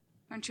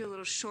Aren't you a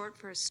little short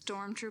for a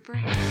stormtrooper?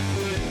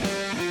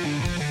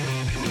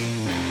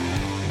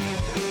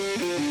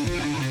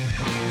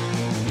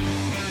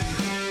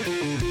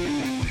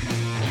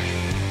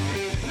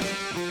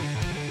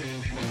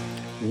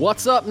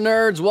 What's up,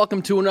 nerds?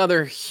 Welcome to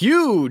another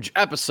huge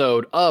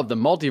episode of the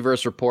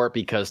Multiverse Report,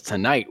 because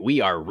tonight we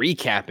are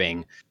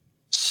recapping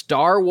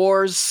Star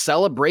Wars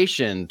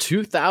Celebration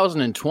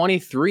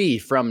 2023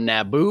 from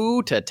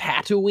Naboo to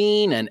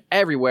Tatooine and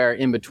everywhere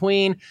in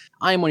between.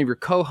 I am one of your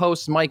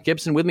co-hosts, Mike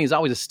Gibson. With me as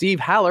always is Steve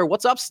Haller.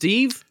 What's up,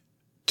 Steve?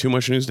 Too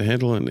much news to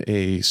handle in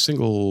a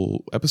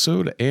single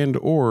episode and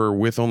or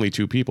with only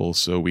two people.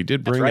 So we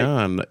did bring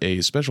on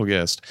a special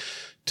guest,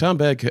 Tom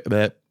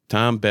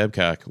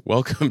Babcock.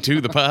 Welcome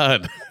to the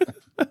pod.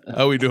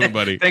 How we doing,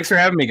 buddy? Thanks for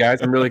having me,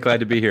 guys. I'm really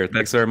glad to be here.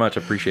 Thanks very much.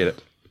 I appreciate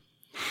it.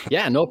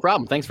 Yeah, no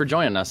problem. Thanks for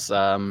joining us.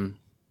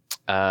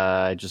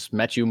 I just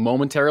met you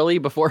momentarily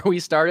before we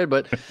started,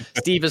 but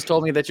Steve has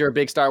told me that you're a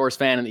big Star Wars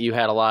fan and that you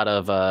had a lot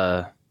of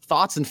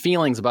thoughts and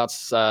feelings about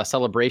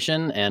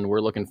Celebration, and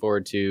we're looking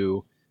forward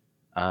to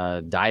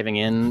diving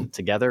in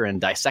together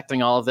and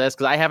dissecting all of this,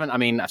 because I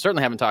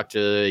certainly haven't talked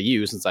to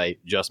you since I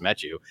just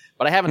met you,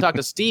 but I haven't talked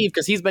to Steve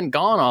because he's been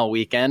gone all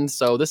weekend.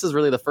 So this is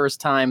really the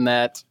first time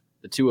that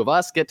the two of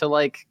us get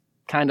to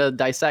kind of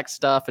dissect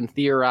stuff and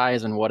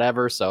theorize and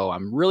whatever. So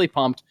I'm really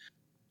pumped.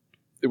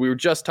 We were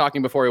just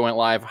talking before we went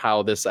live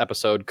how this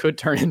episode could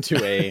turn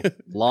into a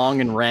long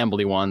and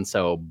rambly one.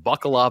 So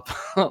buckle up,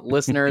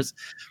 listeners,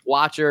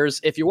 watchers.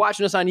 If you're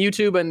watching us on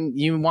YouTube and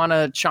you want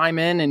to chime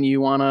in and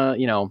you want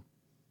to,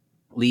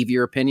 leave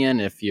your opinion,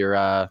 if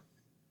you're,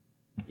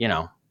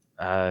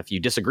 if you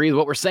disagree with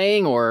what we're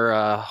saying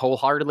or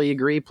wholeheartedly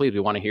agree, please, we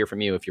want to hear from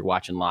you if you're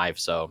watching live.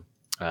 So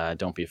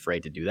don't be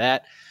afraid to do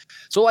that.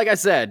 So like I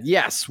said,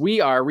 yes, we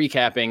are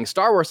recapping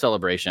Star Wars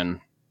Celebration.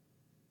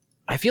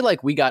 I feel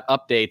like we got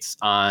updates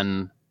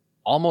on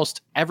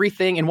almost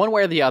everything in one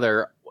way or the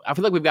other. I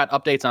feel like we've got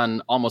updates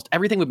on almost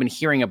everything we've been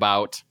hearing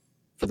about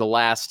for the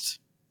last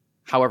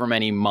however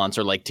many months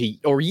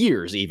or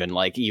years, even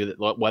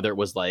whether it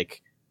was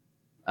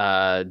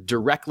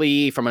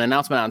directly from an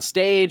announcement on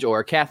stage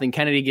or Kathleen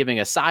Kennedy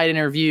giving a side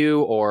interview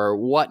or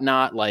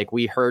whatnot.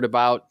 We heard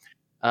about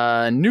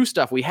new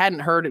stuff we hadn't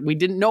heard, we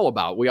didn't know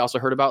about. We also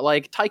heard about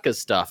Taika's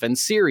stuff and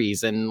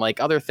series and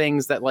other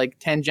things that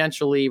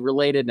tangentially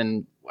related,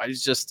 and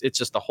it's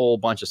just a whole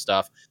bunch of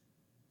stuff.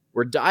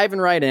 We're diving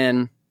right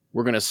in.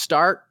 We're going to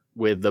start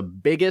with the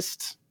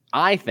biggest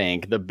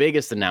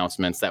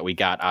announcements that we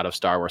got out of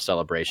Star Wars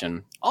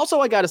Celebration. Also,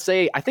 I got to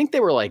say, I think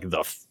they were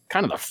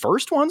the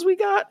first ones we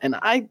got. And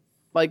I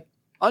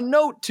a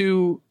note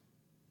to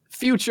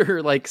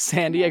future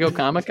San Diego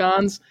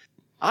Comic-Cons.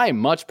 I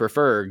much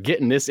prefer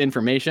getting this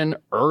information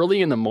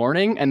early in the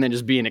morning and then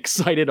just being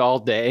excited all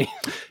day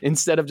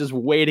instead of just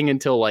waiting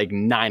until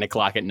 9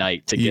 o'clock at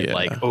night to get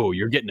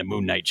you're getting a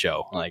Moon Knight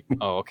show.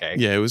 Oh, okay.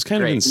 Yeah, it was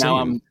kind of insane.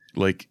 Now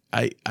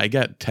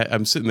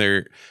I'm sitting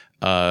there.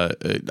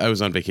 I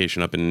was on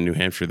vacation up in New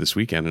Hampshire this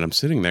weekend, and I'm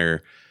sitting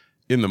there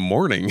in the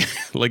morning,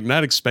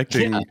 not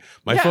expecting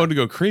my phone to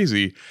go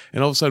crazy.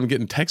 And all of a sudden I'm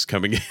getting texts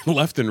coming in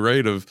left and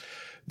right of,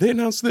 they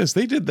announced this,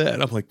 they did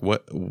that. I'm like,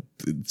 what?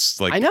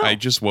 It's I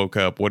just woke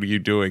up. What are you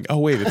doing? Oh,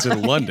 wait, it's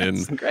in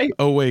London. Great.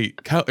 Oh,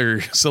 wait,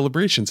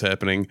 celebration's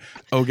happening.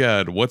 Oh,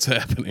 God, what's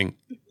happening?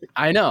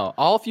 I know.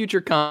 All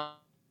future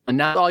and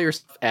not all your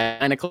stuff at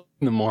 9 o'clock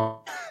in the morning.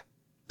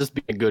 Just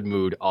be in a good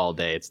mood all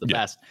day. It's the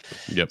best.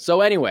 Yep.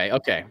 So anyway,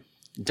 okay,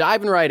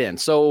 diving right in.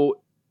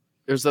 So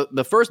there's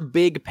the first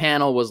big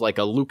panel was a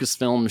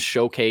Lucasfilm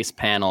showcase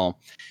panel,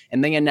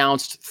 and they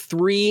announced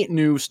 3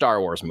 new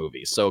Star Wars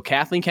movies. So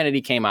Kathleen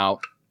Kennedy came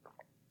out,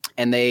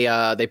 and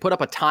they put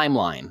up a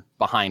timeline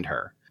behind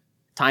her.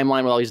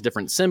 Timeline with all these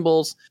different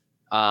symbols.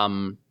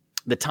 The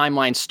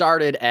timeline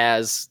started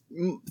as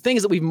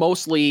things that we've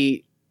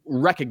mostly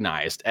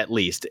recognized, at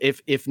least.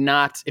 If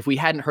we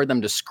hadn't heard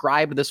them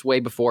described this way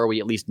before, we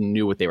at least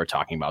knew what they were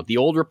talking about. The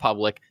Old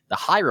Republic, the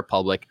High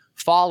Republic,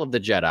 Fall of the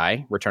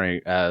Jedi,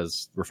 referring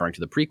to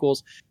the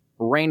prequels,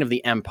 Reign of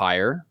the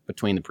Empire,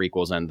 between the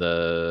prequels and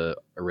the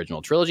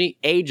original trilogy,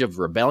 Age of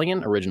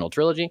Rebellion, original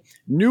trilogy,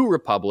 New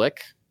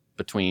Republic,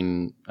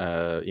 between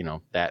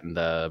that and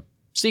the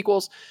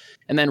sequels,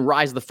 and then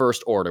Rise of the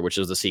First Order, which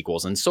is the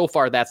sequels. And so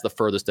far, that's the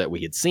furthest that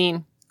we had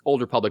seen,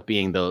 Old Republic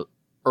being the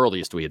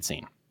earliest we had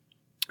seen.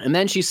 And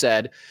then she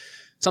said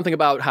something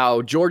about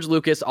how George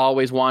Lucas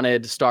always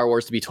wanted Star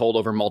Wars to be told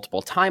over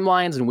multiple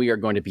timelines, and we are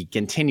going to be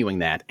continuing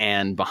that.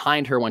 And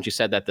behind her, when she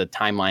said that, the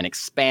timeline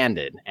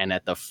expanded, and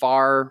at the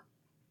far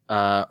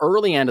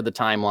early end of the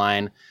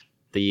timeline,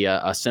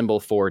 a symbol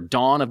for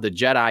Dawn of the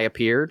Jedi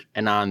appeared,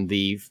 and on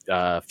the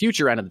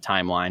future end of the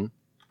timeline,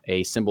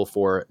 a symbol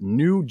for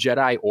New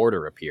Jedi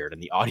Order appeared,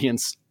 and the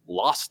audience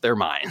lost their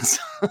minds.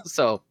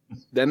 So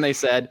then they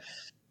said,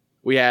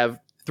 we have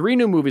 3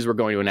 new movies we're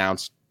going to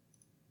announce.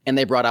 And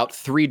they brought out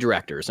 3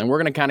 directors, and we're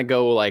going to kind of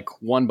go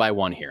one by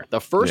one here. The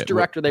first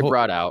director they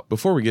brought out.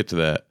 Before we get to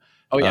that,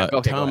 go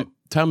ahead.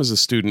 Tom is a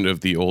student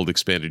of the old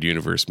expanded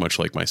universe, much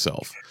like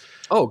myself.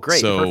 Oh,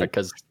 great. Perfect.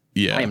 Because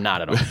Yeah, I am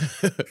not at all.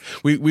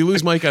 we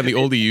lose Mike on the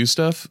old EU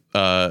stuff.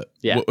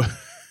 Yeah.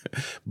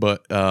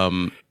 But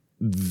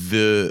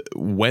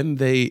when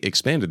they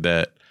expanded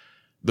that,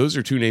 those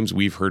are two names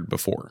we've heard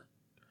before.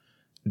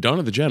 Dawn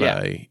of the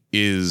Jedi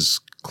is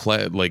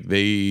like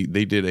they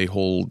did a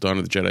whole Dawn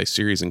of the Jedi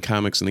series in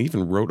comics, and they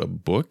even wrote a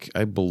book,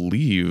 I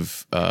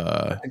believe.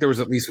 I think there was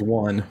at least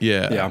one.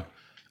 Yeah.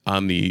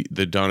 On the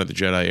Dawn of the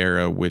Jedi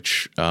era,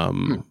 which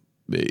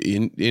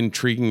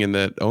intriguing in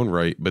that own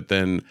right. But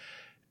then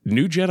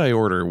New Jedi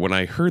Order, when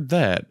I heard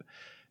that,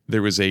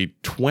 there was a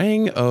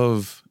twang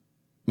of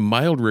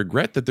mild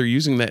regret that they're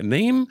using that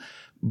name,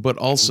 but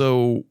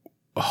also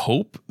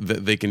hope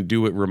that they can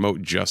do it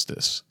remote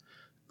justice.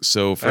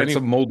 So for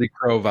some Moldy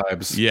Crow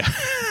vibes. Yeah.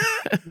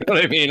 You know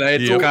what I mean? I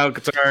had some kind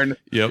of concern.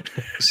 Yep.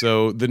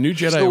 So the New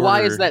Jedi So Order.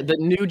 why is that the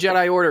New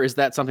Jedi Order? Is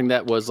that something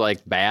that was like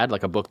bad,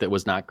 like a book that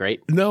was not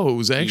great? No, it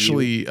was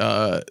actually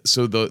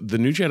so the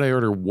New Jedi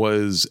Order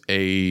was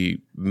a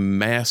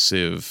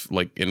massive,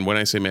 like, and when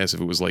I say massive,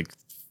 it was like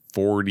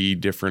 40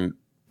 different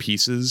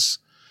pieces,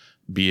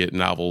 be it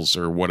novels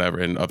or whatever,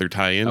 and other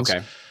tie-ins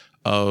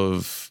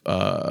of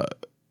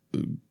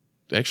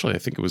actually I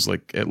think it was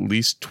like at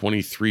least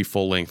 23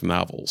 full-length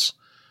novels.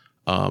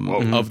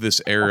 Of this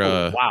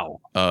era. Oh,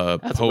 wow.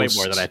 That's way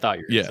more than I thought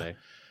you were going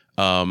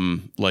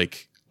to say.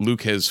 Like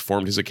Luke has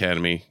formed his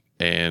academy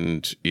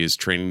and is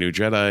training new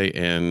Jedi,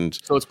 and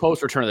so it's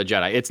post Return of the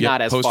Jedi. It's not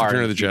as far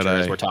Return of the Jedi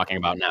as we're talking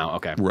about now.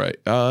 Okay. Right.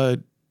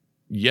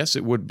 Yes,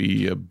 it would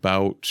be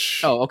about.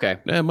 Oh, okay.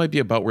 It might be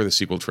about where the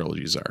sequel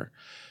trilogies are,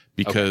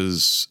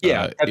 because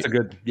that's a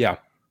good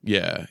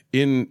Yeah.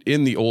 In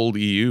the old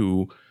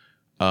EU,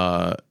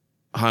 Han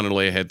and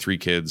Leia had 3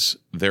 kids.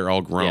 They're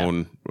all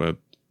grown.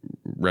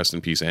 Rest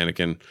in peace,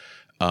 Anakin.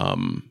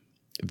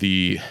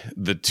 The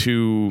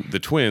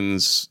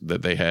twins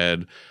that they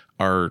had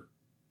are,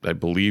 I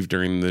believe,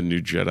 during the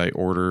New Jedi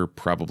Order,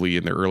 probably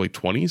in their early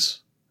 20s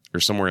or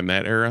somewhere in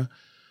that era.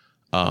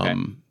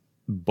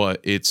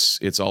 But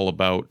it's all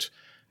about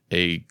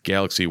a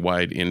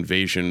galaxy-wide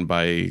invasion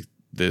by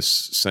this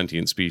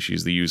sentient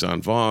species, the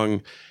Yuuzhan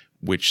Vong,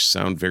 which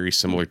sound very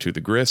similar to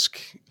the Grisk,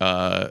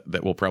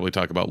 that we'll probably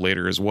talk about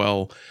later as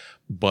well.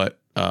 But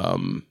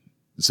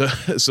so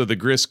the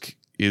Grisk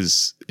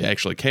is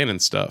actually canon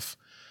stuff,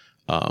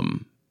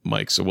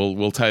 Mike. So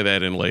we'll tie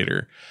that in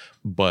later.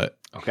 But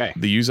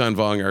the Yuuzhan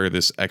Vong are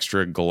this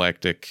extra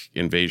galactic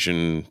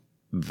invasion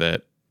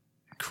that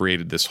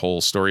created this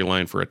whole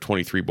storyline for a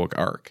 23 book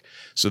arc.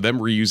 So them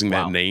reusing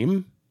that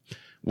name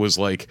was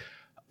like,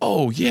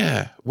 oh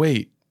yeah,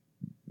 wait,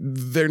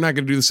 they're not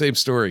going to do the same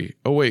story.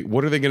 Oh wait,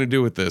 what are they going to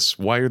do with this?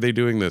 Why are they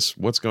doing this?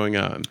 What's going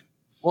on?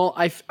 Well,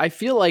 I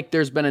feel like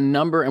there's been a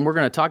number, and we're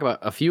going to talk about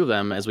a few of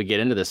them as we get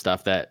into this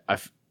stuff, that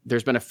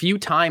there's been a few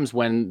times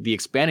when the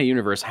expanded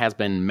universe has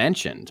been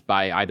mentioned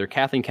by either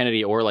Kathleen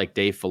Kennedy or like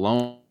Dave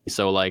Filoni.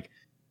 So like,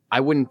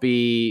 I wouldn't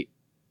be,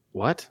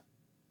 what?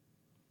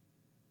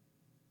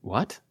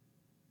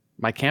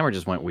 My camera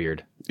just went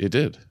weird. It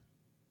did.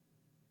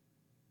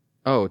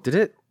 Oh, did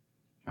it?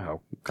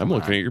 Oh, I'm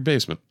looking at your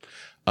basement.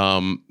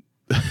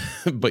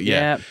 But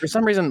yeah, for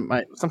some reason,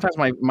 sometimes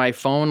my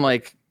phone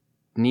like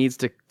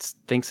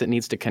thinks it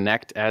needs to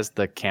connect as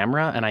the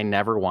camera, and I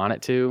never want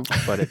it to,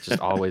 but it just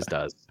always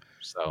does.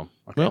 So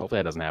hopefully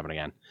that doesn't happen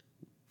again.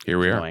 Here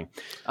we are.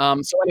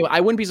 So anyway,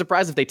 I wouldn't be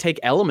surprised if they take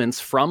elements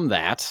from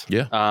that.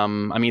 Yeah. I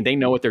mean, they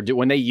know what they're doing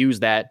when they use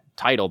that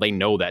title. They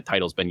know that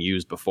title's been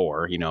used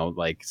before. You know,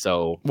 like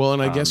so. Well,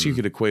 and I guess you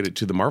could equate it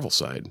to the Marvel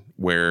side,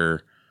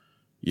 where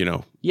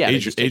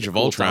Age of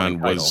Ultron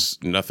was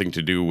nothing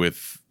to do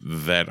with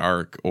that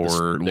arc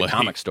or the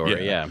comic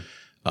story. Yeah.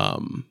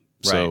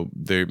 So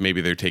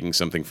they're taking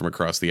something from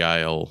across the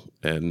aisle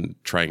and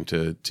trying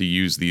to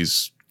use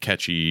these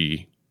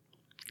catchy,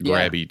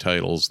 grabby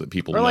titles that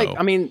people know. Like,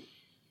 I mean,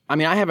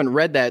 I haven't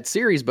read that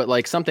series, but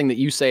like something that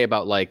you say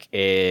about like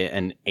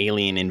an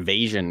alien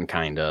invasion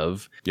kind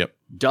of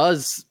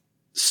does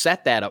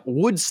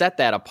would set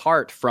that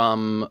apart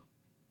from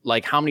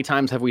like how many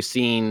times have we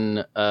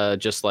seen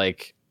just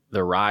like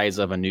the rise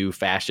of a new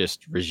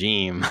fascist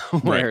regime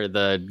where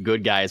the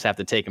good guys have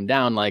to take them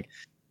down, like.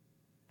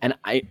 And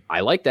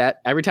I like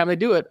that. Every time they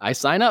do it, I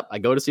sign up. I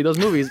go to see those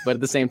movies. But at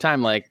the same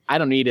time, like, I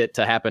don't need it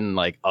to happen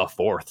like a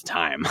 4th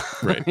time.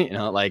 Right. You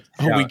know, like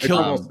we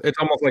killed. It's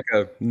almost like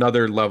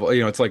another level.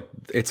 You know, it's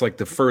like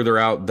the further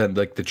out than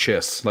like the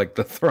Chiss, like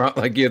the Thrawn,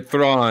 like you had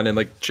Thrawn, and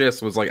like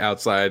Chiss was like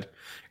outside,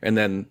 and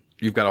then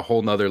you've got a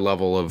whole nother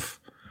level of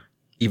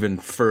even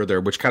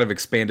further, which kind of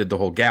expanded the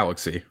whole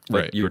galaxy.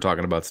 Like you were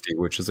talking about, Steve,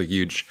 which is a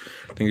huge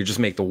thing. You just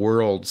make the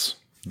worlds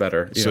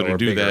better. So to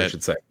do bigger, that, I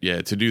should say.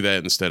 to do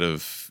that instead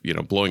of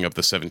blowing up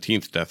the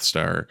 17th Death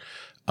Star.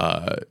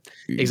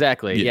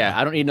 Exactly. Yeah.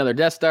 I don't need another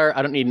Death Star.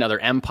 I don't need another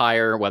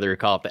Empire, whether you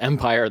call it the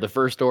Empire or the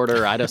First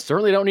Order. I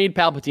certainly don't need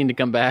Palpatine to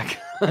come back.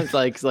 It's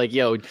like,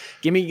 yo,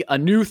 give me a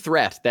new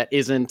threat that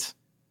isn't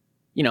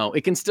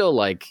it can still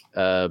like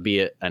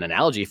be an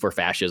analogy for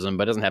fascism,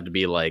 but it doesn't have to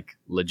be like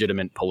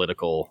legitimate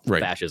political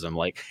fascism.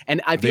 Like,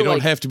 and I feel they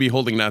don't have to be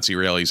holding Nazi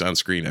rallies on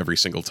screen every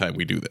single time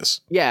we do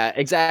this. Yeah,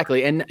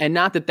 exactly. And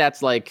not that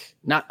that's like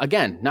not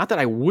that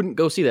I wouldn't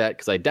go see that,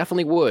 because I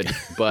definitely would,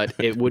 but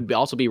it would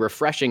also be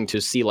refreshing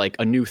to see like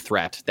a new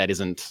threat that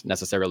isn't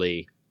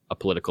necessarily a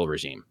political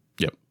regime.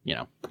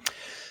 Yep.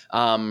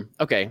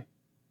 Okay.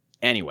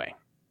 Anyway.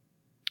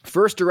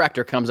 First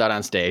director comes out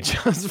on stage.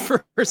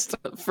 first,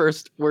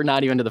 we're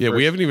not even to the first. Yeah,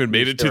 we haven't even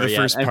made it to the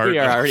first part of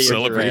the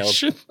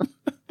celebration.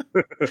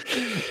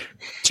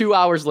 2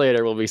 hours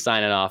later, we'll be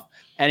signing off.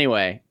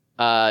 Anyway,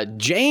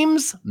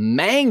 James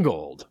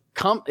Mangold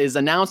is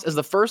announced as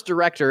the first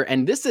director,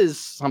 and this is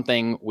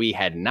something we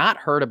had not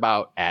heard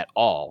about at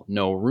all.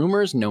 No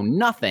rumors, no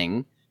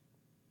nothing.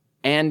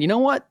 And you know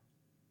what?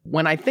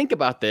 When I think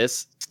about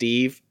this,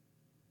 Steve,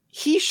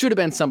 he should have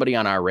been somebody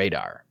on our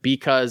radar,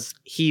 because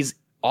he's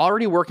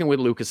already working with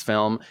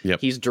Lucasfilm. Yep.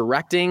 He's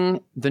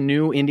directing the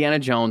new Indiana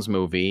Jones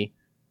movie.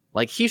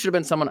 Like, he should have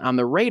been someone on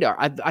the radar.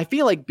 I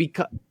feel like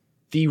because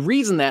the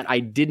reason that I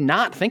did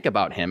not think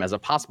about him as a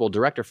possible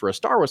director for a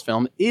Star Wars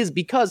film is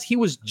because he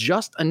was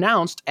just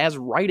announced as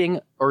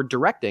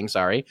directing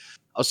a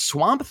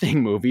Swamp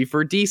Thing movie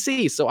for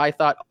DC. So I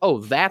thought,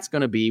 that's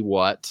going to be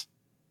what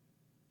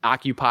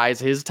occupies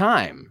his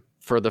time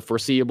for the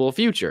foreseeable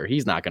future.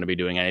 He's not going to be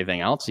doing anything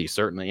else. He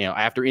certainly,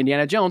 after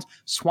Indiana Jones,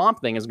 Swamp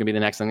Thing is going to be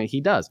the next thing that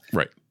he does.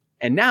 Right.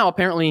 And now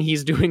apparently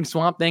he's doing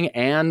Swamp Thing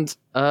and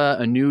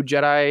a new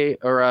Jedi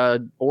or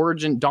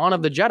Dawn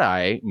of the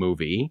Jedi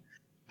movie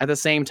at the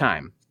same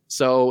time.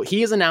 So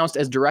he is announced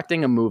as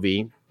directing a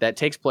movie that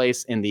takes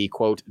place in the,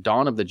 quote,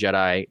 Dawn of the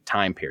Jedi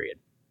time period.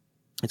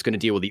 It's going to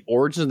deal with the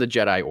origins of the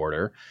Jedi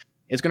Order.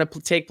 It's going to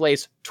take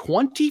place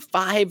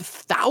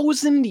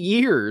 25,000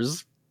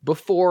 years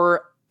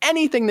before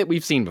anything that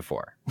we've seen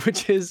before,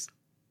 which is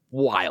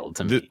wild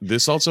to me.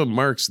 This also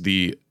marks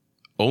the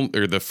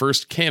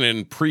first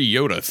canon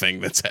pre-Yoda thing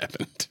that's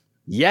happened.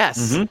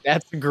 Yes,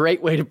 That's a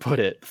great way to put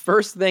it.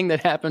 First thing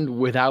that happened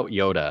without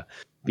Yoda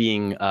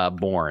being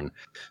born.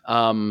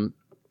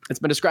 It's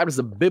been described as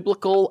a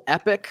biblical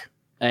epic,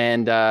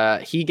 and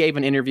he gave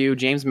an interview.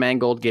 James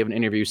Mangold gave an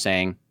interview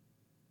saying,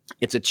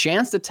 "It's a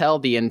chance to tell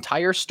the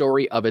entire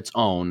story of its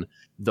own,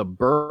 the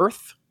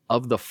birth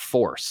of the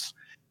Force.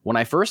 When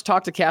I first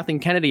talked to Kathleen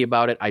Kennedy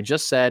about it, I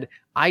just said,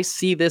 I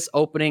see this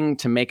opening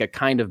to make a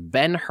kind of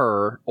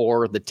Ben-Hur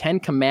or the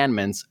Ten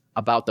Commandments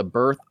about the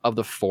birth of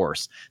the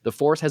Force. The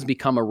Force has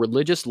become a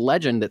religious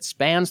legend that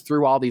spans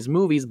through all these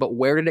movies, but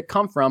where did it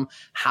come from?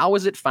 How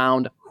was it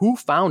found? Who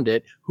found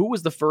it? Who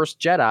was the first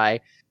Jedi?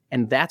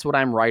 And that's what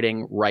I'm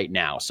writing right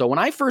now." So when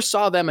I first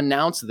saw them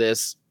announce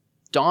this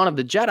Dawn of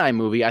the Jedi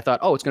movie, I thought,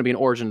 it's going to be an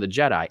origin of the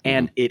Jedi.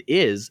 And it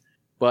is,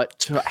 but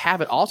to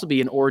have it also be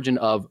an origin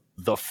of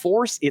the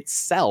Force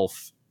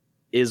itself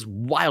is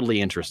wildly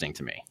interesting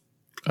to me.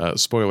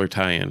 Spoiler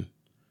tie-in.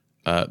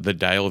 The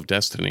Dial of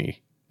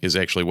Destiny is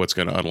actually what's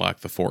going to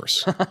unlock the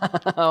Force.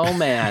 Oh,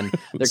 man.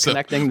 They're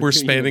connecting. We're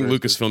spanning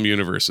Lucasfilm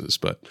universes.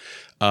 But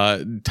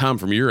Tom,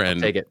 from your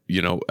end, take it.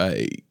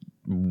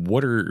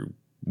 What are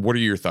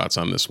your thoughts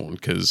on this one?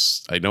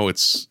 Because I know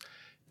it's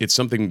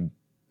something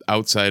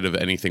outside of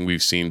anything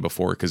we've seen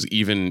before. Because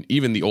even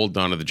the old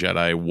Dawn of the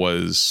Jedi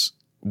was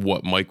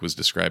what Mike was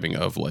describing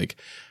of like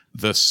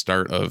the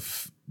start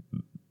of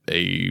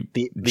the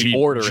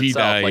order Jedi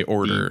itself, like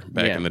order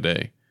back in the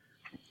day.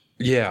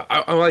 Yeah,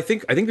 I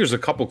think there's a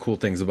couple cool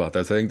things about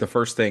this. I think the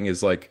first thing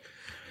is like,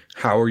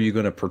 how are you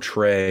going to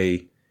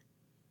portray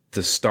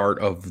the start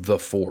of the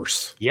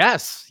Force?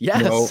 Yes.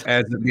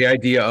 As the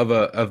idea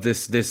of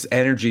this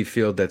energy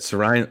field that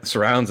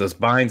surrounds us,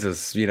 binds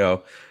us,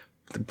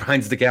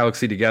 binds the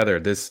galaxy together.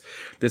 This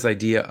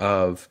idea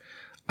of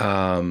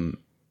how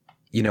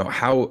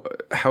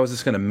is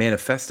this going to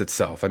manifest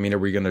itself? I mean, are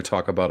we going to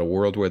talk about a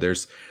world where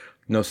there's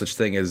no such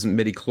thing as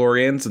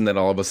midi-chlorians, and then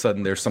all of a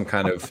sudden there's some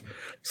kind of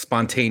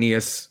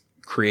spontaneous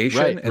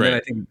creation?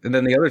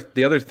 Then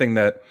the other thing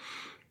that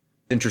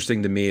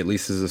interesting to me, at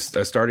least as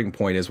a starting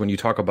point, is when you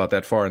talk about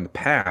that far in the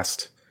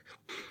past,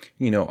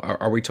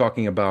 are we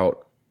talking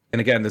about,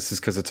 and again, this is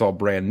because it's all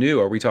brand new,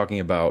 are we talking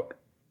about,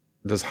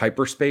 does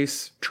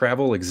hyperspace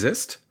travel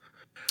exist?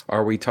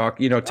 Are we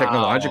talking,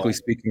 technologically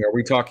speaking, are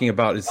we talking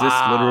about, is this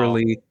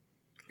literally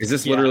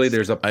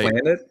there's a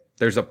planet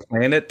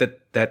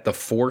that the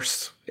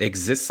Force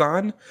exists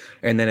on,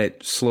 and then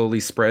it slowly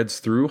spreads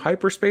through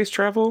hyperspace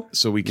travel?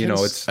 So we can,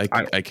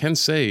 I can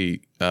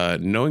say,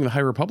 knowing the High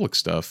Republic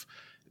stuff,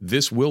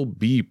 this will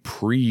be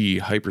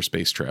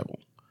pre-hyperspace travel,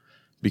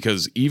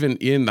 because even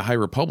in the High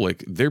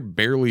Republic, they're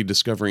barely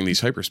discovering these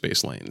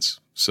hyperspace lanes.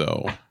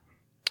 So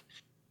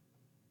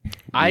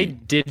I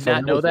did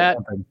not know that.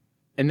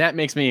 And that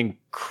makes me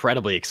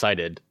incredibly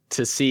excited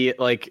to see it.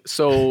 Like,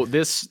 so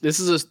this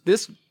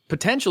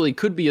potentially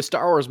could be a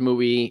Star Wars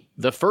movie,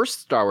 the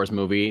first Star Wars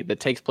movie that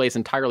takes place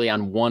entirely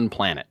on one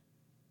planet,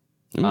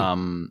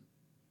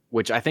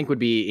 which I think would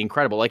be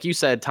incredible. Like you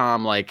said,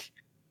 Tom, like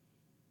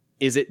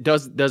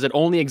does it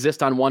only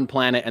exist on one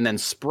planet and then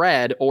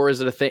spread, or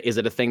is it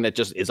a thing that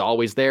just is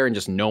always there and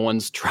just no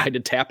one's tried to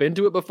tap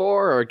into it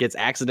before, or it gets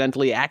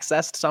accidentally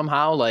accessed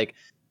somehow? Like,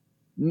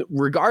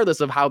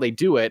 regardless of how they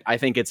do it, I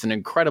think it's an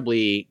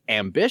incredibly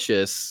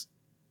ambitious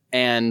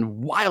and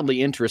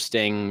wildly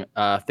interesting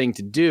thing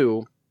to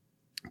do.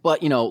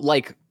 But,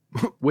 like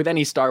with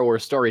any Star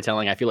Wars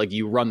storytelling, I feel like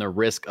you run the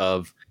risk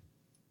of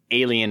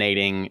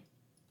alienating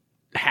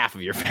half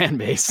of your fan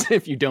base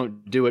if you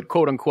don't do it,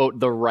 quote unquote,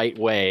 the right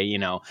way,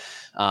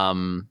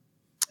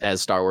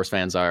 as Star Wars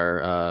fans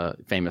are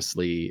famous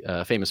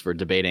for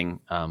debating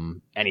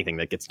anything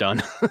that gets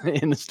done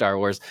in the Star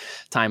Wars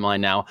timeline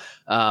now.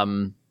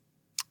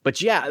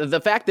 But yeah,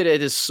 the fact that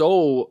it is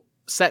so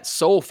set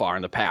so far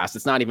in the past,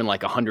 it's not even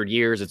like 100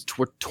 years, it's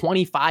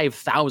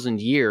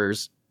 25,000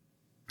 years.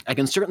 I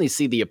can certainly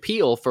see the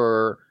appeal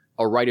for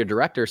a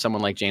writer-director,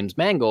 someone like James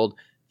Mangold.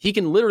 He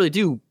can literally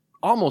do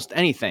almost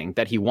anything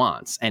that he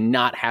wants and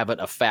not have it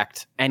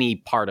affect any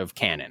part of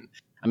canon.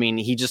 I mean,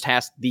 he just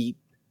has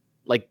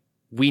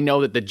we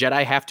know that the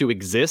Jedi have to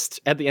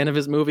exist at the end of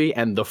his movie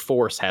and the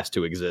Force has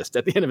to exist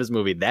at the end of his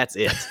movie. That's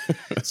it.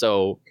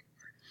 So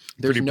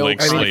there's pretty no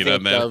blank slate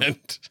on that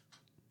end.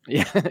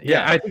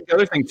 Yeah. I think the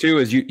other thing too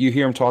is you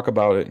hear him talk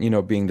about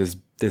it, being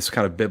this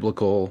kind of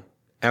biblical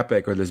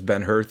epic or this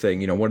Ben-Hur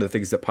thing. One of the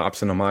things that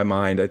pops into my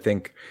mind, I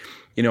think,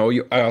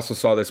 I also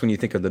saw this when you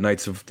think of the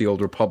Knights of the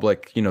Old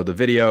Republic, the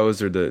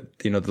videos or the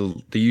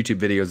YouTube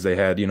videos they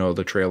had,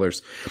 the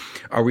trailers.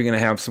 Are we going to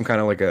have some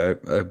kind of like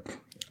a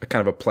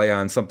kind of a play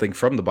on something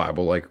from the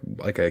Bible,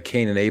 like a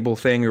Cain and Abel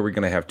thing? Or are we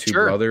going to have two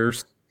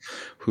brothers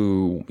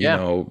who,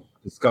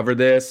 discover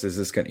this? Is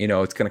this going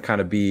to, it's going to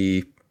kind of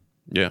be,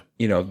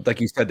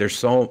 like you said, there's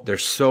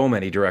so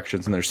many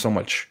directions and there's so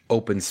much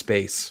open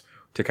space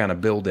to kind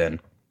of build in.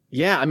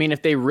 Yeah, I mean,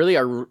 if they're really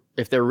going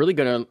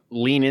to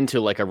lean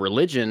into like a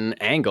religion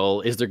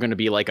angle, is there going to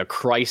be like a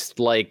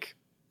Christ-like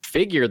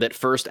figure that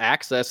first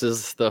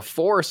accesses the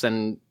Force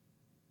and,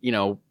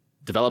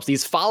 develops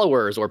these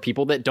followers or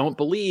people that don't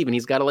believe, and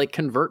he's got to like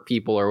convert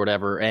people or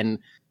whatever? And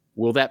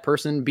will that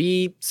person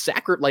be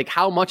like,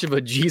 how much of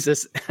a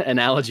Jesus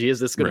analogy is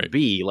this going to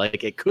be?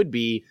 Like, it could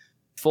be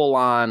full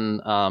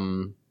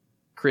on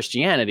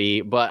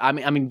Christianity, but I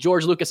mean,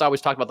 George Lucas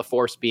always talked about the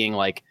Force being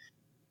like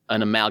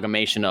an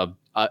amalgamation of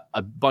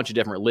a bunch of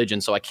different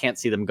religions, so I can't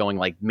see them going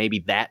like maybe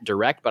that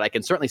direct, but I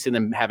can certainly see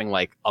them having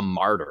like a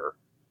martyr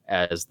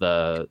as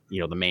the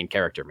the main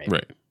character, maybe.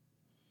 Right.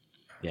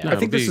 Yeah, I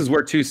think this is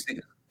where too,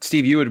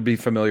 Steve, you would be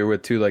familiar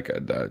with too, like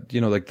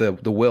like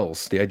the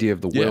wills, the idea of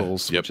the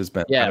wills, which has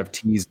been kind of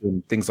teased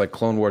in things like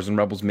Clone Wars and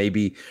Rebels.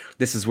 Maybe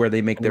this is where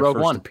they make their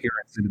first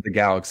appearance into the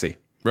galaxy.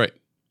 Right.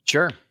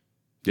 Sure.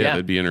 Yeah,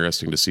 it'd be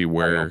interesting to see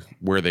where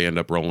they end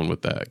up rolling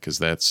with that,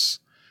 because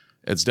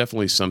it's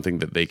definitely something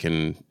that they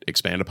can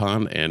expand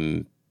upon.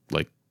 And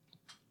like,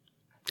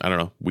 I don't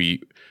know, we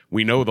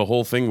know the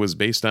whole thing was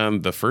based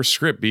on the first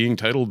script being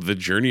titled The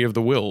Journey of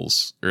the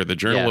Wills, or The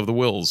Journal of the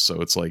Wills.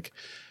 So it's like,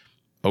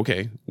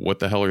 okay, what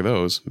the hell are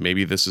those?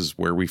 Maybe this is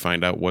where we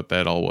find out what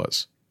that all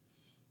was.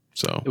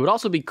 So it would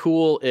also be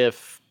cool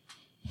if,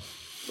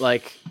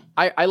 like,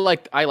 I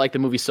like the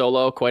movie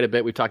Solo quite a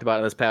bit. We've talked about it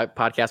in this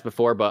podcast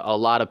before, but a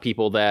lot of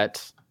people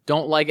that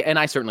don't like it, and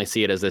I certainly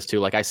see it as this too.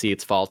 Like, I see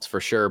its faults for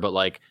sure, but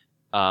like,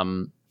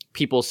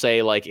 people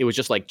say like it was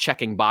just like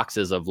checking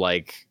boxes of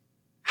like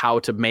how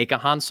to make a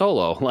Han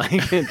Solo.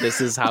 Like,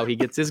 this is how he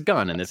gets his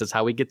gun, and this is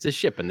how he gets his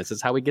ship, and this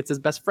is how he gets his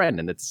best friend,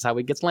 and this is how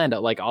he gets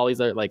Lando. Like, all these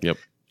are like,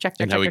 check,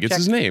 and how he gets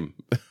his name.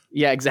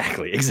 Yeah,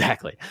 exactly.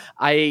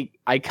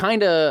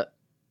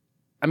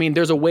 I mean,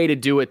 there's a way to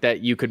do it that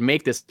you could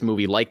make this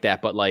movie like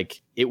that, but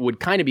like, it would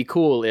kind of be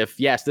cool if,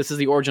 yes, this is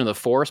the origin of the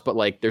Force, but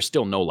like, there's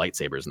still no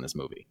lightsabers in this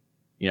movie.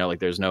 Like,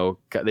 there's no,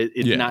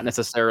 it's not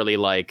necessarily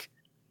like,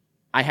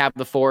 I have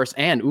the Force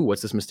and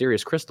what's this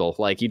mysterious crystal?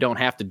 Like, you don't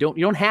have to do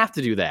that.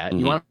 Mm-hmm.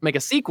 You want to make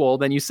a sequel,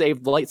 then you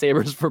save the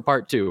lightsabers for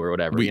part 2 or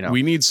whatever.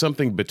 We need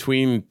something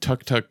between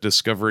Tuk Tuk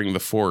discovering the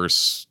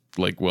Force,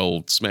 like,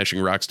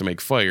 smashing rocks to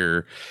make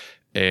fire,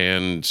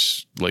 and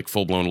like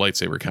full blown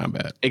lightsaber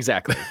combat.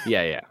 Exactly.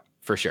 Yeah,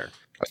 for sure.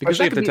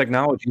 Especially if the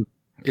technology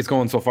is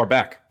going so far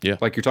back. Yeah,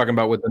 like you're talking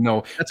about with the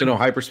no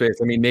hyperspace.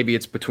 I mean, maybe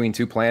it's between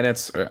two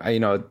planets. Or,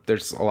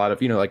 there's a lot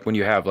of like when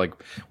you have like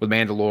with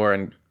Mandalore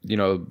and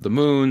the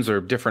moons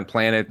or different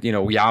planet.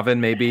 Yavin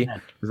maybe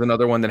is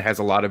another one that has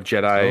a lot of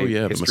Jedi. Oh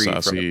yeah, the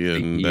Massassi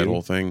and that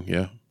whole thing.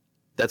 Yeah,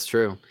 that's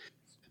true.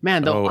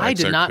 Man, though, I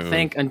did not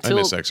think until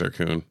I miss Exar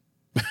Kun.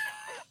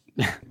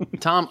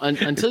 Tom,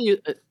 until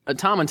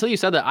you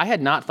said that, I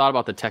had not thought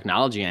about the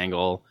technology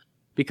angle,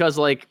 because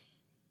like,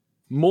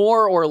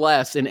 more or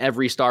less in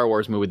every Star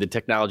Wars movie, the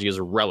technology is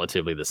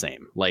relatively the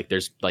same. Like,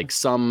 there's like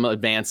some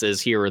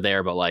advances here or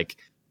there, but like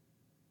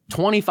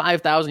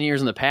 25,000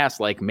 years in the past,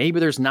 like maybe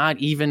there's not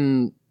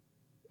even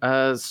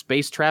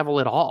space travel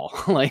at all.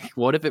 Like,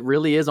 what if it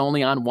really is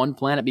only on one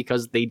planet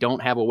because they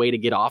don't have a way to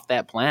get off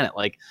that planet?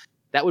 Like,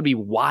 that would be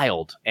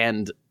wild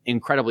and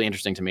incredibly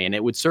interesting to me. And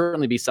it would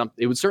certainly be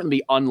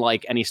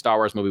unlike any Star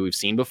Wars movie we've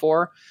seen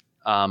before,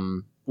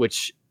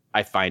 which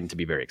I find to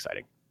be very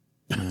exciting.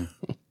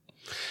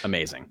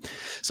 Amazing.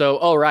 So,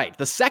 all right,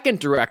 the second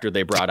director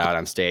they brought out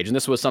on stage, and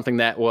this was something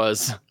that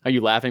was. Are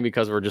you laughing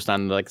because we're just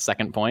on like the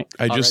second point?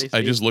 I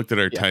just looked at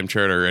our time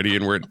chart already,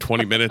 and we're at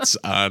 20 minutes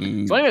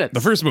on 20 minutes.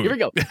 The first movie. Here we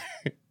go.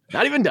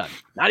 Not even done.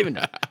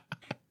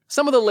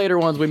 Some of the later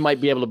ones we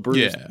might be able to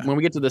breeze. Yeah. When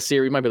we get to the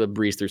series, we might be able to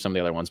breeze through some of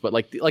the other ones. But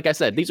like I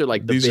said, these are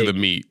like these are the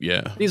meat.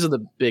 Yeah, these are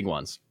the big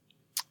ones.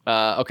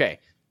 Okay,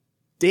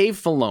 Dave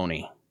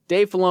Filoni.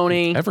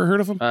 Ever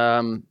heard of him?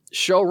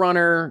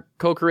 Showrunner,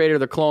 co-creator of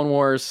the Clone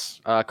Wars,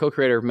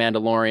 co-creator of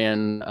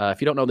Mandalorian. If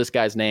you don't know this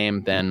guy's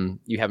name, then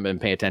you haven't been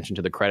paying attention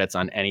to the credits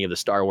on any of the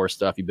Star Wars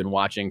stuff you've been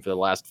watching for the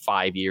last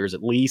 5 years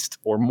at least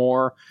or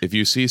more. If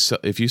you see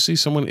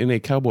someone in a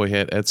cowboy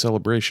hat at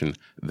Celebration,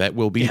 that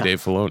will be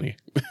Dave Filoni.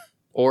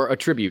 Or a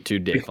tribute to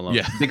Dave Filoni.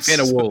 Yeah. Big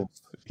fan of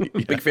wolves.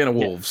 Big fan of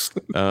wolves.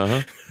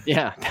 Uh-huh.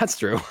 Yeah, that's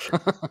true.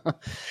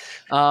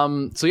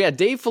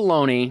 Dave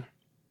Filoni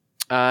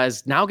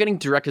is now getting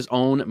to direct his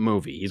own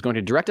movie. He's going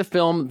to direct a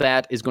film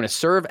that is going to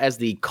serve as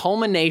the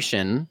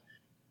culmination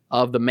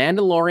of The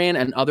Mandalorian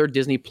and other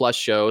Disney Plus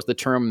shows. The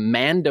term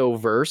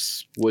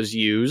Mandoverse was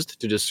used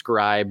to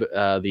describe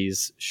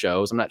these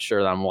shows. I'm not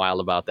sure that I'm wild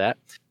about that.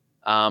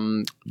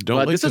 Don't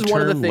like the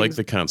term, like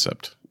the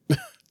concept.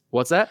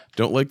 What's that?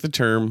 Don't like the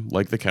term,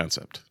 like the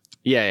concept.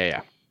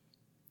 Yeah.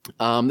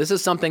 This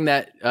is something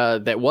that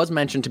was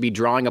mentioned to be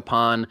drawing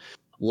upon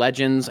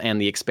Legends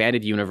and the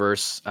expanded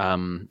universe,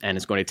 and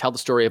it's going to tell the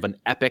story of an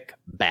epic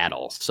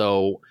battle.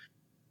 So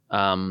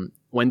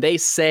when they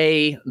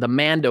say the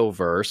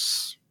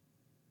Mandoverse,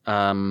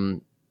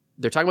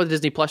 they're talking about the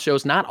Disney Plus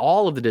shows, not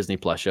all of the Disney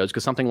Plus shows,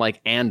 because something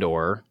like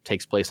Andor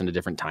takes place in a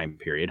different time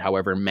period.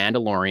 However,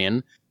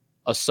 Mandalorian,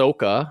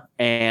 Ahsoka,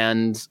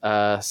 and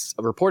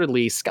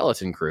reportedly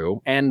Skeleton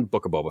Crew and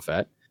Book of Boba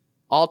Fett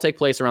all take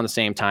place around the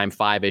same time,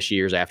 5-ish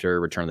years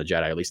after Return of the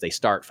Jedi. At least they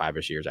start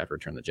 5-ish years after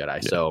Return of the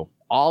Jedi. Yeah. So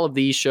all of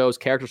these shows,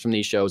 characters from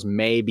these shows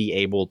may be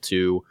able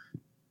to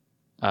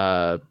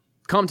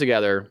come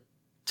together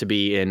to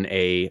be in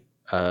a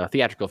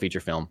theatrical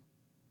feature film.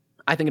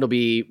 I think it'll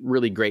be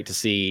really great to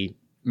see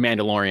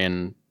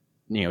Mandalorian,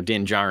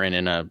 Din Djarin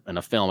in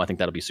a film. I think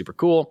that'll be super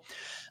cool.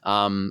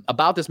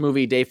 About this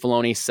movie, Dave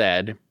Filoni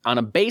said, on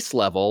a base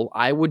level,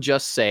 I would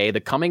just say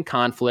the coming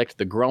conflict,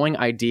 the growing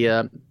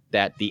idea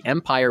that the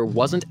Empire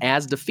wasn't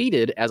as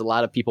defeated as a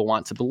lot of people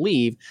want to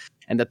believe,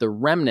 and that the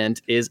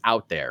remnant is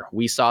out there.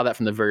 We saw that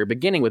from the very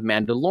beginning with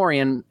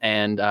Mandalorian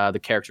and the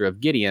character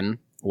of Gideon,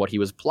 what he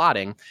was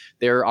plotting.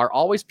 There are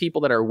always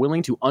people that are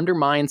willing to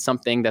undermine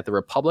something that the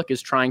Republic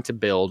is trying to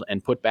build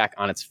and put back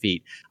on its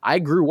feet. I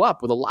grew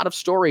up with a lot of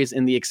stories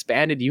in the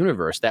expanded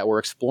universe that were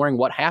exploring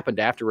what happened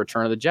after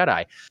Return of the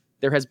Jedi.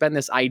 There has been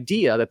this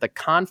idea that the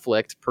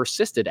conflict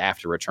persisted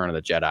after Return of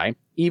the Jedi,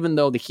 even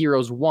though the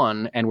heroes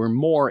won and were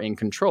more in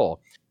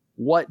control.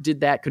 What did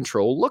that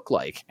control look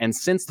like? And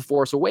since The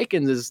Force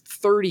Awakens is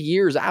 30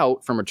 years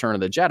out from Return of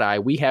the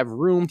Jedi, we have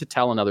room to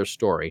tell another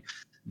story.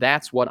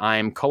 That's what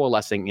I'm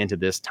coalescing into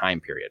this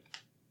time period.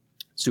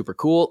 Super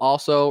cool.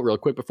 Also, real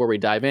quick before we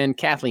dive in,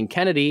 Kathleen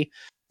Kennedy,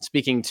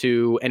 speaking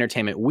to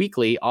Entertainment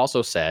Weekly,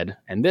 also said,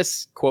 and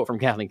this quote from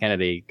Kathleen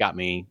Kennedy got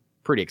me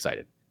pretty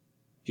excited.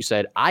 She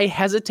said, I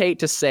hesitate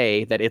to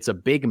say that it's a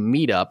big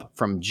meetup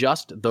from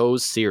just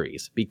those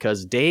series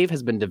because Dave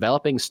has been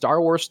developing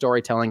Star Wars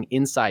storytelling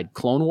inside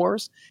Clone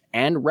Wars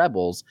and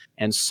Rebels,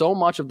 and so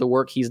much of the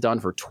work he's done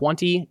for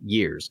 20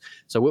 years.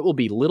 So it will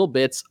be little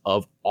bits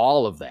of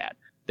all of that.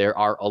 There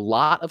are a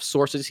lot of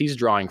sources he's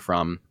drawing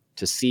from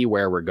to see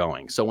where we're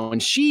going. So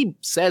when she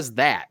says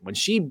that, when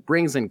she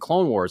brings in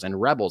Clone Wars and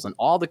Rebels and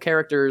all the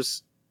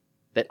characters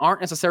that aren't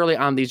necessarily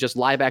on these just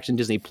live action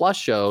Disney Plus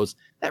shows,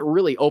 that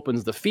really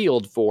opens the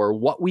field for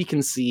what we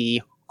can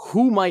see,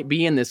 who might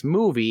be in this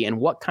movie, and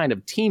what kind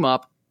of team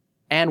up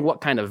and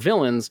what kind of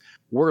villains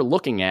we're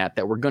looking at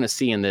that we're going to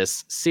see in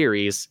this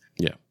series.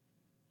 Yeah.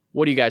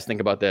 What do you guys think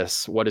about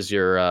this? What is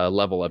your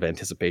level of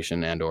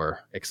anticipation and or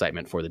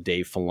excitement for the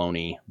Dave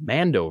Filoni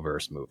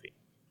Mandoverse movie?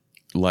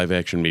 Live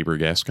action Meeber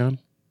Gascon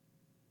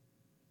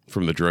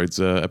from the Droids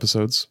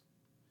episodes.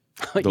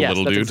 Yes, little that's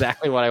dude.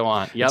 exactly what I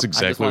want. Yep, That's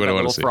exactly what I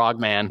want to see. Frog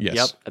man. Yes,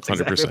 yep, that's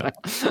 100%.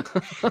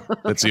 Exactly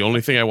That's the only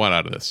thing I want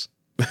out of this.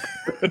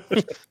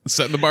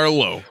 Setting the bar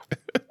low.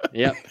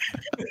 Yep.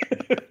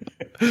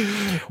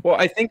 Well,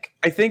 I think.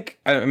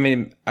 I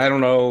mean, I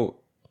don't know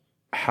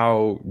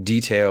how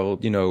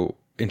detailed,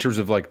 in terms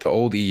of like the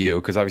old EU,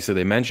 because obviously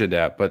they mentioned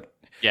that, but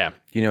yeah,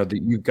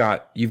 you've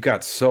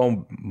got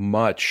so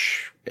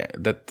much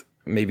that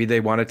maybe they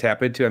want to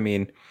tap into. I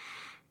mean,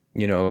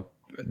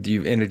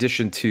 in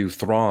addition to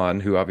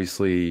Thrawn, who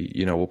obviously,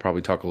 we'll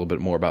probably talk a little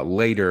bit more about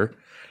later,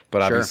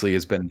 but obviously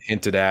has been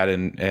hinted at,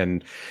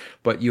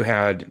 but you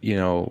had,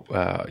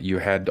 you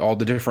had all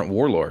the different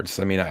warlords.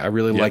 I mean, I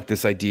really like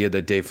this idea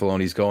that Dave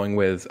Filoni's going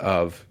with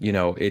of,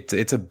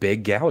 it's a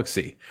big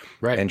galaxy.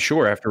 Right. And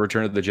sure, after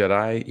Return of the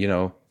Jedi,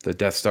 the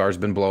Death Star's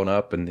been blown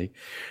up and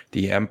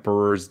the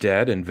Emperor's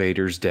dead and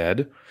Vader's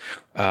dead.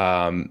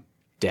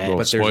 Dead. Well,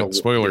 but there's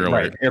spoiler alert.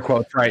 Right, air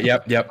quotes. Right.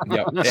 Yep.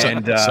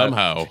 And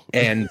somehow.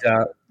 And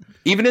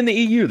Even in the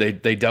EU,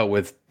 they dealt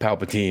with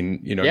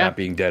Palpatine, not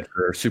being dead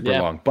for super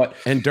long.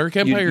 And Dark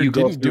Empire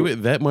didn't do it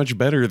that much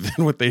better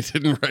than what they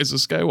did in Rise of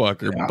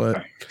Skywalker. Yeah,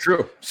 but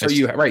true. So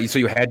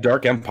you had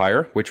Dark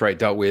Empire, which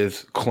dealt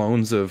with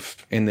clones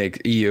in the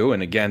EU.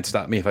 And again,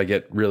 stop me if I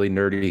get really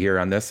nerdy here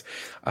on this.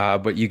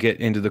 But you get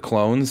into the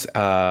clones,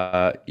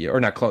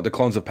 the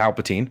clones of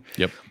Palpatine.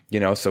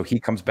 Yep. So he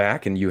comes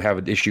back, and you have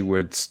an issue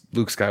with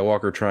Luke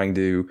Skywalker trying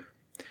to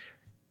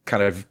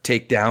kind of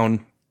take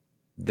down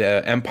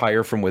the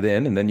Empire from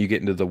within, and then you get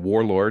into the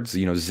warlords,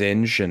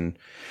 Zinj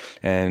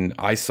and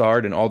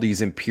Isard and all these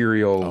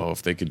Imperial. Oh,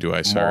 if they could do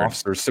Isard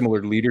Moffs or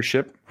similar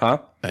leadership, huh?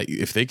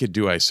 If they could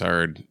do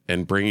Isard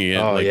and bringing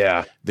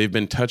in, they've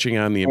been touching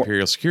on the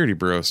Imperial Security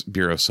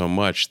Bureau so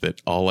much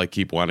that all I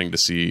keep wanting to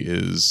see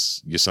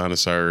is Ysanne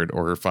Isard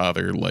or her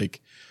father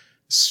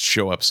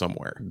show up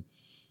somewhere.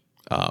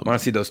 I want to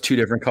see those two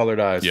different colored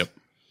eyes. Yep.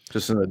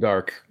 Just in the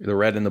dark, the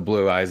red and the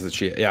blue eyes that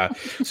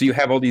So you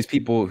have all these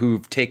people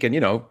who've taken,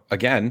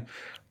 again,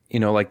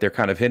 like they're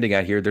kind of hinting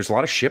at here. There's a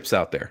lot of ships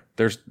out there.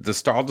 There's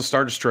all the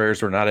Star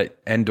Destroyers were not at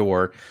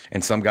Endor,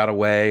 and some got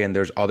away, and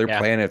there's other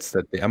planets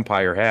that the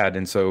Empire had,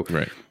 and so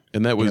right.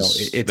 And that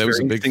was a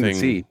big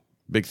thing.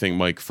 Big thing,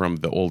 Mike, from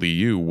the old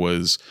EU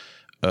was,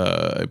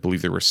 I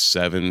believe there were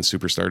 7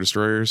 Super Star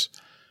Destroyers,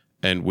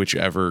 and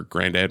whichever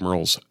Grand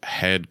Admirals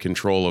had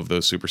control of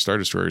those Super Star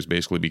Destroyers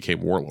basically became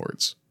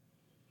warlords.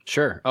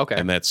 Sure. Okay.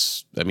 And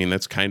that's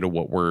kind of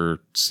what we're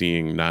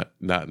seeing, not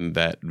in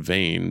that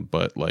vein,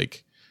 but we're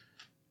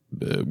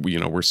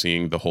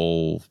seeing the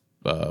whole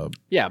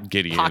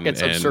Gideon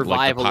pockets of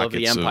survival of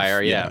the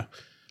Empire.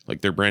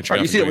 Like they're branching out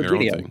you and see doing that their with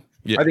own Gideon. thing.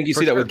 Yeah, I think you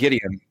see that with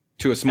Gideon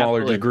to a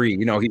smaller degree.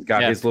 He's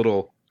got his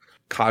little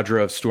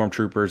cadre of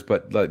stormtroopers,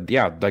 but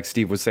like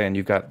Steve was saying,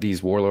 you've got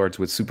these warlords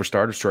with Super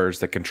Star Destroyers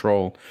that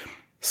control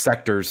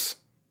sectors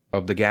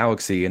of the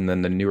galaxy, and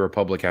then the New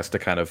Republic has to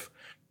kind of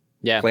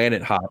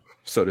planet hop,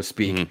 so to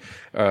speak,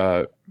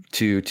 to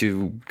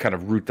kind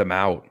of root them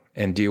out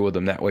and deal with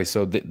them that way.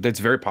 So that's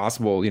very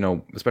possible,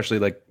 especially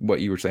like what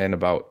you were saying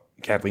about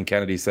Kathleen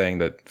Kennedy saying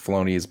that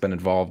Filoni has been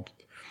involved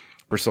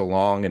for so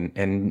long,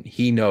 and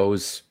he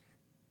knows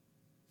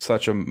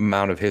such an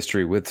amount of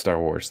history with Star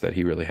Wars that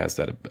he really has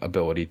that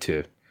ability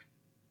to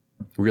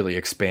really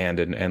expand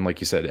and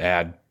like you said,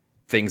 add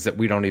things that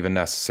we don't even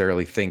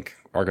necessarily think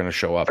are going to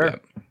show up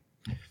yet.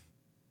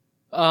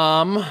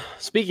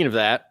 Speaking of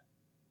that,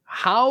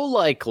 how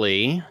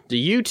likely do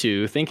you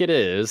two think it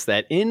is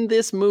that in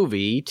this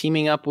movie,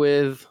 teaming up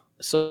with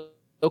Ahsoka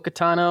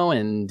Tano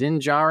and Din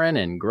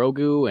Djarin and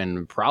Grogu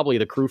and probably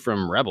the crew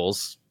from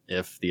Rebels,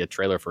 if the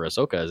trailer for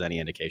Ahsoka is any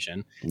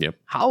indication,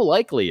 how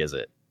likely is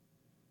it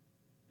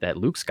that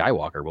Luke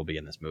Skywalker will be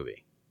in this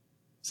movie?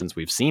 Since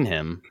we've seen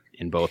him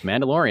in both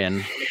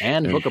Mandalorian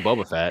and Book of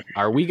Boba Fett,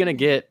 are we going to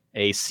get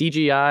a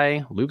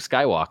CGI Luke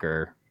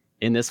Skywalker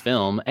in this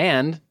film?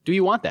 And do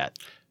you want that?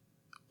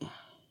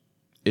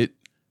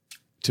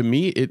 To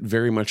me, it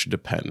very much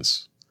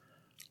depends.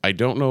 I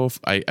don't know if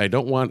I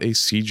don't want a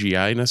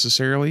CGI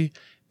necessarily.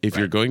 If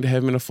you're going to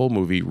have him in a full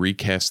movie,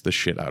 recast the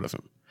shit out of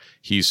him.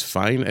 He's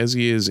fine as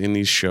he is in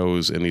these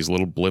shows and these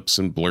little blips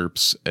and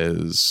blurps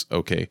as,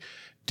 okay,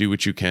 do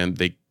what you can.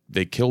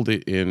 They killed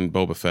it in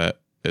Boba Fett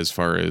as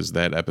far as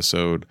that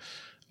episode.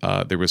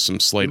 There was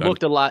some slight...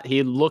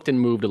 He looked and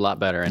moved a lot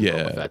better in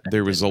Boba Fett.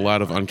 There was a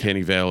lot of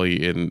Uncanny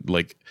Valley in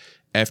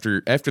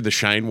after the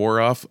shine wore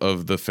off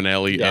of the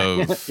finale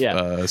of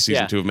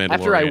season 2 of Mandalorian.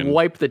 After I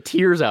wiped the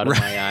tears out of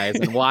my eyes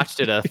and watched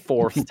it a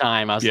 4th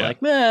time, I was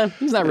like, man,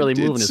 he's not really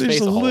moving his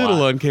face a whole lot. There's a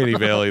little Uncanny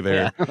Valley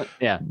there.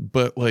 Yeah.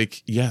 But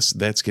yes,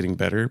 that's getting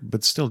better,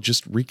 but still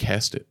just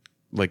recast it.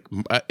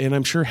 And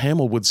I'm sure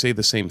Hamill would say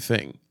the same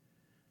thing.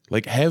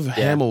 Have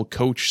Hamill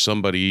coach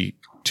somebody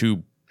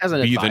to as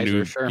an be advisor, the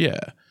new... sure.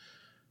 Yeah.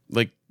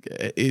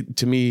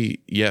 To me,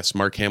 yes,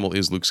 Mark Hamill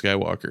is Luke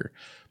Skywalker.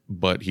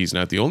 But he's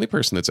not the only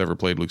person that's ever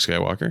played Luke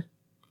Skywalker.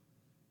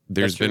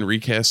 There's been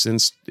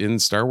recasts in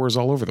Star Wars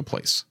all over the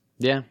place.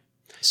 Yeah.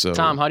 So,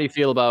 Tom, how do you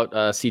feel about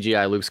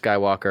CGI Luke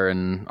Skywalker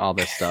and all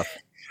this stuff?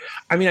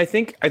 I mean, I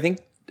think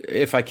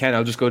if I can,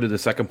 I'll just go to the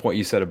second point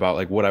you said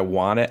about would I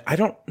want it? I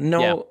don't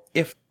know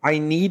if I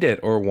need it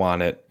or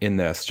want it in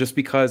this, just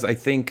because I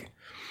think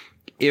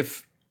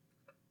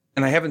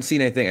and I haven't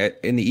seen anything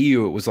in the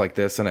EU. It was like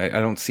this, and I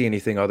don't see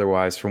anything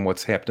otherwise from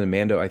what's happened in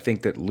Mando. I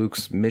think that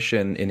Luke's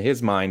mission in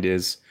his mind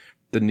is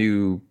the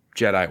new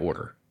Jedi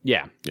Order.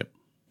 Yeah. Yep.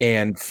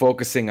 And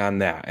focusing on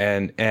that,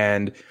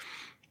 and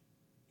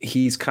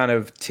he's kind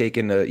of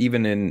taken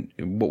even in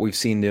what we've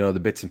seen, the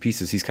bits and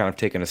pieces, he's kind of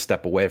taken a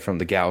step away from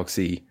the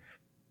galaxy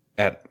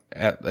at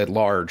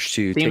large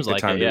to take the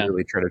time to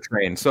really try to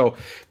train. So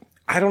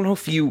I don't know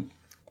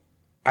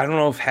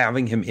if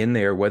having him in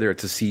there, whether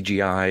it's a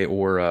CGI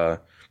or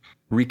a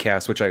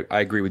recast, which I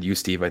agree with you,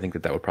 Steve. I think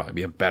that would probably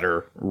be a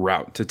better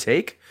route to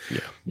take.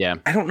 Yeah.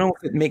 I don't know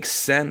if it makes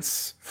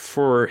sense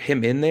for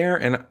him in there.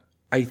 And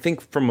I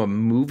think from a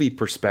movie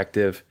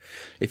perspective,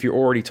 if you're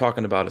already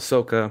talking about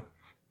Ahsoka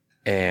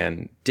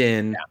and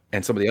Din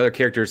and some of the other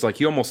characters,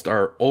 you almost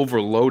are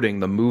overloading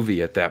the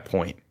movie at that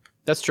point.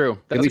 That's true.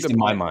 That's at least in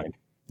my mind.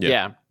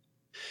 Yeah.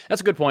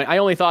 That's a good point. I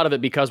only thought of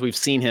it because we've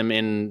seen him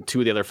in 2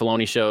 of the other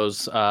Filoni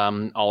shows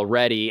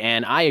already,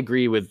 and I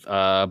agree with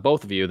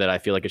both of you that I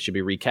feel like it should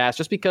be recast.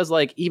 Just because,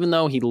 like, even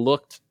though he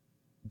looked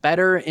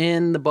better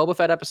in the Boba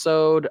Fett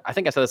episode, I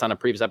think I said this on a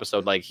previous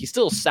episode. Like, he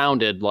still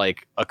sounded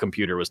like a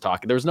computer was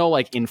talking. There was no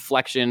like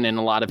inflection in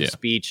a lot of his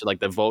speech. Like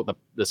the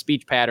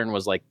speech pattern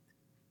was like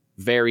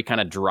very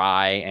kind of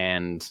dry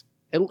and.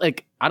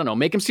 Like, I don't know,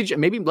 make him CGI.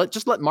 Maybe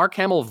just let Mark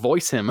Hamill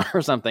voice him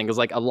or something. Because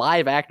like a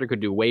live actor could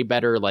do way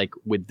better like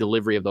with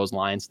delivery of those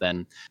lines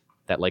than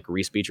that like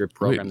Respeecher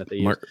program that they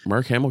use.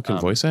 Mark Hamill can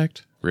voice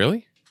act?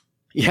 Really?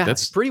 Yeah,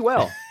 that's pretty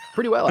well.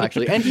 Pretty well,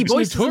 actually. And he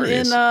voices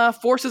in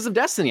Forces of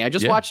Destiny. I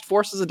just watched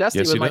Forces of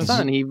Destiny with my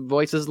son. He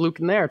voices Luke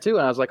in there too.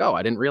 And I was like, oh,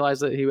 I didn't realize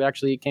that he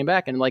actually came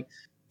back. And like,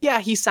 yeah,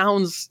 he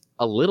sounds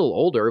a little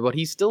older, but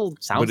he still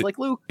sounds like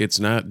Luke.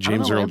 It's not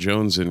James Earl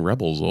Jones in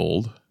Rebels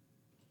old.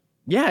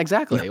 Yeah,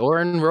 exactly. Or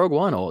in Rogue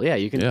One. Oh, yeah,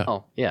 you can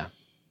tell. Yeah.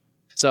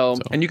 So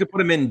and you could put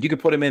him in. You could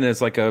put him in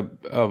as like a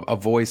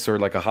voice or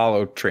like a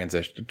hollow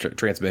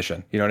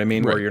transmission. You know what I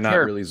mean? Right. Where you're not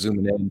really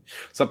zooming in.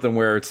 Something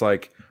where it's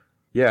like,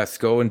 yes,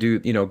 go do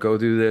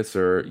this,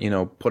 or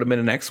put him in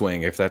an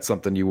X-wing if that's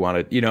something you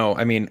wanted.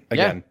 I mean,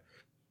 again.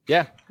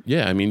 Yeah.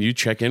 I mean, you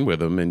check in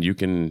with him, and you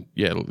can,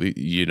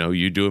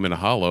 you do him in a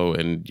hollow,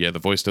 and the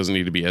voice doesn't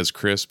need to be as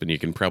crisp, and you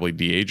can probably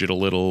de-age it a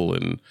little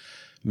and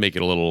make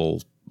it a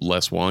little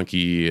less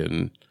wonky,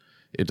 and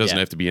it doesn't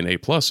have to be an A+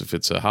 if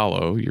it's a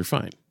hollow. You're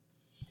fine.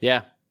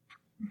 Yeah.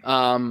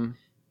 I'll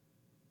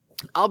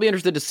be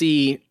interested to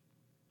see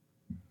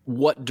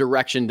what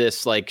direction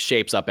this like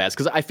shapes up as,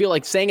 because I feel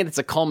like saying it's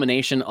a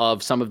culmination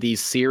of some of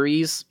these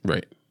series,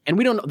 right? And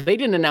we don't know, they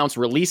didn't announce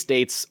release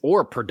dates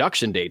or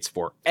production dates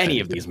for any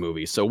of these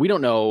movies, so we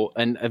don't know.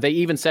 And they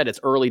even said it's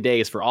early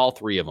days for all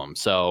 3 of them.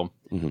 So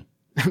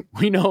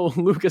we know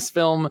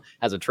Lucasfilm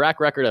has a track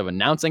record of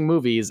announcing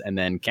movies and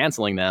then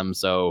canceling them.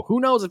 So who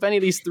knows if any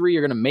of these 3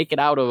 are going to make it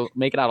out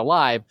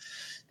alive.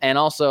 And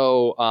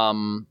also,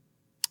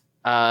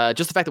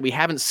 just the fact that we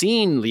haven't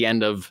seen the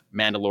end of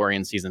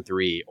Mandalorian season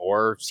 3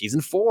 or season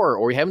 4,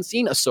 or we haven't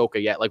seen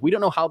Ahsoka yet. Like, we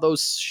don't know how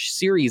those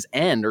series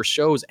end or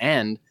shows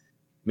end.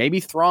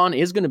 Maybe Thrawn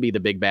is going to be the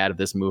big bad of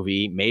this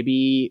movie.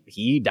 Maybe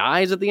he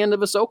dies at the end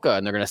of Ahsoka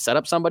and they're going to set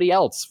up somebody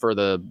else for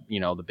the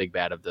big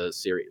bad of the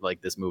series,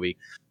 like this movie.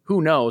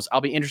 Who knows? I'll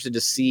be interested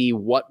to see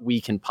what we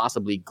can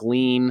possibly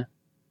glean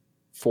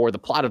for the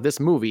plot of this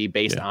movie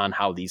based on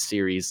how these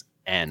series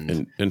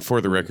end. And for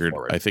the record,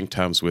 I think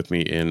Tom's with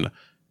me in,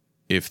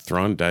 if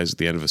Thrawn dies at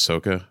the end of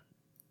Ahsoka,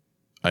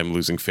 I'm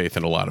losing faith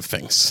in a lot of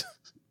things.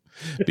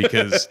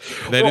 Because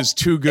that is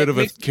too good of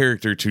a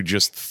character to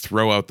just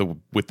throw out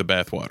with the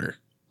bathwater.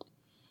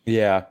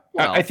 Yeah.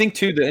 Well, I think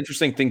too, the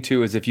interesting thing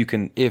too is if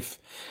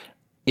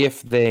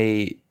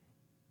they,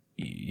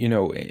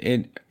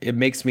 it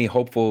makes me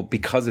hopeful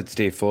because it's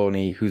Dave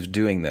Filoni who's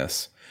doing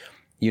this.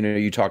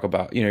 You talk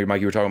about, Mike,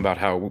 you were talking about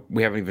how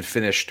we haven't even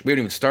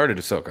started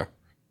Ahsoka.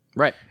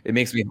 Right. It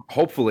makes me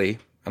hopefully,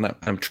 and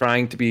I'm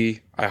trying to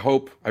be, I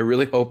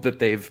really hope that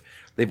they've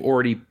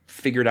already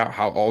figured out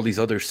how all these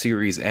other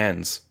series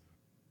ends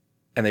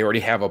and they already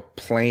have a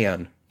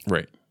plan.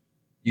 Right.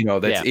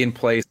 That's in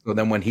place. So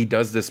then when he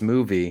does this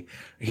movie,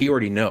 he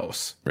already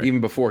knows. Right.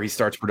 Even before he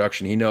starts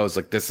production, he knows,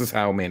 like, this is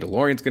how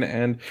Mandalorian's going to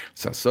end. This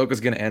is how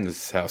Ahsoka's going to end.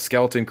 This is how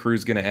Skeleton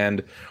Crew's going to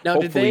end. Now,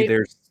 hopefully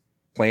there's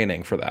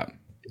planning for that.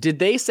 Did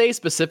they say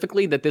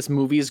specifically that this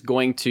movie is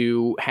going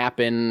to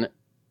happen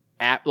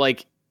at,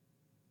 like,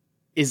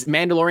 is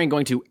Mandalorian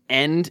going to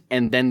end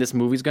and then this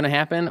movie's going to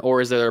happen?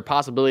 Or is there a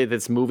possibility that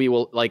this movie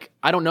will, like,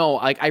 I don't know.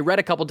 Like, I read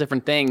a couple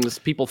different things.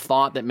 People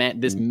thought that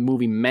this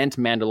movie meant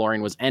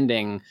Mandalorian was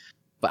ending,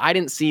 but I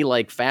didn't see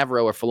like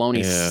Favreau or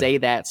Filoni say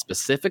that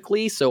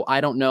specifically. So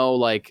I don't know,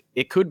 like,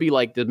 it could be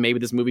like that maybe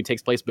this movie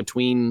takes place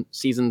between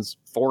seasons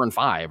 4 and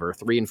 5 or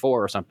 3 and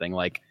 4 or something.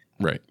 Like,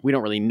 right. We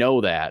don't really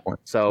know that.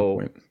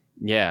 So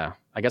yeah,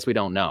 I guess we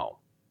don't know.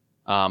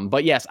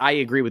 But yes, I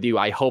agree with you.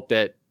 I hope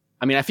that,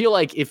 I feel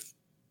like if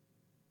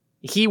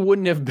he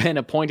wouldn't have been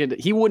appointed,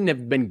 he wouldn't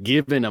have been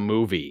given a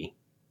movie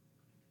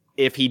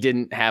if he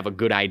didn't have a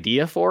good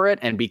idea for it.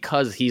 And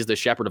because he's the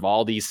shepherd of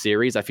all these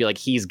series, I feel like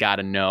he's got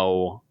to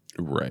know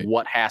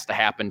what has to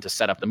happen to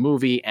set up the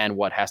movie and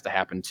what has to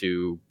happen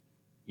to,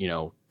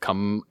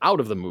 come out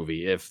of the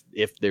movie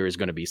if there is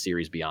going to be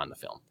series beyond the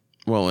film.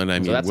 Well, and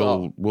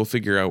we'll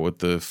figure out what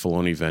the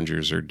Filoni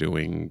Vengers are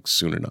doing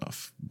soon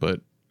enough,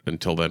 but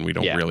until then, we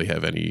don't really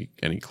have any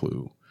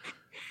clue.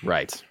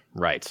 Right.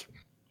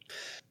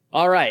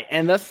 All right,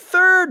 and the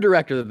third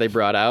director that they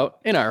brought out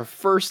in our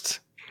first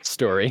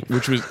story,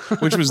 which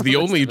was the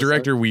only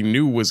director we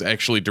knew was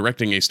actually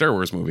directing a Star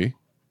Wars movie.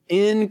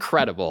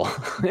 Incredible.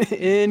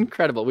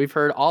 We've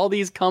heard all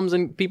these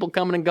people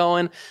coming and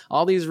going,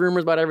 all these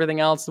rumors about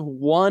everything else.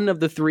 One of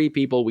the 3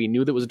 people we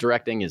knew that was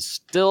directing is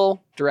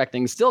still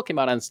directing, still came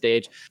out on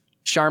stage.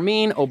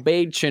 Sharmeen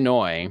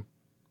Obaid-Chinoy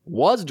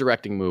was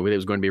directing a movie that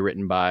was going to be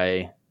written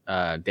by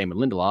Damon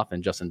Lindelof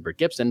and Justin Britt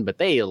Gibson, but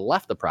they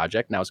left the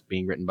project. Now it's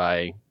being written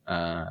by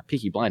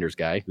Peaky Blinders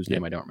guy, whose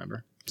name I don't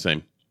remember.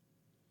 Same.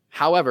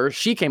 However,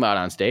 she came out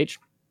on stage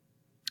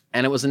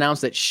And it was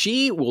announced that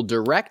she will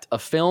direct a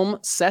film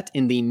set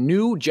in the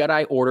new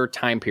Jedi Order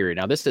time period.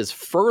 Now, this is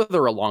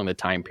further along the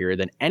time period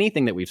than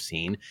anything that we've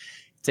seen,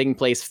 taking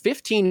place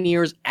 15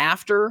 years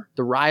after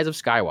the Rise of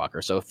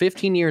Skywalker. So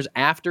 15 years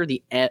after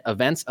the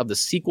events of the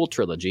sequel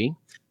trilogy.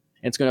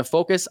 It's going to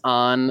focus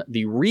on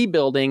the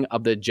rebuilding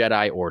of the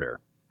Jedi Order.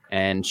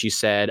 And she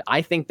said,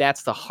 I think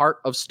that's the heart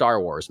of Star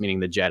Wars,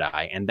 meaning the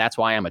Jedi. And that's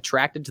why I'm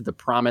attracted to the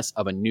promise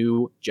of a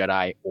new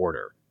Jedi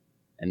Order.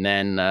 And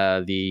then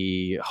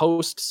the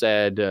host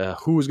said,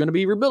 who's going to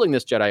be rebuilding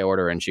this Jedi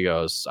Order? And she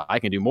goes, I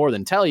can do more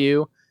than tell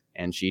you.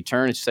 And she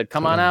turned and she said,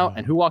 come on out.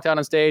 And who walked out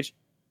on stage?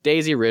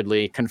 Daisy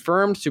Ridley,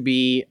 confirmed to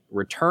be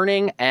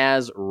returning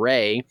as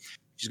Rey.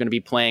 She's going to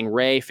be playing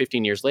Rey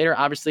 15 years later,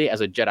 obviously,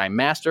 as a Jedi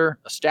Master,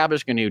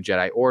 establishing a new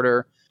Jedi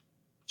Order.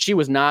 She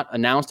was not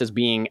announced as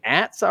being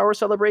at Star Wars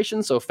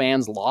Celebration, so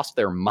fans lost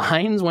their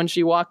minds when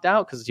she walked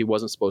out because she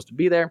wasn't supposed to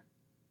be there.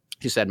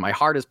 She said, my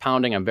heart is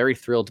pounding. I'm very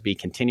thrilled to be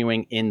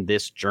continuing in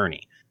this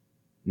journey.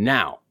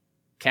 Now,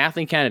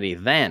 Kathleen Kennedy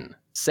then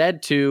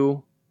said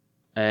to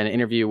an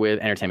interview with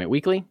Entertainment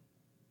Weekly,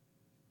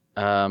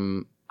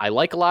 I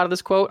like a lot of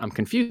this quote. I'm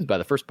confused by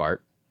the first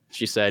part.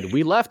 She said,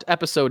 we left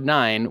episode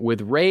 9 with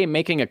Rey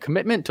making a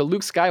commitment to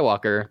Luke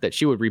Skywalker that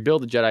she would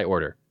rebuild the Jedi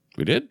Order.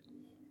 We did?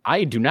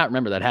 I do not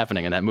remember that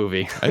happening in that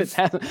movie. It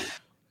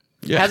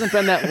hasn't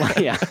been that long.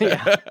 Yeah.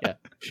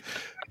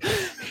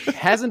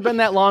 Hasn't been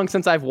that long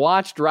since I've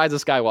watched Rise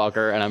of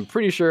Skywalker, and I'm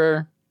pretty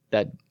sure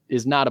that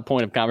is not a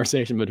point of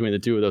conversation between the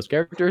two of those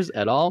characters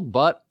at all,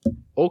 but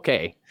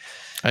okay.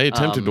 I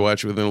attempted to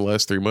watch it within the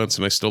last 3 months,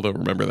 and I still don't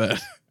remember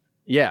that.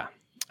 Yeah.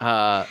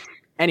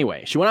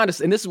 Anyway, she went on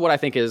to, and this is what I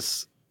think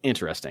is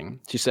interesting.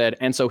 She said,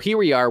 and so here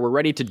we are, we're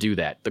ready to do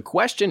that. The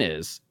question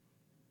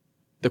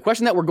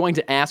that we're going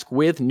to ask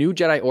with New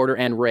Jedi Order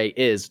and Rey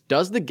is,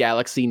 does the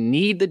galaxy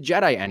need the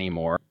Jedi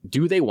anymore?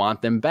 Do they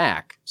want them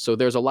back? So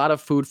there's a lot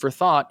of food for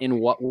thought in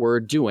what we're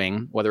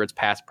doing, whether it's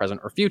past, present,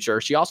 or future.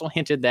 She also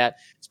hinted that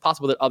it's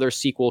possible that other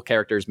sequel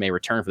characters may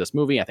return for this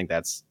movie. I think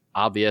that's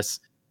obvious.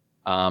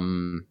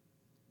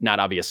 Not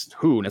obvious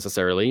who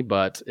necessarily,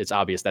 but it's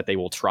obvious that they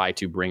will try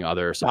to bring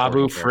other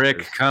Babu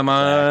Frick. Come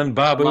on,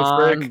 Babu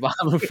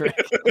Frick.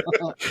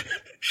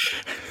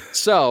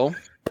 So,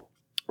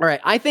 all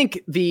right, I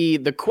think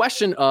the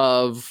question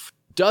of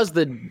does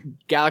the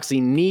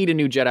galaxy need a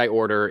new Jedi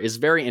Order is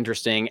very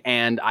interesting,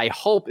 and I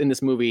hope in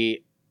this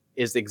movie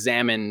is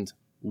examined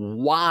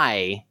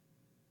why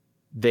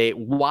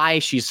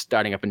she's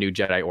starting up a new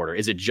Jedi Order.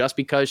 Is it just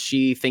because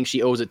she thinks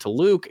she owes it to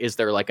Luke? Is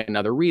there like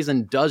another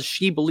reason? Does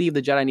she believe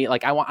the Jedi need,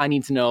 like, I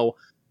need to know,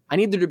 I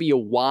need there to be a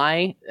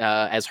why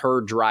as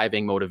her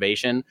driving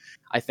motivation,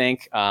 I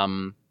think.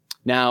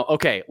 Now,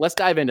 okay, let's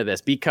dive into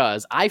this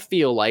because I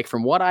feel like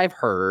from what I've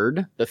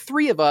heard, the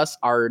three of us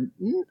are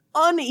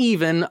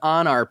uneven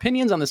on our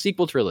opinions on the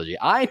sequel trilogy.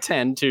 I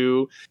tend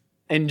to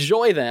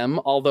enjoy them,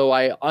 although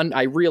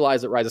I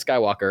realize that Rise of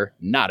Skywalker,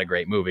 not a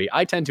great movie.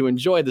 I tend to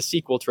enjoy the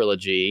sequel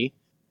trilogy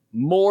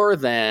more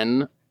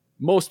than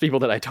most people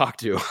that I talk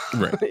to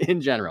in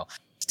general.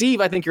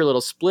 Steve, I think you're a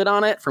little split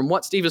on it. From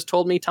what Steve has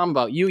told me, Tom,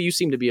 about you, you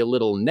seem to be a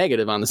little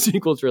negative on the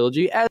sequel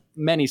trilogy, as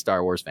many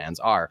Star Wars fans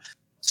are.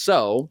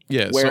 So,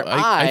 yeah, so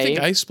I think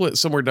I split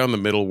somewhere down the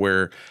middle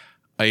where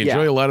I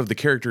enjoy a lot of the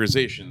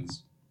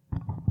characterizations.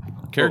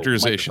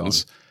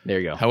 There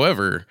you go.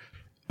 However,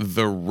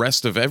 the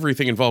rest of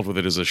everything involved with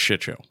it is a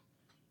shit show.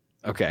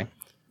 Okay.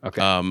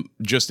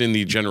 Just in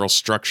the general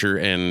structure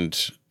and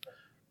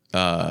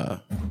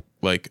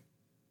like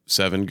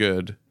 7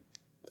 good,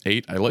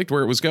 8 I liked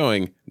where it was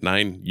going,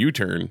 9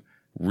 U-turn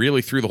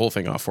really threw the whole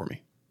thing off for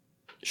me.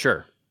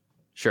 Sure.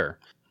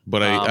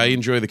 But I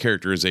enjoy the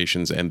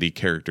characterizations and the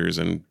characters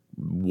and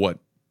what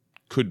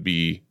could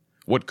be.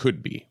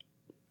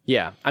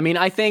 Yeah, I mean,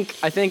 I think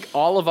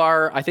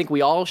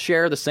we all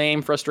share the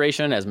same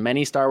frustration as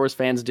many Star Wars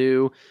fans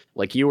do.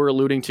 Like you were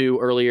alluding to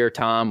earlier,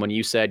 Tom, when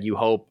you said you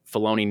hope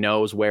Filoni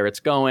knows where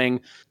it's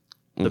going.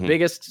 The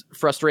biggest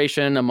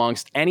frustration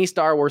amongst any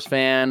Star Wars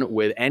fan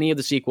with any of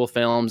the sequel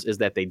films is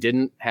that they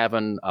didn't have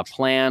a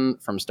plan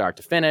from start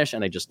to finish,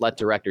 and they just let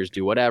directors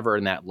do whatever,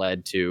 and that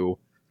led to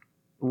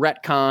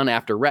retcon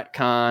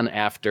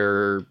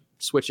after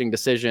switching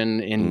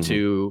decision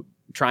into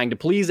trying to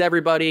please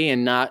everybody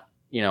and not,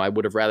 I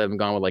would have rather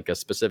gone with like a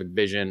specific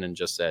vision and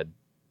just said,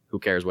 who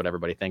cares what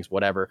everybody thinks,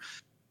 whatever.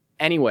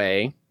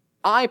 Anyway,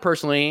 I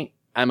personally,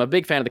 I'm a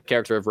big fan of the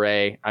character of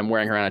Rey. I'm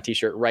wearing her on a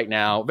t-shirt right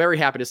now. Very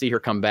happy to see her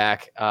come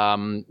back.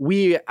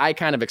 I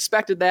kind of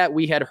expected that.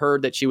 We had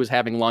heard that she was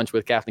having lunch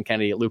with Kathleen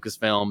Kennedy at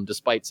Lucasfilm,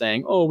 despite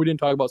saying, oh, we didn't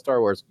talk about Star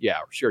Wars. Yeah,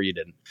 sure you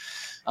didn't.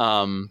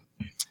 So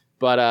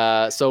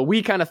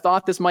we kind of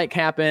thought this might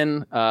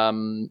happen.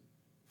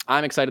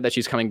 I'm excited that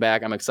she's coming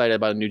back. I'm excited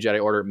about a new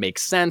Jedi Order. It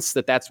makes sense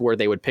that that's where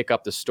they would pick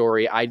up the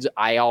story.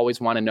 I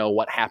always want to know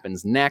what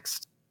happens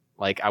next.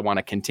 Like, I want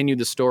to continue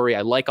the story.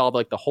 I like all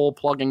the whole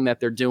plugging that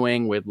they're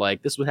doing with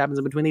like, this is what happens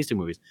in between these two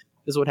movies.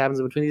 This is what happens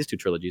in between these two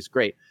trilogies.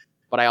 Great.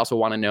 But I also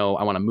want to know,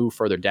 I want to move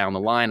further down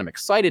the line. I'm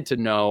excited to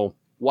know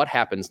what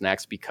happens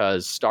next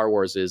because Star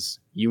Wars is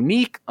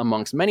unique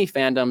amongst many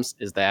fandoms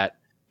is that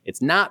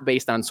It's not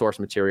based on source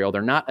material.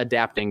 They're not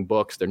adapting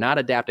books. They're not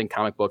adapting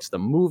comic books. The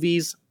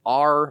movies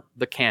are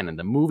the canon.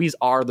 The movies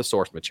are the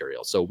source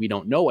material. So we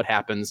don't know what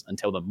happens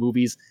until the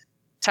movies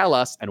tell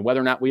us, and whether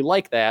or not we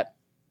like that,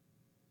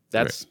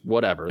 that's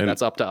whatever. And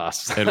that's up to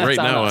us. And right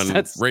now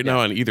now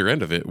on either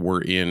end of it,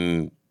 we're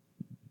in,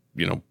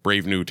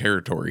 brave new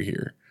territory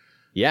here.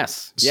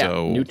 Yes.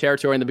 So, new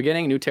territory in the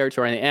beginning, new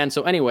territory in the end.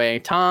 So anyway,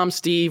 Tom,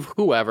 Steve,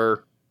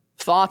 whoever,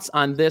 thoughts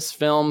on this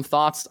film,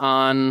 thoughts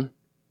on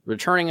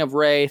Returning of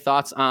Rey,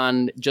 thoughts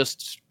on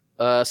just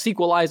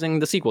sequelizing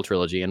the sequel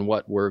trilogy and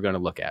what we're going to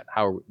look at.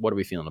 What are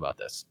we feeling about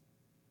this?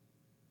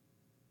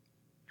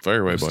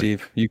 Fire away, boy.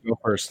 Steve, you go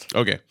first.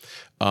 Okay.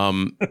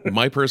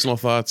 My personal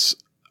thoughts,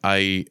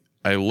 I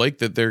like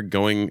that they're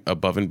going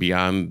above and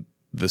beyond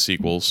the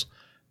sequels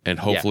and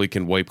hopefully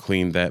can wipe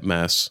clean that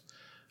mess.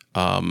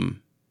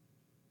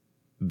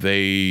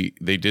 They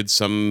did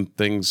some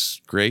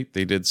things great.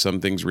 They did some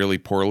things really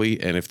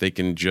poorly. And if they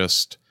can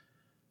just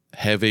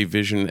have a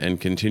vision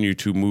and continue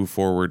to move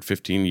forward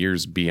 15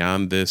 years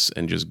beyond this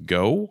and just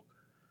go,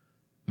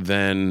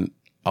 then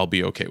I'll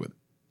be okay with it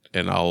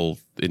and I'll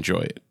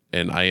enjoy it.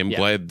 And I am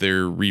glad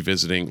they're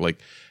revisiting,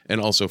 and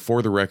also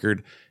for the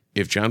record,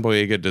 if John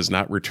Boyega does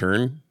not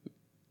return,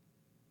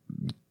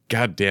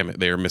 God damn it,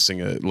 they are missing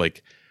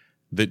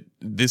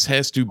this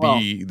has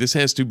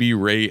to be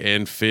Rey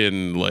and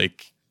Finn,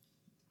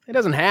 It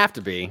doesn't have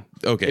to be.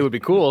 Okay. It would be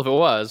cool if it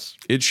was.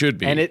 It should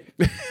be. And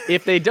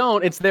if they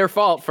don't, it's their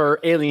fault for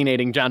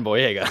alienating John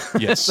Boyega.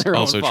 Yes,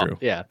 also true.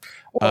 Yeah.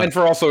 And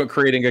for also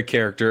creating a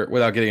character,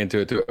 without getting into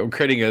it,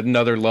 creating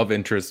another love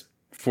interest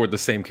for the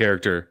same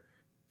character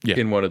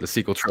in one of the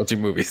sequel trilogy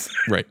movies.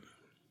 Right.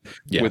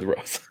 Yeah. With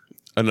Rose.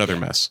 Another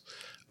mess.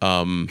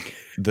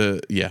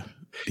 Boyega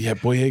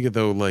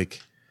though,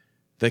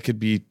 that could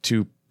be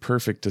too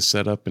perfect to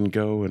set up and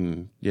go,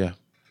 and I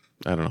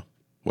don't know.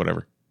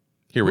 Whatever.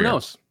 Here we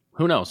are.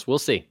 Who knows? We'll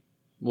see.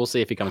 We'll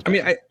see if he comes back.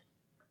 I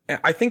mean,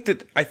 I think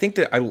that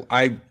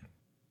I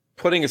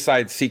putting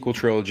aside sequel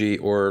trilogy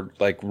or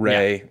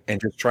Rey and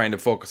just trying to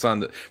focus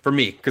on for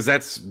me, because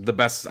that's the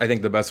best. I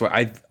think the best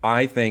way.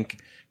 I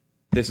think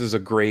this is a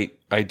great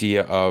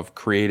idea of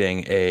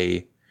creating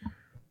a,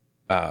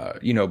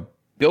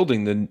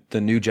 building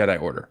the new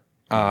Jedi Order.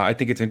 I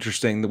think it's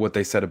interesting what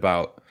they said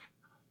about,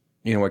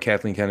 what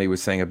Kathleen Kennedy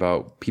was saying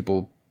about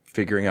people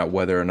figuring out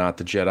whether or not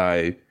the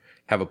Jedi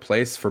have a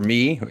place. For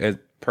me,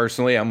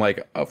 personally, I'm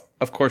like,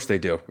 of course they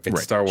do.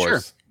 It's Star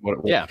Wars. Sure.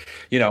 I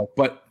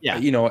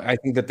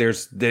think that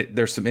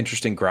there's some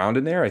interesting ground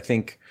in there. I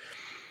think,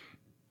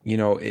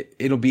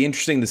 it'll be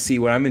interesting to see.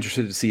 What I'm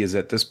interested to see is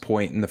at this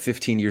point in the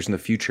 15 years in the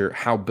future,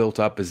 how built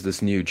up is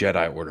this new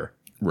Jedi Order?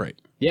 Right.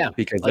 Yeah.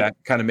 Because that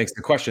kind of makes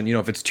the question,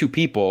 if it's two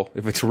people,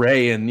 if it's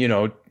Rey and,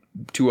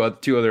 two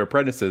other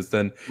apprentices,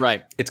 then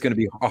it's going to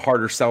be a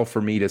harder sell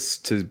for me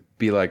to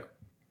be like,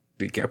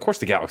 of course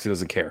the galaxy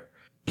doesn't care.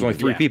 There's only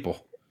three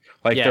people.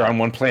 They're on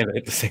one planet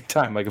at the same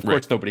time. Of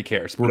course nobody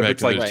cares. We're but back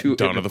if to it's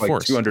Dawn of the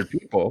Force. 200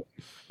 people,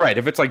 right?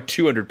 If it's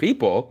 200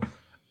 people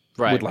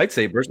with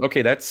lightsabers,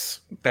 okay,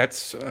 that's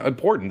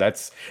important.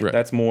 That's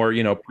more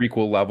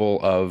prequel level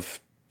of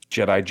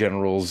Jedi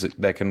generals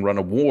that can run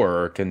a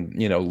war or can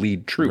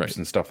lead troops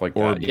and stuff like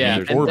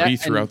that. Or be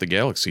throughout the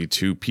galaxy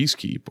to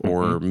peacekeep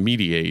or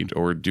mediate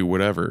or do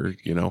whatever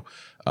to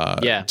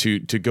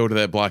go to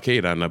that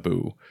blockade on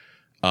Naboo.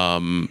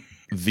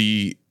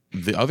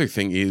 The other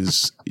thing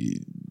is,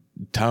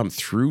 Tom,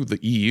 through the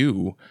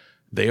EU,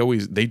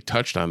 they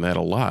touched on that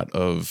a lot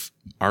of,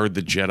 are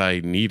the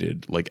Jedi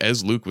needed?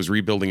 As Luke was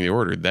rebuilding the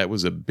Order, that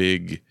was a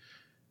big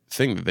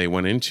thing that they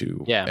went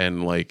into. Yeah.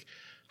 And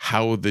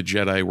how the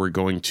Jedi were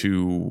going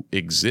to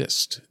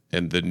exist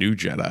and the new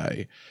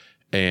Jedi.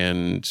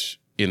 And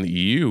in the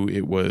EU,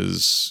 it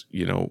was,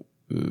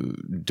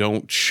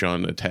 don't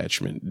shun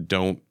attachment.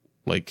 Don't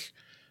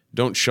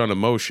shun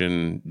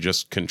emotion,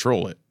 just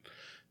control it.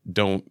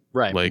 Don't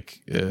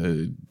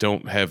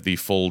don't have the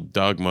full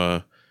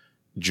dogma,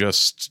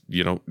 just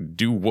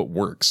do what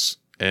works.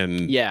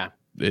 And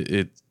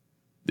it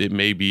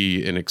may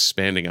be an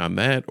expanding on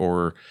that,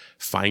 or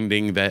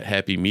finding that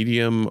happy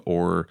medium,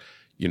 or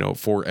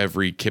for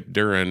every Kip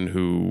Duran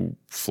who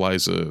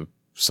flies a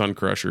sun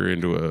crusher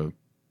into a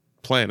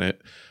planet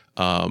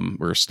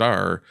or a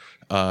star,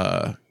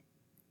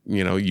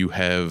 you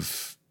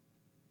have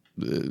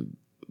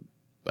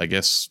I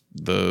guess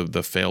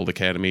the failed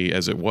academy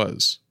as it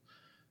was.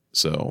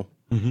 So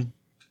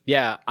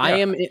I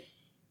am.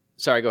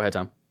 Sorry, go ahead,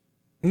 Tom.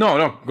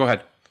 No, go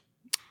ahead.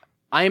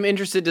 I am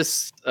interested to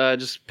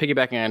just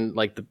piggybacking on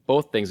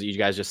both things that you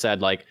guys just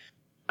said.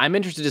 I'm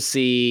interested to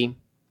see,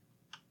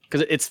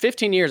 because it's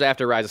 15 years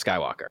after Rise of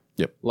Skywalker.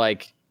 Yep.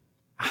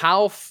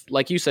 How,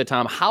 like you said,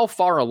 Tom, how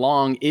far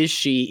along is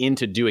she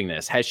into doing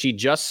this? Has she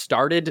just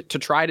started to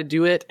try to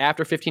do it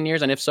after 15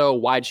 years? And if so,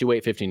 why'd she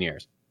wait 15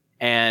 years?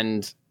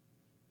 And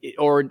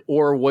or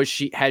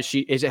has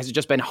it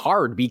just been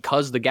hard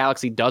because the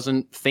galaxy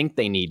doesn't think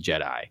they need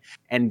Jedi?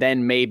 And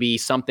then maybe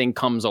something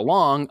comes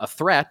along, a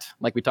threat,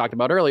 like we talked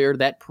about earlier,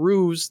 that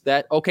proves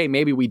that, okay,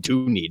 maybe we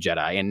do need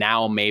Jedi. And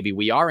now maybe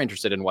we are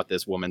interested in what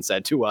this woman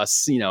said to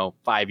us,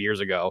 5 years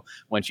ago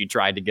when she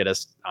tried to get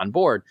us on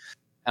board.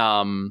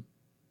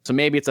 So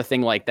maybe it's a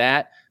thing like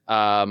that.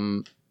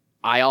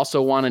 I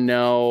also want to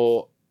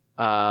know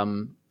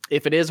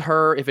if it is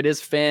her, if it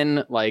is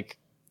Finn, like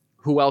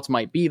who else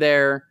might be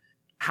there?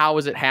 How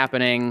is it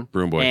happening?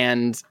 Broom Boy.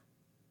 And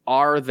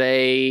are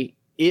they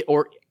it?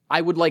 Or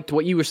I would like to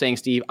what you were saying,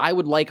 Steve. I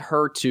would like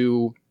her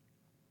to,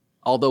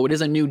 although it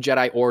is a new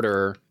Jedi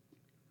Order,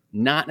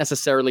 not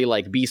necessarily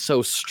like be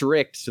so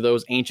strict to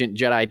those ancient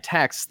Jedi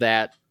texts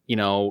that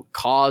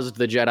caused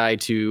the Jedi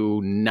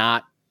to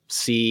not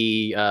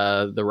see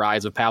the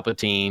rise of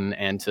Palpatine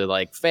and to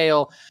like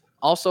fail.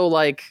 Also,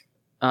 like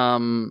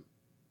I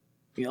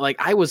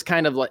was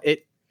kind of like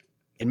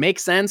it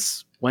makes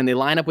sense when they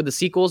line up with the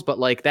sequels, but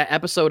like that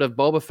episode of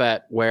Boba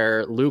Fett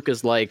where Luke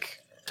is like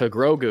to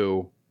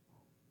Grogu,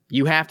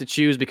 you have to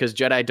choose because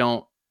Jedi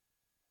don't,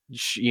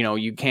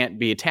 you can't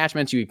be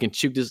attachments. You can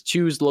choose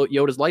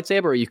Yoda's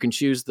lightsaber, or you can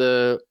choose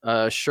the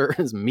shirt,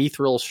 his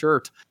mithril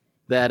shirt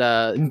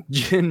that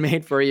Jin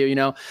made for you,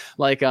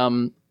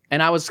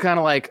 and I was kind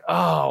of like,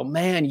 oh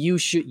man, you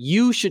should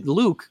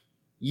Luke,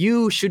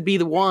 you should be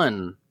the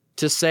one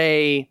to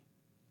say,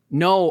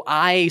 no,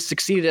 I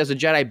succeeded as a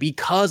Jedi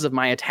because of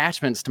my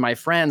attachments to my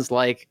friends.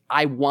 Like,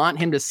 I want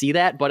him to see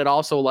that, but it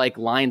also like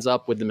lines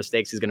up with the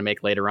mistakes he's going to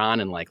make later on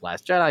in like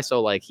Last Jedi.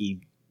 So like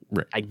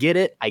right. I get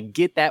it. I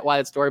get that why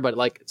it's story, but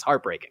like it's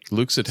heartbreaking.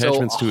 Luke's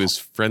attachments to his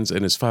friends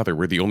and his father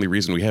were the only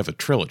reason we have a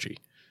trilogy.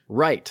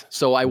 Right.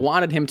 So I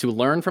wanted him to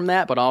learn from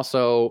that, but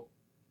also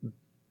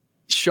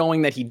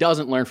showing that he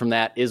doesn't learn from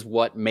that is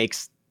what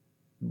makes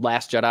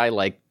Last Jedi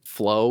like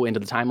flow into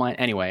the timeline.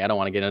 Anyway, I don't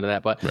want to get into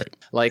that, but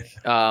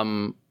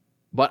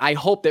but I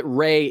hope that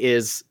Rey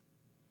is,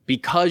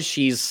 because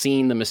she's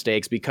seen the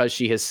mistakes, because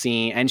she has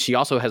seen, and she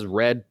also has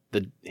read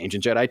the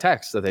ancient Jedi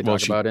texts that they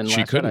talk about in Last Jedi.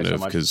 She couldn't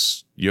have,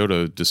 because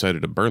Yoda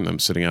decided to burn them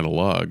sitting on a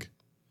log.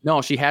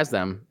 No, she has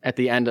them at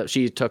the end.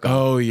 She took them.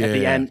 Oh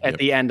yeah. At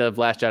the end of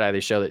Last Jedi, they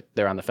show that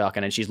they're on the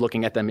Falcon, and she's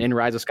looking at them in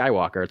Rise of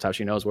Skywalker. It's how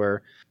she knows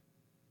where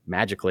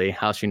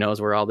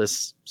all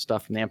this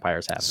stuff from the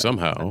Empire's happening.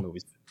 Somehow.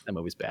 That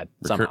movie's bad.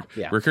 Somehow.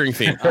 Yeah. Recurring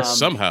theme.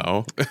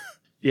 Somehow.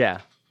 Yeah.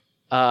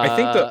 I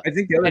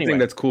think the other thing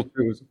that's cool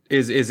too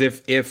is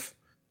if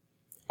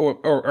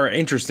or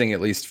interesting,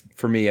 at least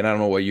for me, and I don't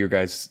know what you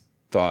guys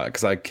thought,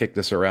 because I kicked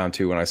this around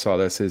too when I saw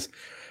this, is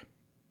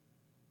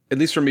at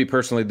least for me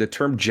personally, the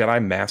term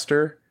Jedi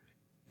Master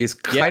is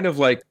kind of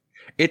like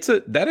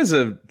that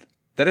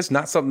is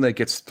not something that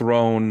gets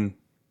thrown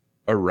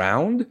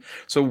around.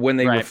 So when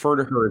they refer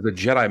to her as a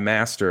Jedi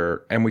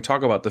Master, and we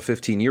talk about the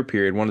 15-year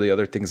period, one of the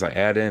other things I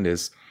add in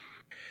is,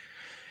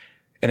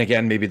 and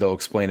again, maybe they'll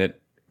explain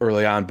it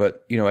early on,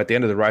 but at the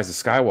end of the Rise of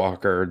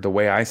Skywalker, the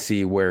way I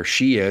see where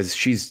she is,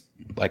 she's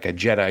like a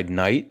Jedi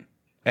Knight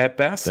at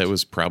best. That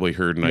was probably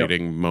her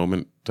knighting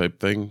moment type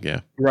thing. Yeah.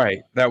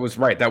 Right. That was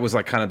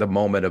like kind of the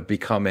moment of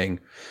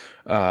becoming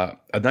a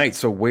knight.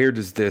 So where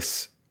does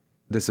this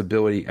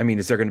ability, I mean,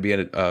 is there going to be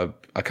a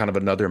kind of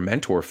another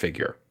mentor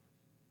figure,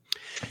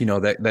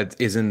 that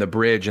is in the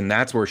bridge, and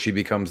that's where she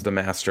becomes the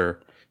master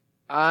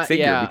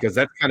figure, because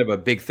that's kind of a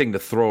big thing to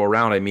throw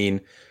around. I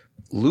mean,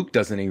 Luke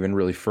doesn't even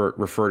really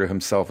refer to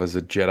himself as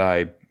a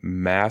Jedi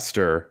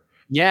Master.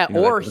 Yeah,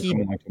 or he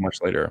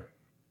much later.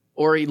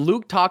 Or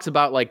Luke talks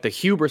about like the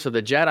hubris of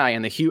the Jedi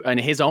and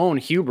his own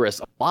hubris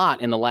a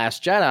lot in The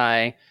Last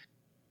Jedi,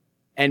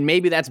 and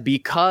maybe that's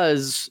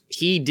because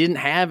he didn't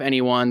have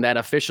anyone that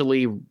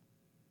officially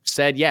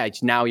said, "Yeah,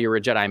 now you're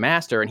a Jedi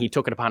Master," and he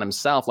took it upon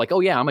himself, like,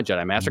 "Oh yeah, I'm a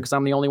Jedi Master because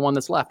I'm the only one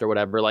that's left," or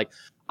whatever. Like,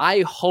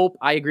 I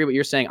agree with what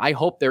you're saying. I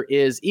hope there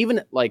is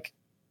even like.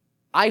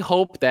 I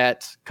hope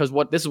that, because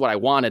this is what I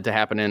wanted to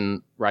happen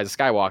in Rise of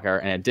Skywalker,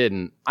 and it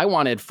didn't. I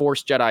wanted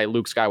Force Jedi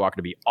Luke Skywalker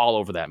to be all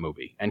over that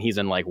movie, and he's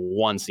in like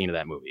one scene of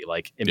that movie.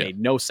 Like, it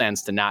made no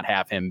sense to not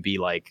have him be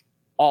like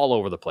all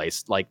over the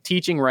place, like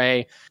teaching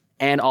Rey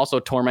and also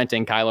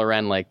tormenting Kylo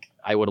Ren. Like,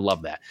 I would have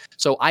loved that.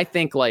 So I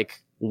think,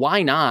 like,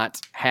 why not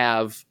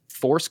have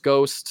Force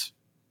Ghost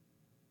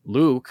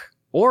Luke,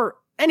 or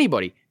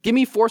anybody? Give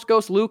me Force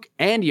Ghost Luke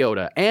and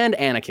Yoda and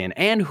Anakin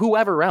and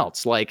whoever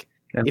else. Like,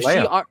 and if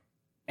Leia.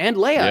 And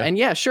Leia,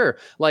 and sure.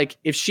 Like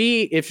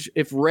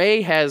if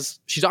Rey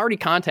she's already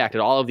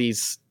contacted all of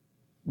these.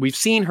 We've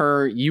seen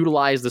her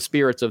utilize the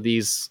spirits of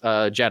these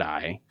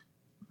Jedi.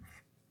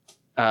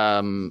 But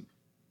I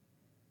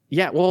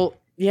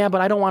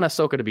don't want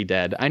Ahsoka to be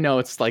dead. I know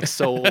it's like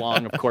so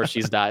long. Of course,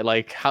 she's died.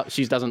 Like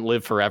she doesn't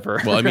live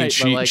forever. Well, I mean,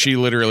 right? she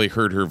literally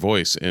heard her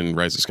voice in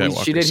Rise of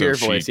Skywalker. She did hear her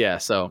voice. Yeah.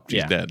 So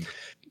she's dead.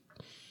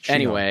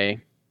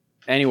 Anyway.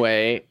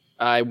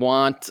 I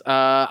want,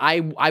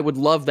 I would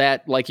love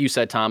that, like you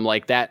said, Tom,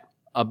 like that,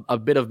 a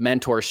bit of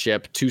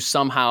mentorship to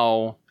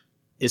somehow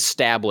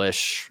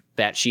establish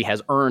that she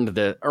has earned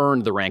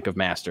the rank of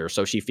master.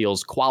 So she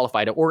feels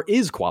qualified or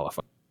is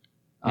qualified.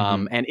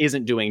 and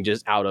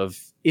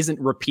isn't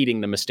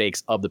repeating the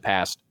mistakes of the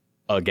past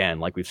again,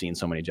 like we've seen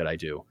so many Jedi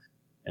do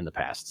in the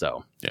past.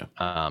 So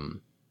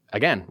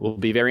again, will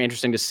be very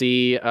interesting to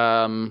see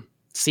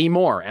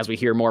more as we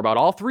hear more about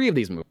all three of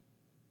these movies.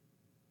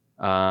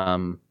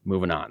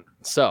 Moving on.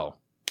 So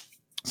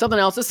something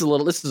else. This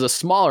is a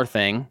smaller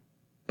thing,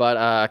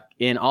 but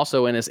in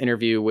this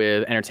interview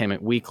with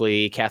Entertainment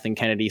Weekly, Kathleen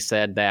Kennedy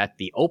said that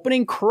the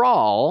opening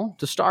crawl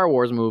to Star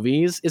Wars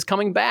movies is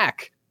coming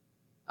back.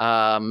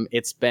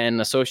 It's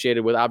been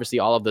associated with obviously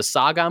all of the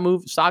saga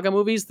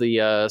movies, the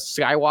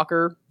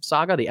Skywalker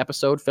saga, the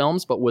episode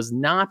films, but was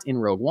not in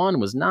Rogue One,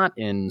 was not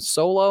in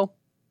Solo.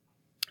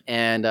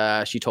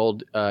 And she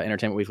told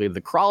Entertainment Weekly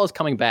the crawl is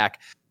coming back.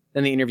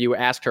 Then the interviewer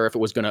asked her if it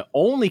was going to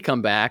only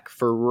come back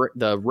for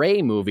the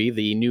Rey movie,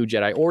 the New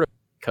Jedi Order,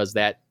 because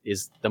that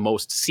is the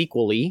most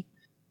sequel-y.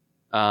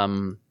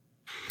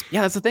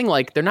 That's the thing.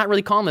 Like, they're not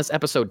really calling this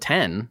Episode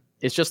 10.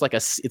 It's just like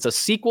it's a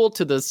sequel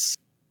to this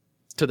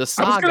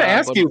saga. I was going to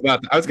ask you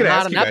about that. I was going to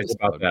ask you guys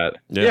about that.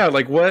 Yeah,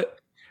 like what?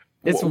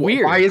 It's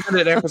weird. Why isn't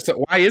it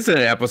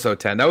Episode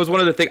 10? That was one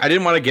of the things I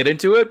didn't want to get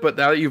into it, but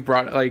now that you've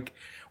brought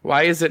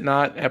why is it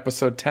not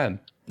Episode 10?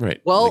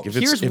 Right. Well,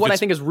 here's what I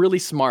think is really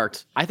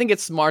smart. I think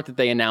it's smart that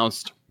they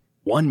announced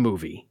one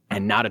movie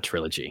and not a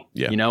trilogy.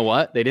 Yeah. You know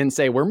what? They didn't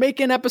say we're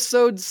making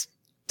episodes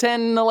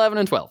 10, 11,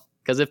 and 12.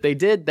 Because if they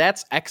did,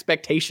 that's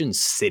expectation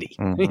city.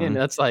 Mm-hmm. And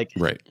that's like,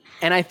 right.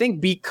 And I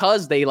think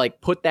because they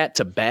put that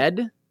to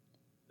bed,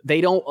 they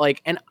don't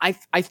and I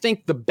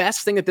think the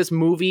best thing that this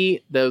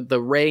movie,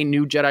 the Rey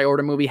New Jedi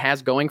Order movie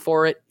has going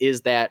for it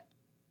is that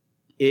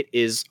it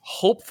is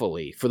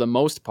hopefully, for the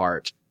most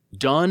part,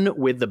 done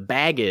with the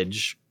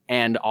baggage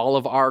and all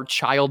of our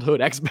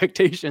childhood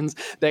expectations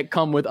that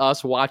come with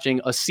us watching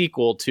a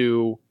sequel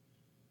to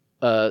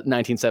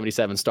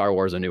 1977 Star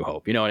Wars: A New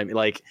Hope. You know what I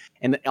mean?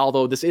 And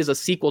although this is a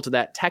sequel to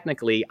that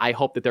technically, I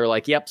hope that they're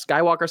yep,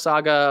 Skywalker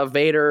saga,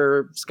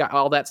 Vader,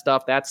 all that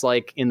stuff, that's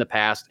in the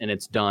past and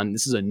it's done.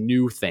 This is a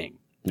new thing.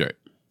 Right.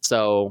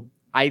 So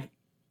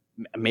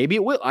maybe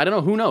it will. I don't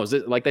know. Who knows?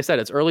 Like they said,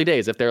 it's early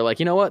days. If they're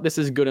you know what, this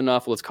is good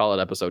enough, let's call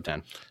it Episode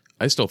 10.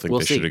 I still think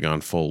they should have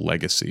gone full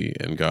legacy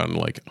and gone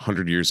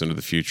 100 years into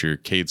the future,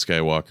 Cade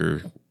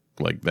Skywalker,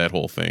 that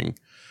whole thing.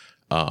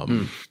 I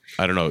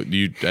don't know.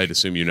 I'd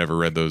assume you never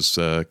read those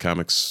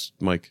comics,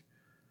 Mike.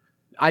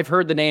 I've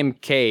heard the name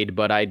Cade,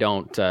 but I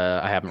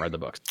haven't read the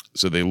books.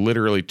 So they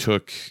literally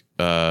took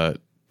the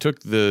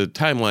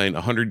timeline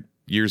 100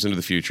 years into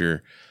the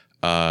future.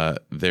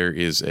 There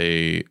is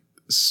the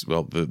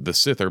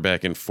Sith are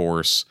back in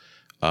force.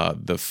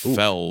 The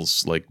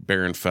Fells,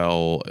 Baron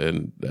Fell,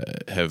 and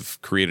have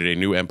created a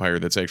new empire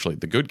that's actually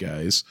the good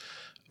guys.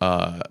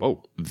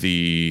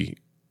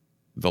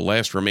 The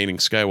last remaining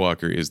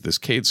Skywalker is this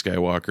Cade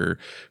Skywalker,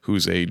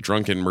 who's a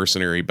drunken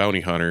mercenary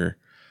bounty hunter.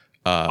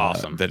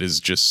 Awesome. That is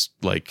just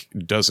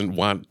doesn't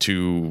want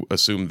to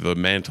assume the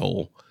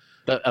mantle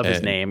of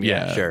his name.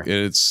 Yeah, sure. And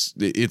it's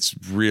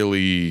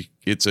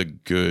a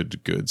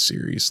good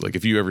series.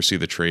 If you ever see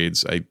the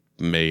trades, I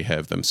may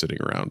have them sitting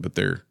around, but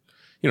they're,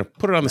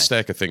 put it on the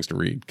stack of things to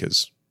read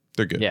because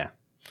they're good. Yeah.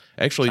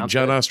 Actually, Sounds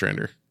John good.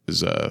 Ostrander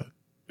is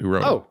who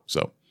wrote it.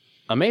 So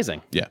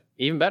amazing. Yeah.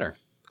 Even better.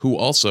 Who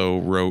also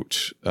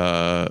wrote,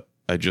 I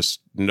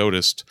just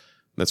noticed,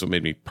 that's what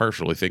made me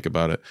partially think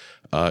about it,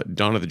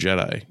 Dawn of the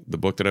Jedi, the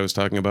book that I was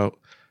talking about.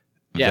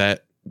 Yeah.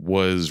 That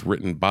was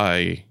written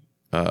by,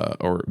 I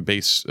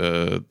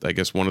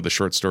guess one of the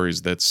short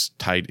stories that's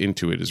tied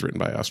into it is written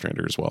by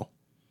Ostrander as well.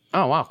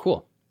 Oh, wow.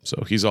 Cool.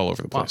 So he's all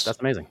over the Wow, place. that's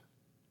amazing.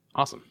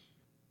 Awesome.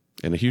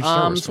 And a huge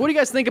Star Wars So what do you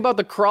guys think about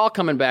the crawl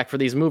coming back for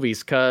these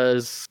movies?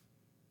 Because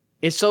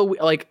it's so,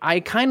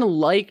 I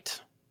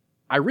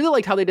really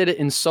liked how they did it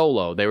in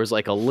Solo. There was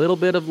a little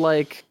bit of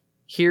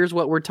here's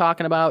what we're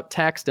talking about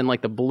text and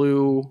the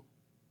blue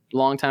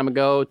long time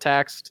ago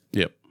text.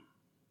 Yep.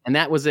 And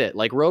that was it.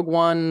 Rogue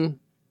One,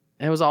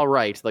 it was all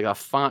right. A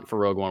font for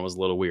Rogue One was a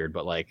little weird,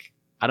 but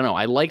I don't know.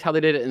 I liked how they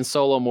did it in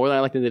Solo more than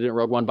I liked that they did it in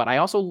Rogue One, but I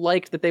also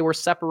liked that they were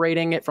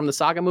separating it from the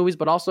saga movies,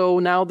 but also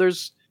now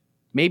there's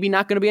maybe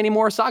not going to be any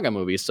more saga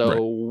movies.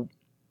 So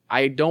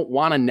I don't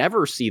want to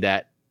never see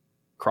that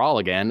crawl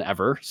again,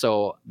 ever.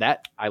 So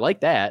I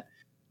like that.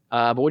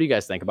 But what do you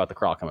guys think about the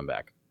crawl coming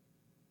back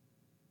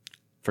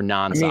for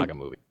non-saga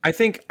movie? I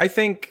think,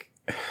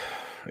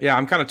 yeah,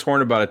 I'm kind of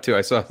torn about it too.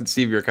 I saw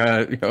Steve, you're kind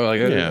of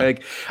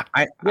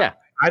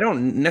I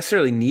don't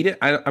necessarily need it.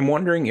 I'm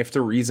wondering if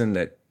the reason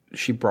that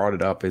she brought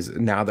it up is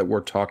now that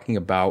we're talking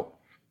about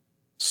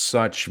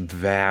such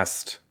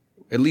vast,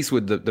 at least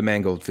with the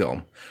Mangold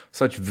film,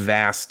 such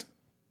vast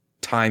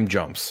time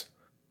jumps,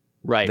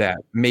 right? That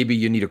maybe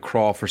you need a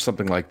crawl for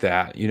something like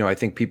that. I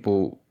think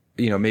people,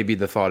 maybe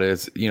the thought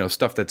is,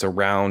 stuff that's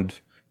around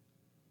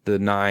the the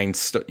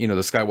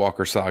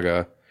Skywalker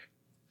saga,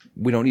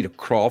 we don't need a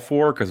crawl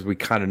for because we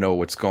kind of know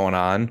what's going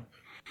on.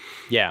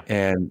 Yeah.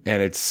 And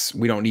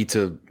we don't need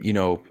to,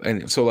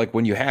 and so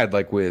when you had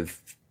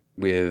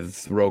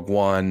with Rogue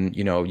One,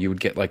 you would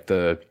get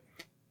the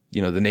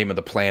name of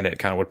the planet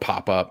kind of would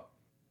pop up,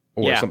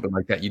 or something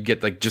like that. You'd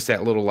get like just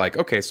that little like,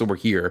 okay, so we're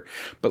here.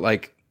 But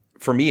like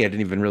for me, I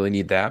didn't even really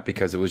need that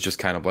because it was just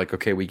kind of like,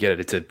 okay, we get it.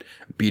 It's a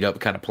beat up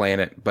kind of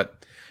planet.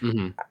 But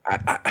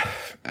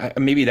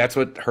maybe that's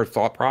what her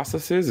thought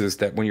process is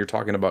that when you're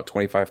talking about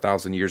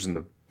 25,000 years in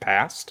the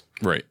past,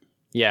 right?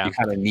 Yeah, you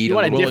kind of need you a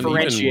want to little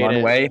differentiate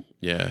runway.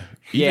 Yeah,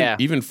 Yeah.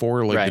 Even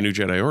for like the New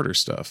Jedi Order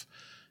stuff,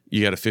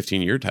 you got a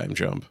 15-year time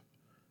jump.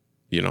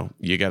 You know,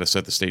 you got to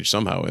set the stage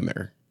somehow in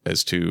there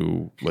as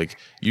to like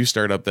you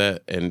start up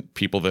that, and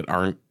people that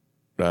aren't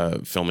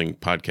filming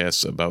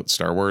podcasts about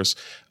Star Wars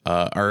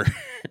are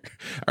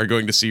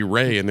going to see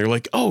Rey, and they're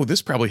like, oh,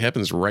 this probably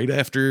happens right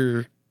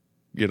after,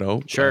 you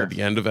know,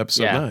 the end of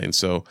episode 9.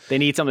 So they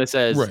need something that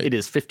says it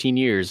is 15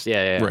 years.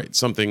 Yeah. Right.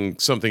 Something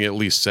at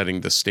least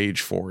setting the stage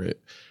for it.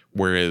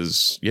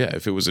 Whereas,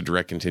 if it was a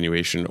direct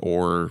continuation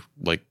or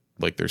like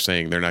they're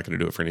saying, they're not going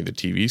to do it for any of the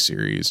TV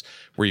series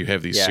where you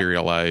have these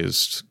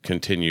serialized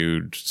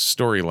continued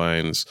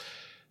storylines,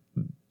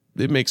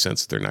 it makes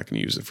sense that they're not going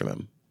to use it for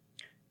them.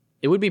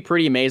 It would be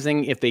pretty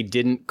amazing if they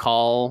didn't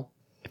call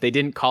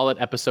it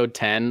episode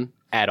 10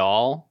 at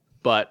all.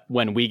 But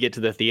when we get to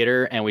the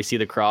theater and we see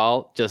the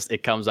crawl,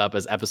 it comes up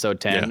as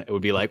episode 10. Yeah. It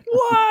would be like,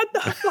 what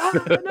the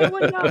fuck?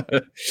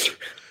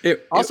 No.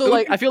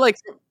 I feel like,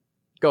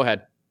 go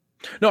ahead.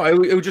 No,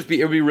 it would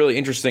be really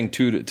interesting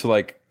to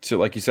like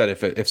you said,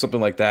 if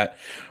something like that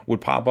would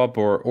pop up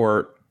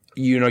or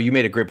you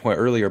made a great point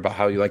earlier about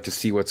how you like to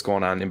see what's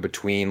going on in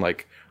between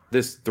like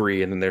this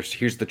 3 and then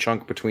here's the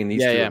chunk between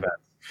these 2 events.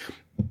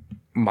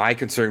 My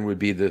concern would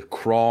be the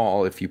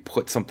crawl. If you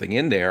put something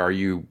in there, are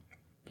you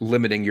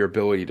limiting your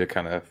ability to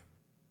kind of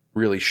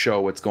really show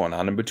what's going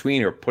on in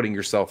between, or putting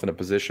yourself in a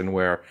position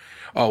where,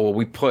 oh, well,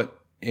 we put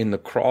in the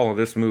crawl of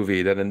this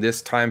movie that in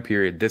this time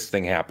period, this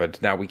thing happened.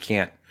 Now we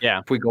can't,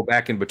 if we go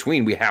back in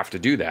between, we have to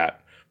do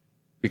that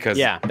because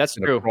that's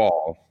true.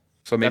 Crawl.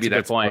 So maybe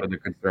that's part of the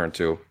concern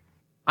too.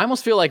 I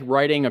almost feel like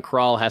writing a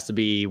crawl has to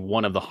be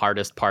one of the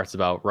hardest parts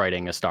about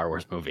writing a Star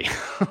Wars movie.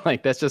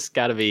 Like that's just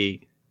gotta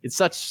be, it's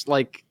such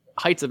like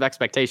heights of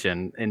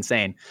expectation,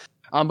 insane.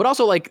 But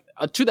also like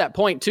to that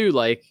point too,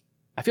 like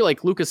I feel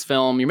like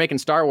Lucasfilm, you're making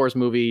Star Wars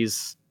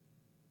movies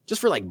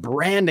just for like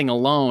branding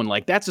alone.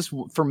 Like that's just,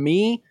 for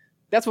me,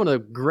 that's one of the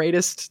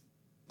greatest,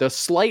 the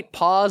slight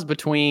pause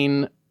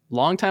between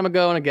long time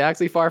ago in a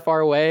galaxy far, far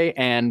away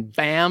and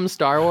bam,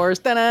 Star Wars,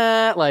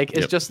 ta-da! Like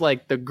it's just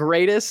like the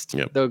greatest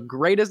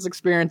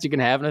experience you can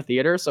have in a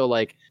theater. So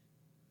like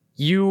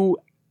you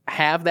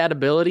have that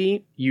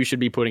ability, you should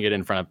be putting it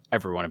in front of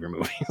every one of your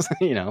movies.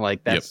 You know,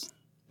 like that's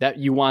that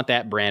you want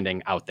that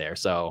branding out there.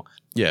 So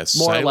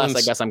more or less,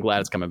 I guess I'm glad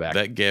it's coming back.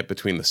 That gap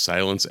between the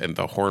silence and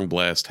the horn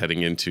blast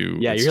heading into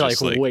you're like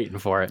waiting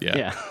for it.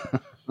 Yeah.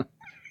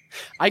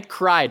 I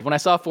cried when I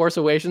saw Force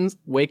Awakens.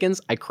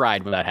 I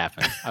cried when that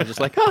happened. I was just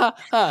like,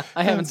 I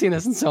haven't seen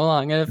this in so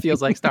long, and it feels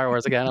like Star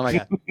Wars again. Oh my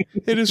god,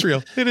 it is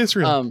real. It is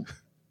real.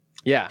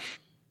 Yeah.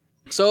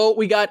 So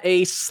we got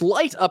a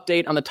slight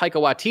update on the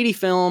Taika Waititi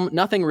film.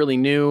 Nothing really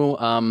new.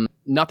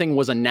 Nothing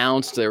was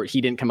announced.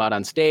 He didn't come out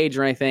on stage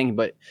or anything.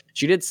 But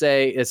she did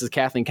say, this is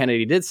Kathleen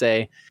Kennedy did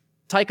say,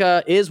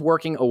 Taika is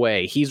working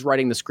away. He's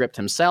writing the script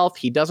himself.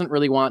 He doesn't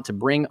really want to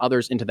bring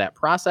others into that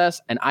process,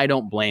 and I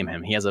don't blame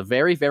him. He has a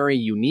very, very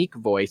unique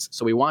voice,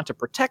 so we want to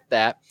protect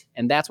that,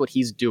 and that's what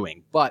he's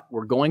doing. But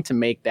we're going to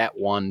make that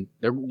one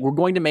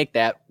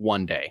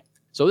day.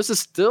 So this is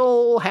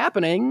still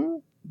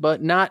happening,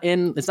 but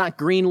it's not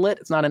greenlit.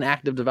 It's not in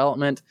active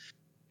development.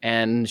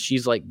 And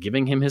she's like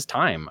giving him his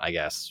time, I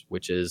guess,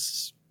 which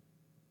is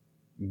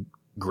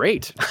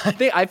great.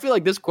 I feel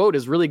like this quote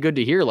is really good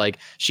to hear. Like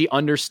she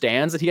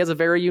understands that he has a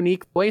very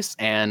unique voice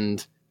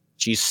and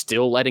she's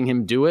still letting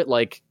him do it.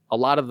 Like a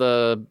lot of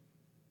the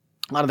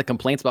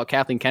complaints about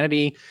Kathleen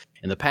Kennedy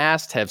in the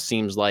past have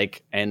seems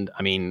like, and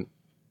I mean,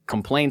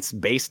 complaints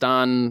based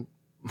on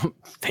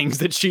things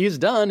that she's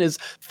done is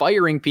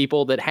firing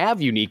people that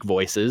have unique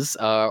voices,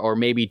 or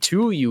maybe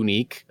too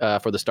unique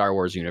for the Star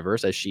Wars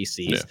universe as she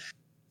sees. Yeah.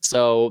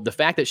 So the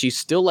fact that she's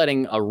still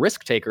letting a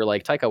risk taker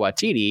like Taika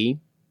Waititi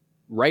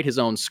write his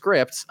own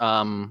script,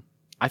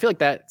 I feel like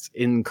that's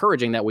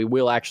encouraging that we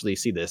will actually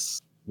see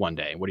this one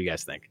day. What do you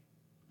guys think?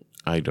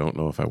 I don't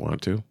know if I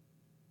want to.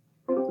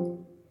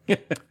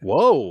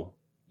 Whoa.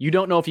 You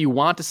don't know if you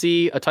want to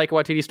see a Taika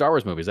Waititi Star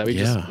Wars movie. Is that what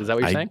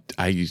you're saying?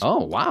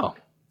 Oh, wow.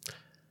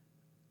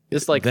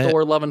 It's like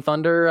Thor Love and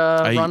Thunder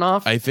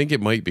runoff? I think it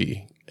might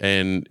be.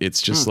 And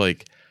it's just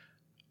like,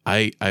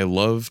 I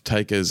love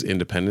Taika's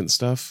independent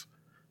stuff.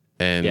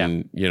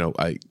 And,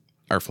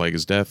 Our Flag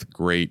is Death,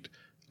 great.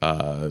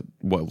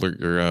 What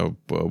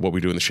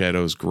We Do in the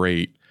Shadows,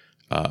 great.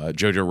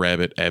 Jojo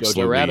Rabbit,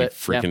 absolutely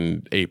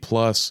freaking A+.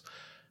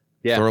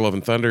 Yeah. Thor Love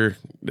and Thunder,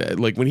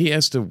 like when he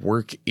has to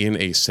work in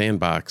a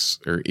sandbox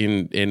or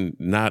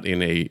not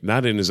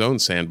in his own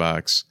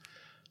sandbox,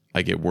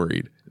 I get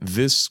worried.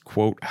 This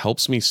quote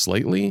helps me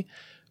slightly,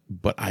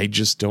 but I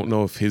just don't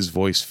know if his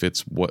voice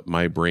fits what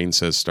my brain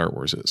says Star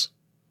Wars is.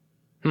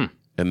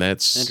 And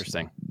that's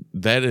interesting.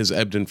 That has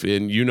ebbed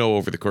and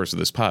over the course of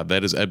this pod,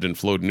 that has ebbed and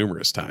flowed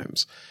numerous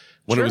times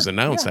when it was Sure,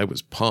 announced, yeah. I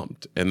was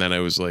pumped, and then I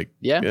was like,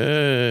 Yeah.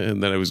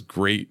 and then I was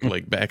great,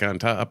 like back on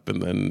top,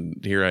 and then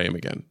here I am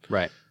again.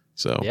 Right.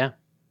 So Yeah.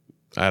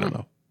 I don't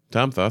know.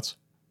 Tom, thoughts?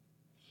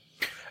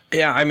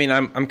 Yeah, I mean,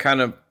 I'm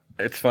kind of.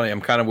 It's funny. I'm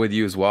kind of with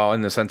you as well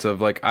in the sense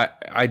of like I.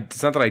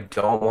 It's not that I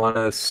don't want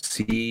to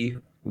see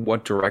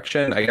what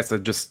direction. I guess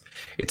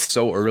it's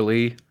so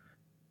early,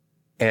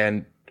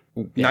 and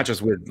not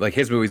just with like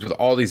his movies, with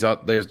all these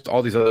there's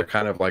all these other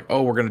kind of like,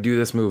 oh, we're gonna do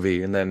this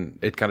movie, and then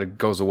it kind of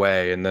goes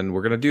away, and then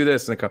we're gonna do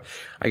this, and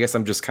I guess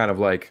I'm just kind of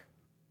like,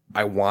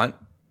 I want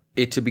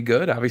it to be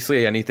good.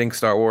 Obviously, anything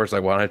Star Wars, I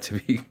want it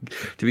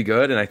to be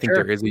good, and I think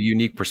Sure. there is a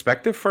unique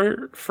perspective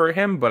for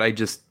him, but I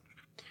just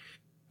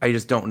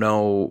don't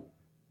know.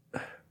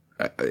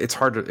 It's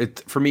hard to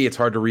for me. It's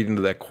hard to read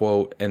into that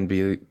quote and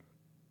be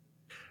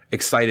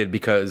excited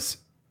because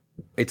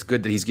it's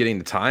good that he's getting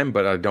the time,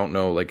 but I don't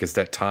know. Like, is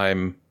that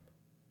time?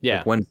 Yeah.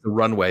 Like, when's the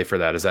runway for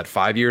that? Is that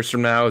 5 years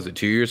from now? Is it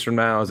 2 years from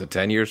now? Is it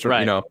 10 years from? Right.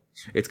 You know,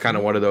 it's kind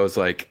of one of those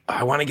like,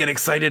 I want to get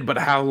excited, but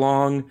how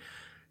long?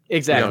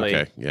 Exactly.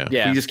 Okay. Yeah.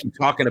 Yeah. If you just keep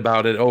talking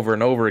about it over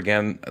and over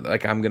again,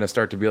 like I'm gonna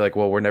start to be like,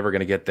 well, we're never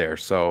gonna get there.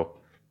 So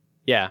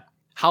Yeah.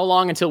 How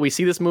long until we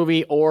see this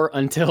movie or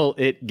until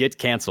it gets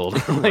canceled?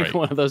 Like Right.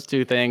 one of those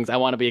two things. I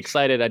want to be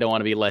excited. I don't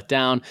want to be let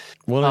down.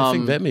 Well, I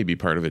think Um, that may be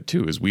part of it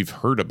too. Is we've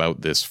heard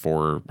about this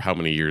for how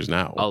many years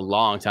now? A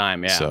long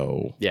time. Yeah.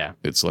 So Yeah.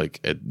 it's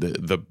like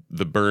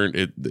the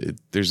burn.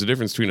 There's a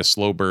difference between a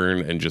slow burn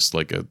and just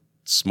like a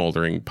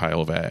smoldering pile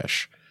of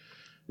ash.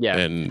 Yeah.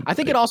 And I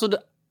think it also.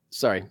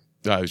 Sorry.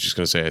 I was just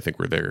going to say, I think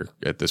we're there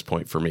at this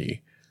point for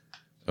me.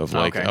 Of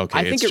like, Okay. okay,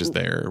 I think it's it- just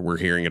there. We're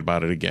hearing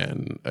about it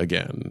again,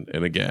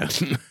 and again.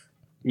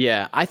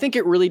 Yeah, I think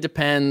it really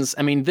depends.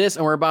 I mean, and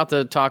we're about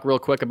to talk real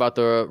quick about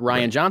the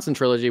Ryan Johnson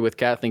trilogy with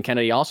Kathleen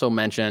Kennedy also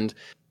mentioned,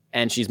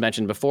 and she's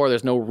mentioned before,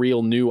 there's no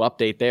real new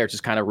update there,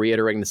 just kind of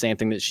reiterating the same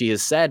thing that she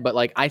has said. But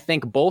like, I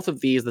think both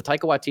of these, the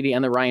Taika Waititi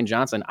and the Ryan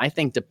Johnson, I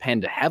think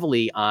depend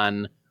heavily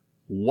on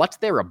what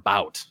they're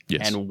about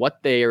Yes. and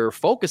what they're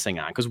focusing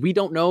on, because we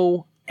don't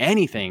know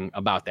anything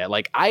about that.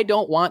 Like, I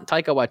don't want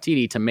Taika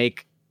Waititi to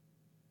make,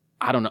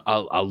 I don't know,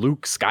 a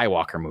Luke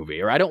Skywalker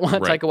movie, or I don't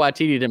want Right. Taika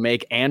Waititi to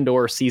make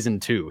Andor season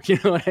 2. You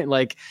know what I mean?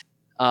 Like,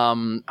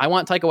 I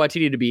want Taika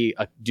Waititi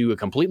to do a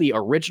completely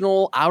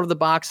original, out of the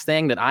box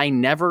thing that I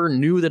never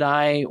knew that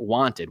I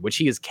wanted, which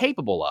he is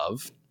capable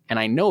of. And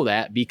I know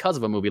that because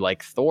of a movie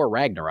like Thor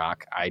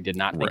Ragnarok, I did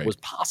not think Right. was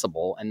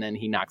possible. And then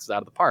he knocks us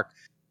out of the park.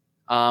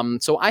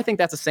 So I think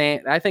that's the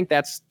same. I think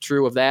that's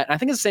true of that. And I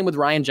think it's the same with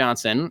Ryan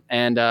Johnson.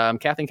 And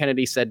Kathleen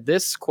Kennedy said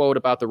this quote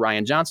about the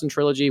Ryan Johnson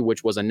trilogy,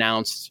 which was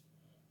announced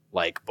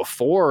like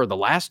before The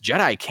Last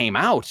Jedi came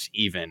out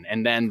even.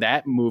 And then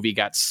that movie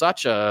got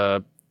such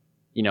a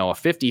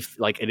 50,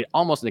 like it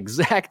almost an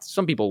exact,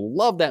 some people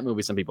love that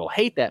movie. Some people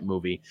hate that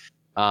movie.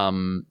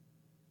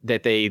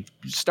 That they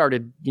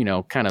started,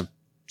 kind of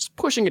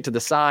pushing it to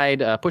the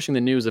side, pushing the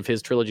news of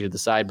his trilogy to the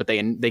side. But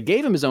they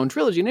gave him his own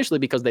trilogy initially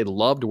because they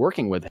loved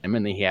working with him,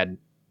 and he had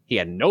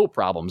no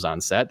problems on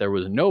set. There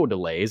was no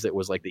delays. It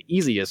was like the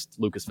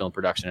easiest Lucasfilm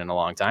production in a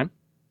long time.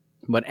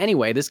 But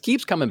anyway, this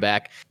keeps coming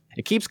back.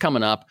 It keeps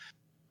coming up.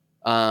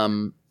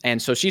 And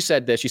so she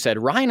said this. She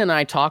said, Ryan and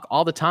I talk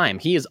all the time.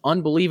 He is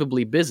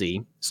unbelievably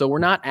busy, so we're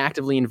not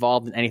actively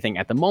involved in anything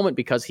at the moment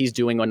because he's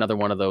doing another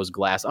one of those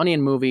Glass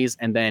Onion movies,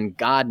 and then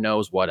God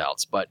knows what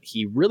else. But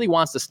he really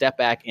wants to step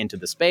back into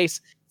the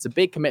space. It's a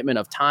big commitment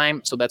of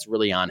time, so that's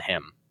really on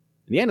him.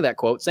 At the end of that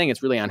quote, saying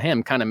it's really on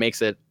him kind of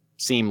makes it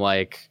seem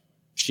like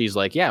she's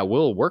like, yeah,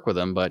 we'll work with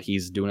him, but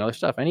he's doing other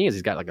stuff. And he is.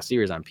 He's got like a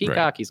series on Peacock.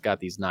 Right. He's got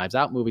these Knives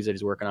Out movies that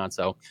he's working on.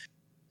 So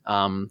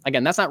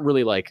again, that's not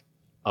really like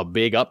a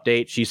big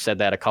update. She said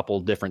that a couple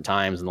different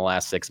times in the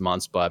last 6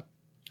 months, but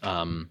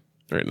Right,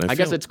 and I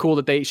guess it's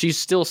cool that she's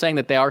still saying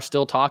that they are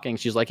still talking.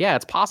 She's like, yeah,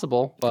 it's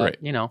possible, but Right.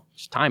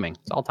 It's timing.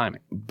 It's all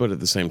timing. But at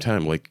the same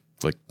time, like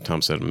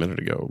Tom said a minute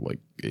ago, like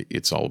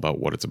it's all about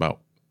what it's about.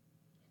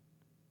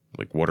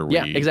 Like, what are we?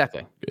 Yeah,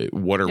 exactly.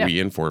 What are we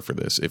in for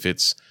this? If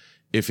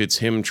it's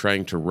him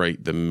trying to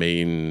write the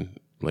main,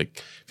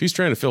 like if he's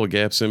trying to fill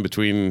gaps in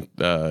between in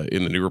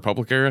the New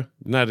Republic era,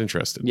 not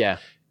interested. Yeah.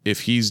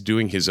 If he's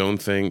doing his own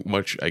thing,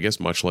 much like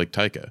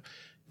Taika,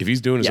 if he's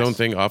doing his Yes. own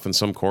thing off in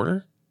some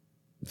corner,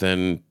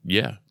 then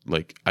yeah,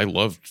 like I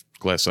loved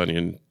Glass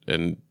Onion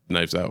and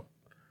Knives Out.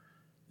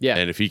 Yeah.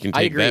 And if he can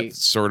I take agree. that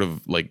sort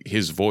of like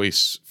his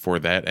voice for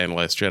that and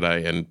Last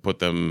Jedi and put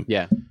them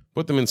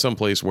in some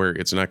place where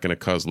it's not going to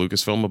cause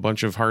Lucasfilm a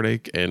bunch of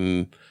heartache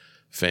and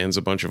fans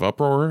a bunch of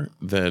uproar,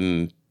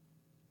 then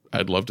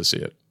I'd love to see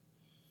it.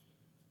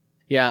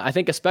 Yeah, I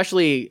think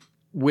especially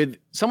with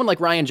someone like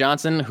Ryan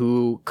Johnson,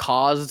 whose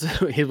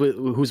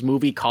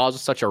movie caused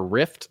such a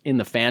rift in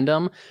the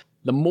fandom,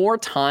 the more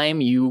time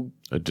you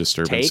A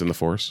disturbance take in the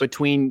Force.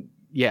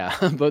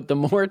 but the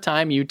more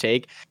time you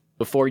take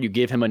before you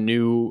give him a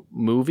new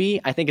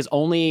movie, I think is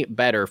only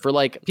better for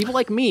like people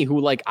like me who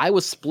like I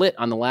was split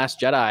on The Last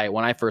Jedi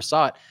when I first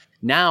saw it.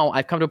 Now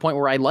I've come to a point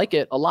where I like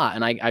it a lot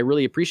and I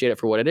really appreciate it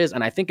for what it is.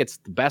 And I think it's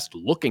the best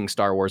looking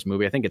Star Wars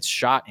movie. I think it's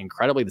shot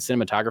incredibly. The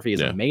cinematography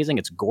is amazing.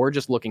 It's a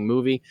gorgeous looking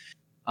movie.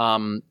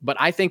 But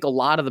I think a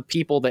lot of the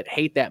people that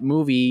hate that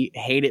movie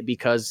hate it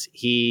because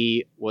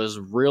he was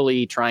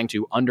really trying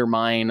to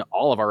undermine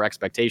all of our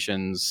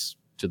expectations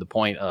to the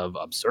point of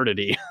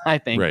absurdity. I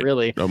think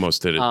really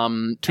almost did it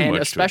too and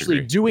much,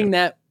 especially doing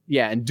that.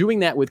 Yeah, and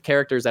doing that with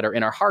characters that are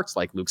in our hearts,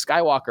 like Luke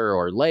Skywalker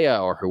or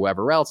Leia or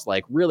whoever else,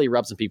 like really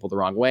rubs some people the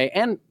wrong way.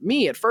 And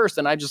me at first,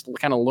 and I just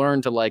kind of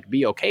learned to like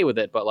be okay with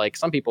it. But like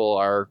some people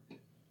are,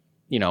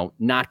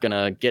 not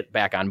gonna get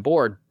back on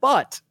board.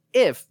 But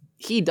if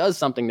he does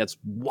something that's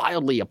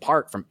wildly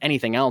apart from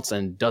anything else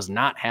and does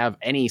not have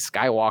any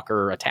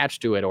Skywalker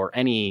attached to it or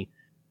any,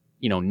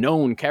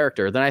 known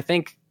character, then I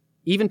think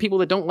even people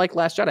that don't like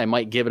Last Jedi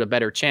might give it a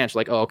better chance.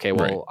 Like, oh, okay,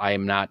 well,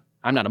 I'm not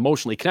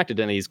emotionally connected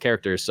to any of these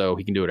characters, so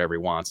he can do whatever he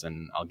wants,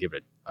 and I'll give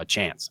it a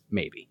chance,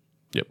 maybe.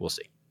 Yep. We'll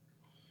see.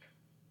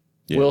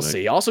 Yeah, we'll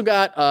see. Also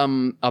got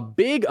a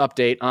big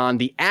update on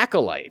The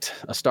Acolyte,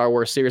 a Star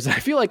Wars series that I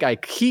feel like I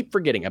keep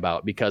forgetting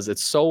about because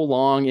it's so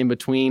long in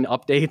between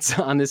updates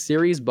on this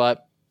series,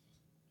 but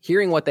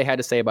hearing what they had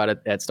to say about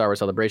it at Star Wars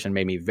Celebration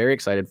made me very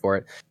excited for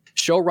it.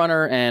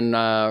 Showrunner and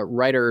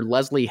writer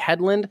Leslie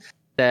Headland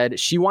said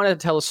she wanted to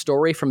tell a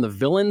story from the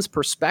villain's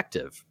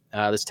perspective.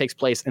 This takes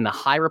place in the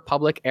High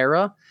Republic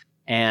era,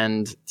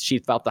 and she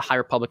felt the High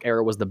Republic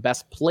era was the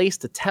best place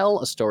to tell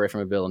a story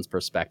from a villain's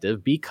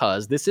perspective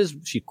because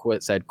she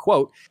said,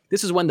 quote,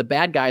 "This is when the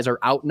bad guys are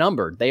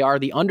outnumbered. They are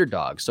the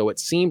underdog. So it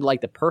seemed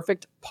like the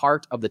perfect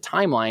part of the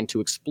timeline to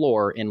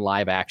explore in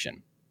live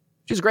action."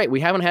 Which is great. We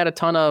haven't had a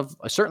ton of,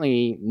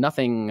 certainly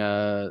nothing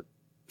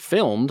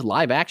filmed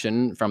live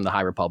action from the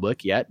High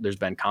Republic yet. There's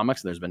been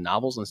comics, there's been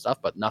novels and stuff,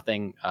 but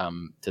nothing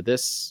to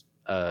this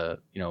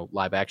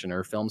live action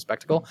or film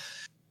spectacle.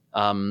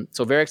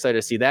 So very excited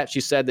to see that.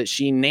 She said that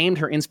she named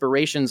her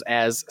inspirations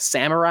as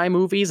samurai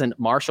movies and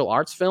martial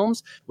arts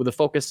films with a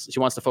focus. She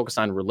wants to focus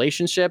on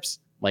relationships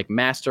like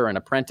master and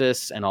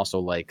apprentice and also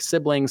like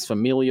siblings,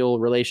 familial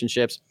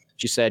relationships.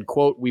 She said,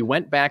 quote, "We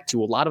went back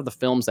to a lot of the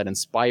films that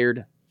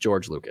inspired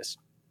George Lucas."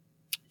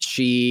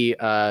 She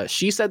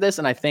said this,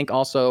 and I think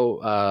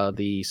also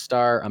the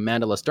star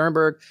Amanda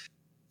Sternberg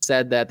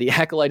said that The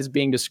Acolyte is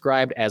being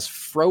described as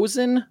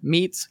Frozen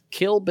meets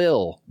Kill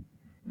Bill.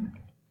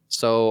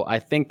 So I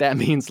think that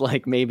means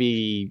like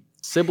maybe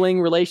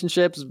sibling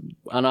relationships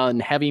on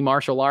heavy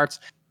martial arts.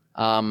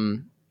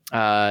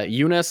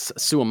 Eunice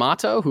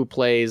Suamato, who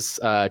plays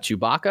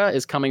Chewbacca,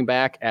 is coming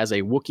back as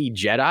a Wookiee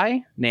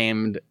Jedi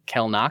named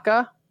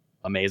Kelnaka.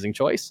 Amazing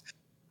choice.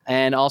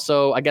 And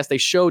also, I guess they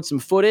showed some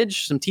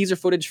teaser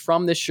footage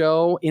from this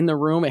show in the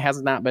room. It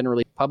has not been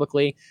released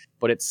publicly,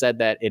 but it said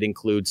that it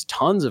includes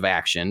tons of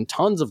action,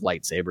 tons of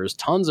lightsabers,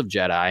 tons of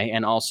Jedi,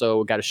 and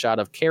also got a shot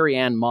of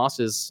Carrie-Anne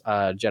Moss's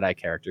Jedi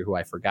character, who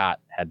I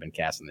forgot had been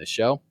cast in this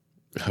show.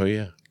 Oh,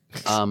 yeah.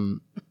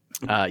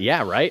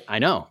 Yeah, right? I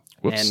know.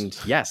 Whoops. And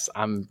yes,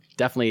 I'm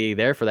definitely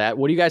there for that.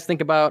 What do you guys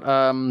think about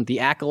The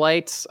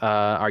Acolyte?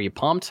 Are you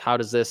pumped? How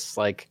does this,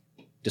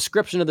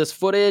 description of this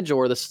footage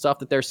or the stuff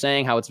that they're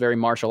saying, how it's very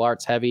martial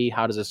arts heavy,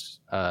 how does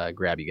this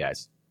grab you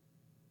guys?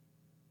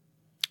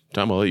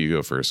 Tom, I'll let you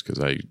go first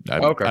because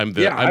Okay. I'm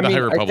the High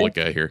Republic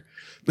guy here.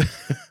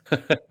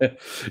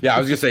 Yeah, I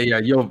was gonna say,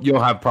 you'll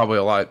have probably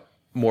a lot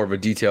more of a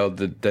detail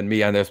than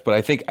me on this, but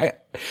I think I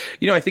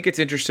think it's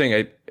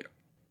interesting.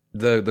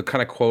 The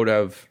kind of quote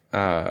of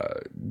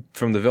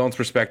from the villain's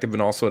perspective,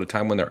 and also at a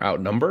time when they're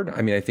outnumbered.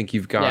 I mean, I think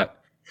you've got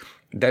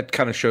that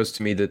kind of shows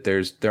to me that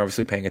they're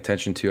obviously paying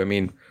attention to. I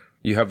mean,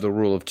 you have the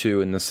rule of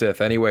two in the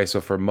Sith anyway,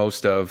 so for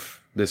most of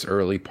this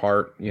early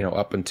part,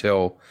 up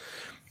until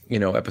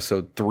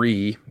episode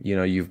 3,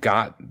 you've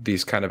got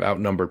these kind of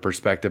outnumbered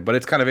perspective, but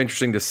it's kind of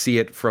interesting to see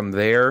it from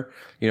there,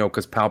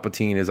 because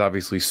Palpatine is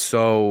obviously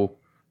so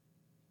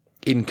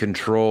in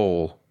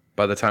control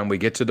by the time we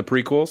get to the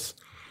prequels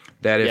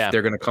that if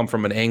they're going to come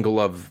from an angle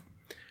of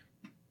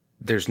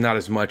there's not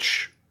as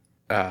much,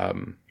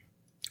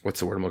 what's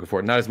the word I'm looking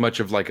for? Not as much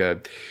of like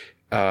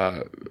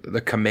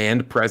the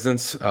command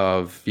presence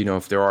of,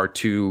 if there are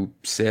two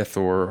Sith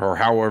or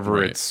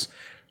however it's,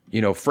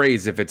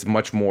 phrased, if it's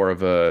much more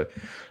of a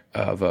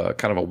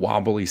kind of a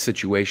wobbly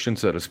situation,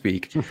 so to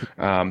speak.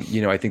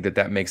 I think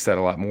that makes that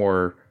a lot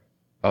more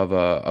of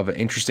an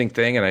interesting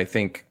thing. And I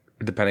think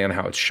depending on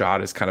how it's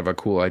shot is kind of a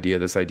cool idea.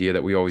 This idea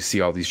that we always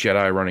see all these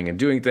Jedi running and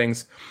doing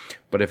things,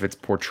 but if it's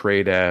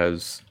portrayed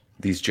as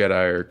these Jedi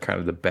are kind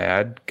of the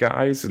bad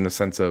guys in the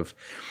sense of,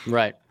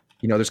 right.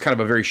 There's kind of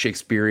a very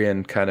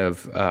Shakespearean kind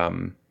of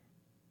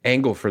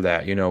angle for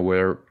that,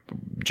 where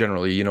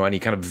generally, any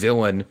kind of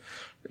villain,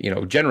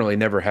 generally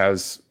never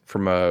has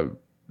from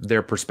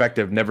their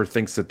perspective, never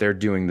thinks that they're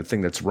doing the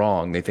thing that's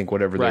wrong. They think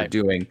whatever they're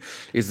doing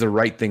is the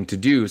right thing to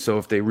do. So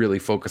if they really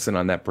focus in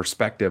on that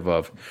perspective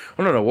of,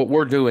 oh, no, what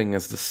we're doing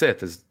as the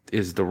Sith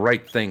is the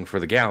right thing for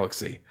the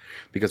galaxy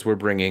because we're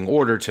bringing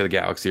order to the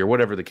galaxy or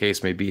whatever the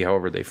case may be,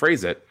 however they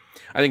phrase it.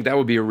 I think that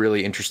would be a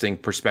really interesting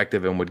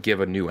perspective and would give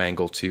a new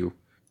angle to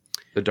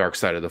the dark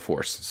side of the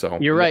Force. So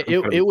you're right.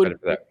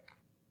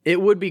 It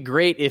would be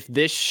great if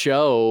this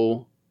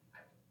show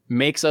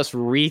makes us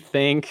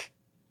rethink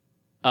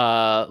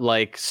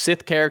like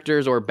Sith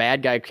characters or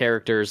bad guy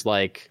characters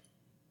like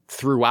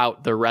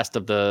throughout the rest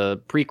of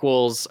the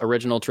prequels,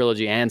 original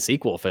trilogy, and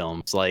sequel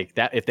films. Like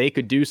that, if they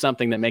could do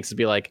something that makes it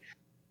be like,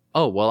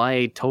 oh, well,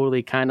 I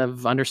totally kind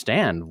of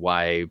understand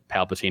why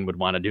Palpatine would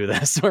want to do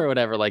this or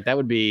whatever. Like that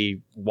would be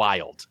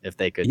wild if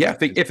they could. Yeah,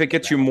 if it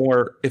gets you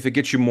more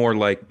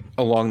like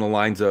along the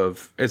lines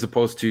of, as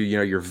opposed to, you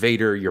know, your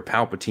Vader, your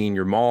Palpatine,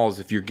 your Mauls,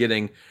 if you're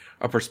getting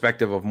a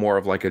perspective of more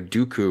of like a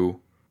Dooku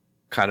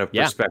kind of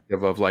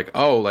perspective of like,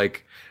 oh,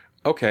 like,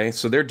 okay,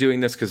 so they're doing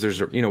this because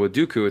there's, you know, with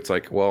Dooku, it's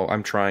like, well,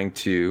 I'm trying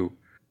to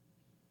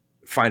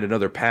find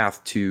another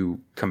path to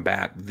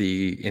combat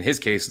in his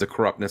case, the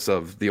corruptness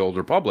of the Old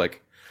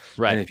Republic.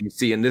 Right. And if you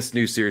see in this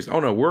new series, oh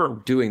no, we're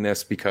doing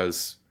this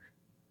because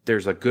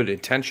there's a good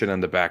intention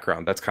in the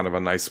background. That's kind of a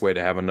nice way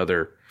to have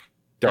another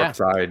dark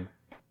side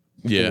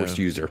Force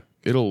user.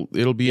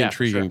 It'll be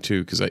intriguing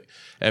too, because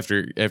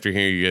after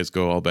hearing you guys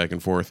go all back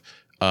and forth,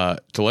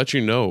 to let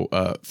you know,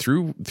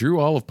 through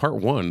all of part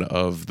 1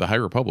 of the High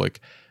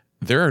Republic,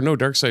 there are no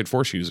dark side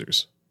Force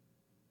users.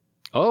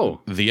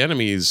 Oh, the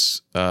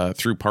enemies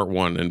through part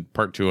 1 and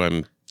part 2,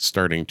 I'm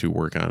starting to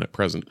work on at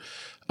present.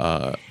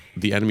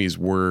 The enemies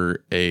they're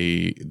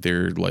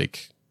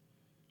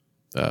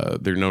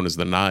known as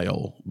the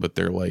Nile, but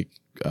they're like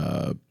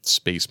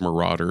space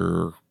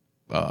marauder.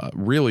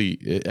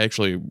 Really,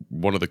 actually,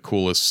 one of the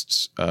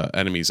coolest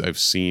enemies I've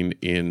seen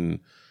in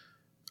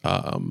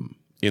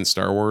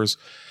Star Wars.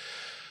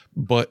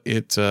 But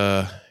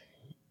they're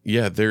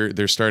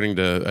starting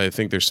to. I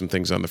think there's some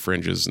things on the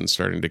fringes and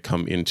starting to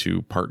come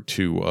into part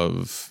 2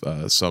 of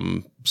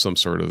some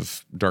sort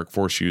of dark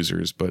Force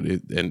users. But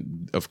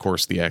and of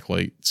course the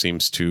Acolyte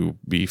seems to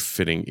be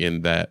fitting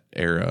in that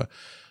era.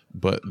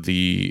 But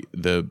the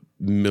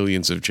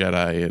millions of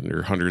Jedi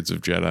or hundreds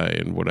of Jedi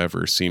and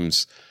whatever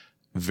seems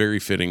very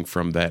fitting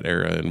from that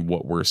era and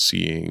what we're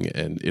seeing,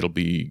 and it'll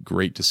be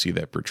great to see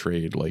that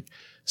portrayed like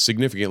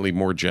significantly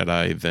more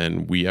Jedi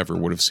than we ever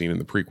would have seen in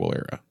the prequel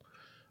era.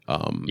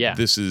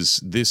 This is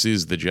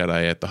the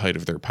Jedi at the height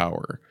of their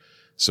power.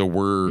 So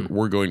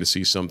we're going to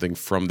see something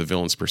from the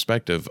villain's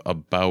perspective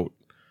about,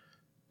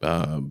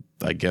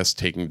 I guess,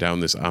 taking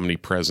down this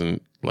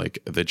omnipresent, like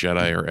the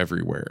Jedi are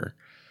everywhere.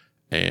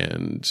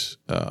 And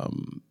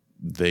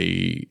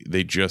they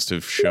just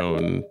have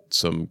shown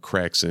some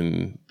cracks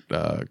in,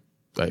 I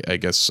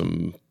guess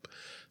some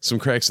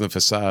cracks in the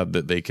facade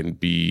that they can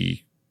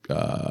be,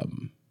 I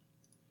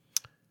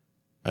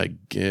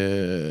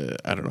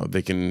don't know,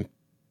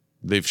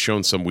 they've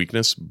shown some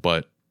weakness,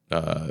 but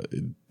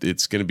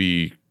it's going to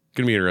be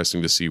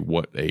interesting to see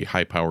what a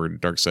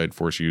high-powered dark side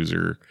Force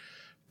user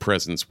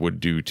presence would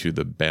do to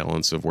the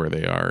balance of where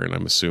they are. And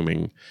I'm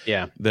assuming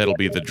that'll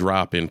be the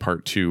drop in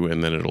part 2,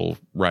 and then it'll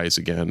rise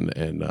again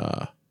and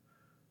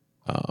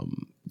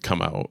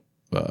come out,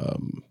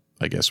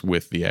 I guess,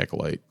 with the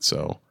Acolyte.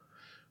 So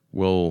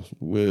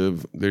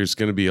there's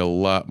going to be a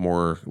lot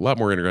more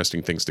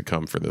interesting things to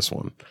come for this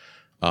one.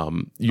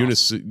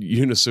 Eunice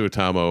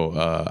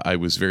Suotamo, I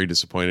was very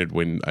disappointed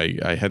when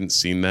I hadn't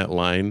seen that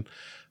line,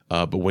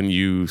 but when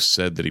you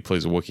said that he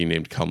plays a Wookiee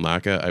named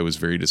Kalnaka, I was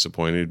very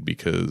disappointed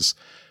because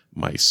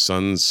my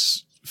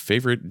son's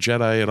favorite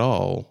Jedi at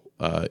all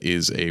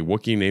is a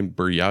Wookiee named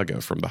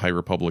Buryaga from the High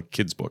Republic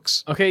kids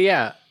books. Okay,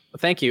 yeah.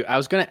 Thank you. I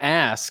was going to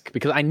ask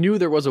because I knew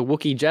there was a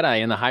Wookiee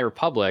Jedi in the High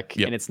Republic,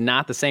 and it's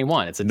not the same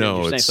one. It's a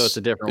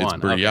different one.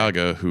 It's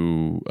Buryaga,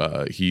 who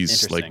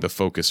he's like the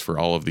focus for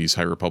all of these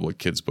High Republic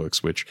kids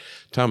books. Which,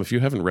 Tom, if you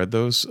haven't read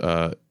those,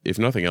 if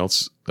nothing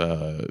else,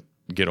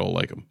 Gid'll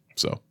like them.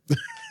 So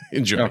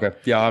enjoy. Okay,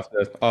 yeah,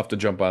 I'll have to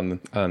jump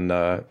on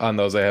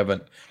those. I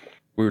haven't.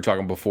 We were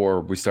talking before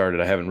we started.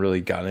 I haven't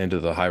really gotten into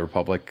the High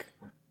Republic.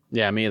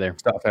 Yeah, me either.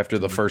 Stuff after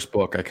the first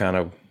book, I kind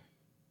of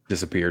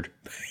disappeared.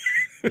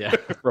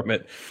 From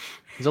it.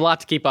 There's a lot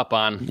to keep up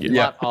on.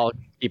 I'll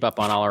keep up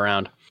on all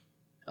around.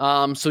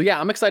 So yeah,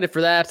 I'm excited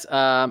for that.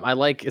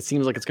 It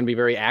seems like it's going to be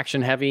very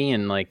action heavy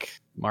and like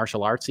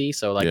martial artsy.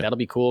 So like that'll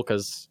be cool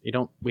because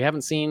we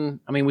haven't seen.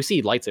 I mean, we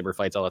see lightsaber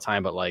fights all the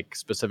time, but like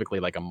specifically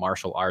like a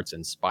martial arts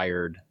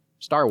inspired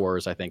Star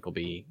Wars, I think will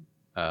be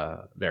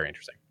very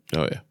interesting.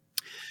 Oh yeah.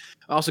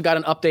 I also got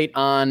an update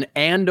on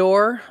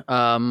Andor.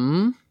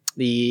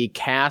 The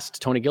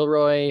cast: Tony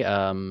Gilroy,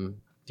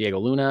 Diego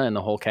Luna, and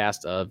the whole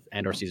cast of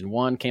Andor Season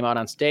 1 came out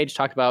on stage,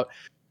 talked about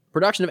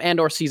production of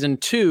Andor Season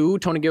 2.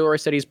 Tony Gilroy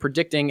said he's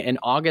predicting an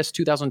August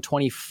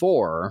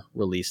 2024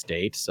 release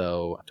date,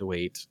 so I have to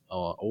wait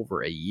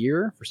over a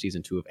year for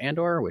Season 2 of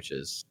Andor, which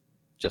is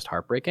just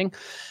heartbreaking.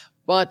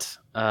 But,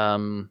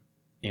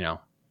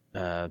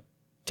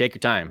 take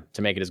your time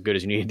to make it as good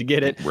as you need to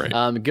get it.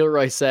 Right.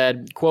 Gilroy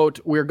said, quote,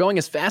 "We're going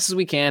as fast as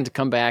we can to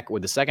come back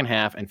with the second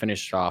half and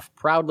finish it off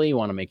proudly. We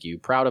want to make you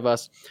proud of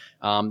us."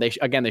 They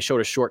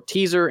showed a short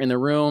teaser in the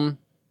room.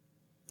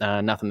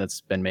 Nothing that's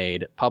been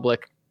made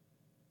public.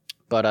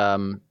 But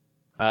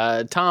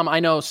Tom, I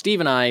know Steve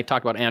and I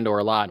talk about Andor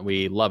a lot, and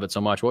we love it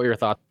so much. What were your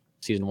thoughts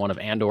on Season 1 of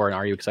Andor, and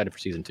are you excited for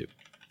Season 2?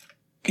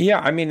 Yeah,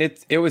 I mean,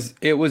 it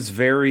was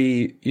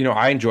very,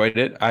 I enjoyed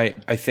it. I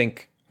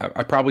think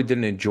I probably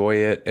didn't enjoy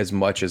it as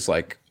much as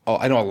like,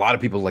 I know a lot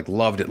of people like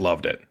loved it.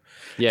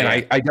 Yeah,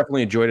 And I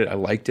definitely enjoyed it. I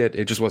liked it.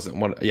 It just wasn't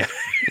one. Yeah,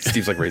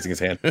 Steve's like raising his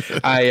hand.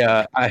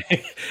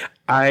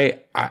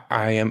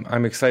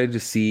 I'm excited to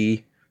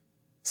see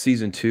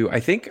season 2. I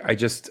think I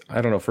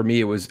don't know. For me,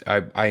 it was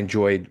I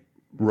enjoyed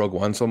Rogue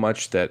One so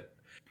much that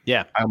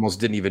I almost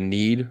didn't even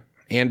need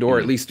Andor,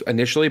 at least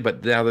initially.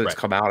 But now that it's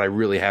come out, I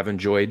really have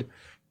enjoyed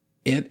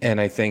it.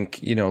 And I think,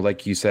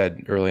 like you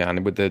said early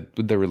on with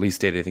the release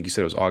date, I think you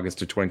said it was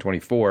August of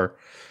 2024.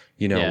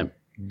 You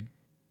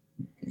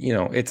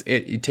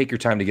take your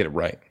time to get it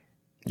right.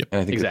 Yep.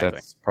 And I think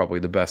that's probably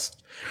the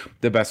best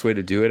way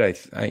to do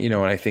it. And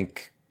I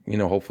think,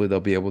 hopefully they'll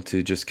be able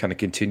to just kind of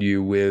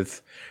continue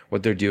with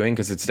what they're doing,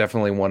 because it's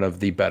definitely one of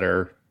the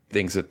better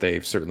things that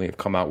they've certainly have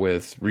come out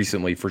with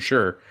recently, for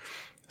sure.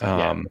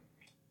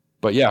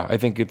 But yeah, I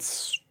think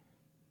it's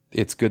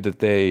good that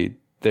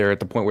they're at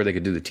the point where they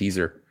could do the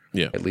teaser,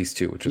 at least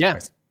too, which is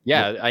nice.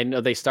 Yeah, I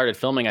know they started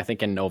filming, I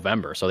think, in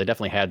November, so they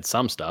definitely had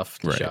some stuff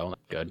to show.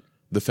 That's good.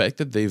 The fact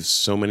that they've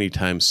so many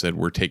times said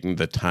we're taking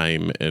the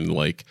time, and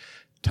like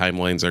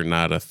timelines are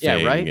not a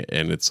thing,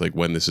 and it's like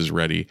when this is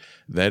ready,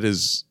 that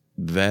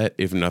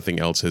if nothing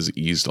else has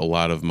eased a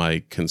lot of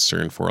my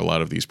concern for a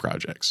lot of these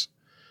projects,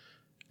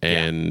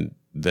 and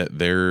that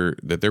they're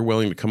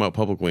willing to come out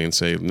publicly and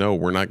say, no,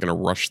 we're not going to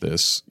rush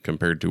this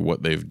compared to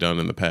what they've done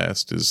in the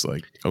past, is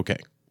like, okay,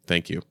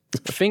 thank you.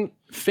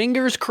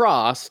 Fingers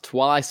crossed,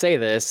 while I say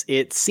this,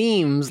 it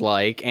seems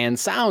like and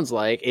sounds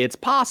like it's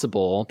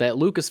possible that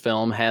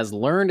Lucasfilm has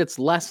learned its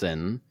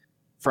lesson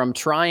from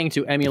trying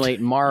to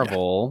emulate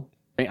Marvel.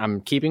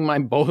 I'm keeping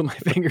both of my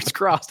fingers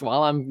crossed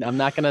while I'm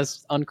not going to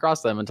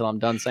uncross them until I'm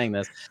done saying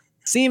this.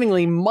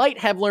 Seemingly might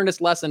have learned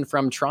its lesson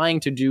from trying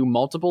to do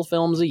multiple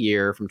films a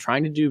year, from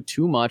trying to do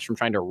too much, from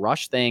trying to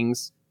rush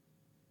things.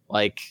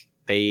 Like,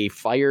 they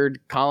fired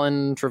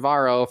Colin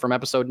Trevorrow from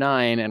Episode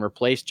 9 and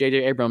replaced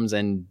J.J. Abrams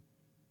and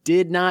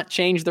did not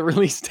change the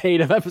release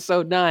date of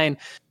Episode 9.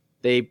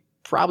 They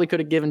probably could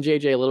have given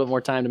J.J. a little bit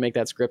more time to make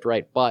that script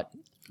right, but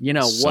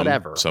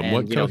whatever.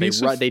 Somewhat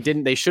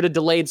and, they should have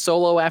delayed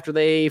Solo after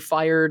they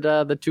fired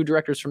the 2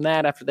 directors from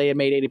that. After they had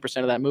made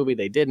 80% of that movie,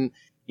 they didn't.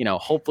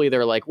 Hopefully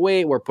they're like,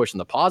 wait, we're pushing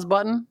the pause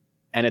button,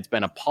 and it's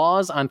been a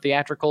pause on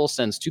theatrical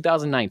since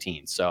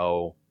 2019.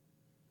 So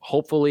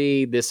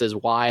hopefully this is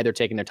why they're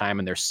taking their time,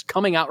 and they're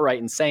coming out right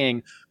and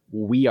saying,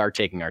 we are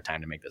taking our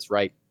time to make this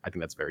right. I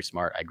think that's very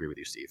smart. I agree with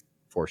you, Steve,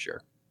 for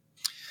sure.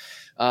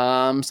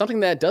 Something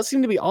that does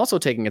seem to be also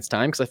taking its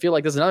time, because I feel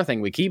like this is another thing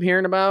we keep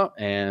hearing about,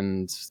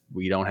 and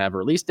we don't have a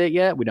release date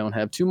yet. We don't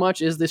have too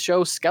much, is the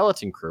show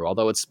Skeleton Crew,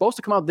 although it's supposed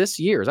to come out this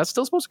year. Is that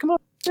still supposed to come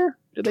out this year?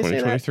 Did they say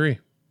that? 2023.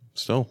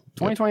 Still.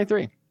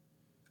 2023.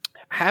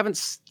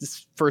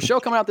 For a show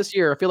coming out this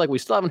year, I feel like we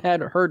still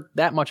haven't heard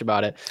that much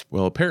about it.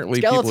 Well,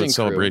 apparently people at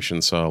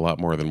Celebration saw a lot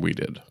more than we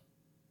did.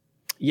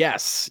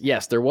 Yes.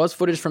 There was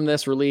footage from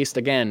this released,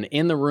 again,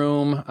 in the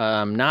room,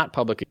 not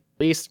publicly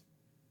released.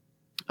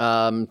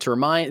 To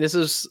remind, this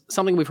is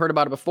something we've heard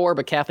about it before,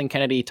 but Kathleen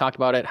Kennedy talked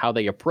about it, how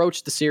they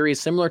approach the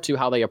series, similar to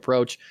how they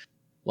approach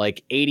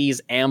like 80s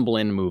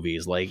Amblin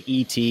movies like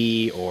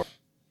E.T. or,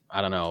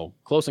 I don't know,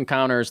 Close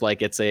Encounters.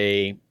 Like, it's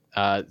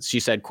she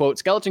said, quote,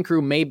 Skeleton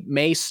Crew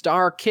may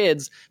star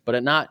kids, but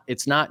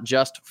it's not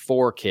just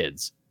for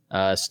kids.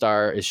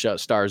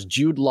 Stars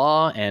Jude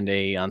Law and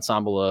a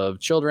ensemble of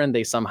children.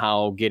 They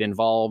somehow get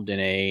involved in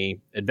a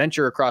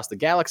adventure across the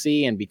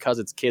galaxy, and because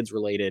it's kids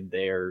related,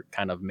 they're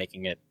kind of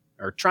making it,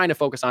 or trying to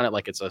focus on it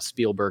like it's a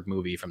Spielberg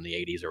movie from the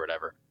 80s or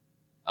whatever,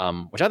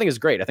 which I think is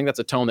great. I think that's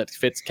a tone that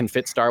can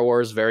fit Star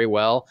Wars very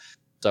well.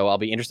 So I'll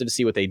be interested to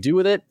see what they do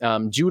with it.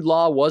 Jude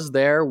Law was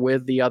there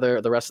with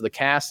the rest of the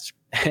cast,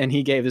 and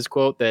he gave this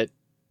quote that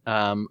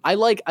I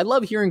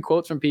love hearing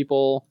quotes from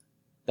people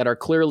that are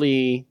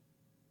clearly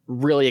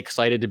really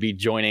excited to be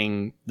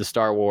joining the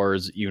Star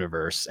Wars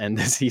universe. And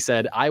he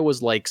said, I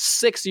was like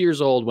 6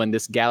 years old when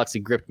this galaxy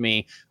gripped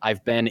me.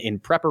 I've been in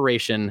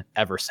preparation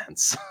ever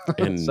since.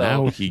 And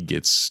now he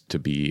gets to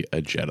be a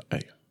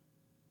Jedi.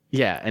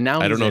 Yeah. And now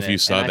I don't know if you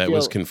saw that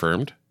was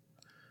confirmed.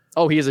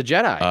 Oh, he is a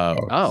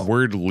Jedi.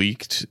 Word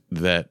leaked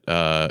that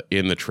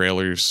in the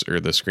trailers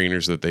or the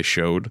screeners that they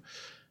showed,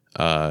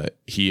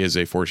 he is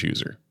a Force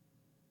user.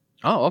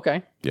 Oh,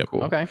 okay. Yep.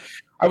 Cool. Okay.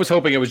 I was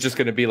hoping it was just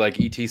going to be like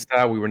E.T.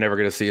 style. We were never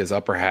going to see his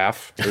upper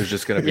half. It was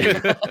just going to be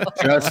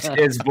just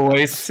his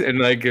voice, and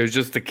like it was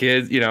just the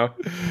kids, But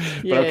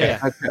okay,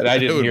 I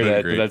didn't hear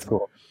that. But that's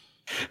cool.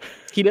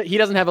 He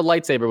doesn't have a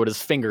lightsaber, but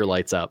his finger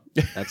lights up.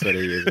 That's what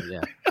he uses.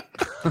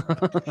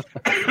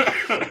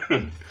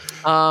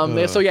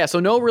 Yeah. So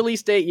no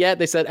release date yet.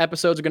 They said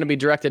episodes are going to be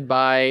directed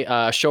by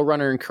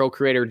showrunner and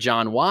co-creator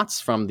John Watts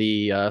from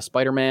the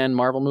Spider-Man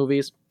Marvel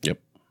movies. Yep.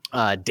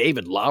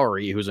 David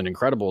Lowery, who's an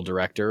incredible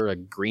director, a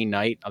Green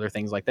Knight, other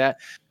things like that.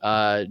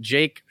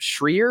 Jake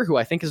Schreier, who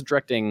I think is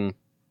directing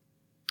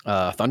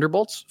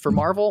Thunderbolts for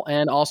Marvel,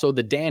 and also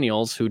the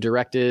Daniels, who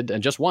directed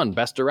and just won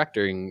Best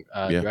Directing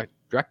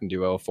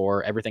duo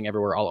for Everything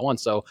Everywhere All at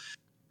Once. So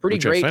pretty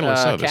great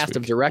cast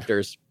of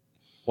directors.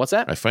 What's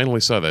that? I finally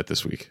saw that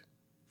this week.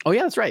 Oh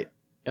yeah, that's right.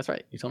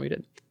 You told me you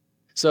did.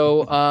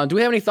 So do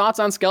we have any thoughts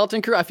on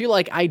Skeleton Crew? I feel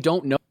like I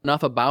don't know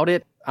enough about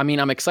it. I mean,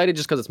 I'm excited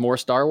just because it's more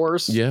Star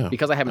Wars. Yeah,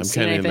 Because I haven't I'm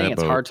seen kinda in anything, that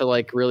it's boat. hard to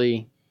like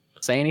really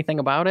say anything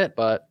about it.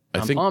 But I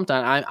I'm think- pumped.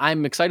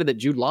 I'm excited that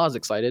Jude Law is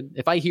excited.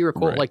 If I hear a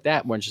quote Right. like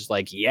that, when it's just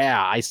like,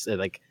 yeah, I said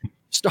like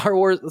Star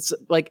Wars. It's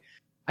like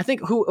I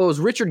think it was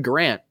Richard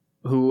Grant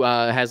who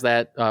has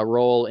that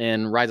role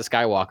in Rise of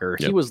Skywalker.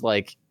 He Yep. was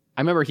like,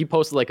 I remember he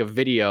posted like a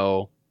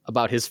video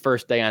about his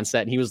first day on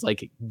set, and he was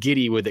like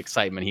giddy with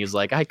excitement. He was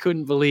like, I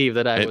couldn't believe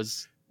that I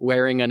was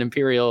wearing an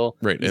Imperial.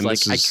 Right, He's and like,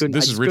 I this couldn't- I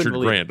is just couldn't Richard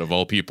believe it. Grant of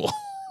all people.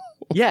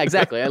 Yeah,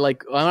 exactly. I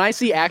like when I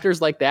see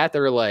actors like that,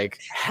 they're like,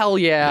 hell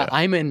yeah, Yeah.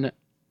 I'm in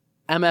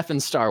MF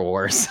and Star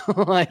Wars.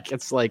 Like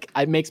it's like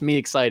it makes me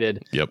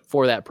excited Yep.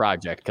 for that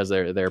project because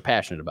they're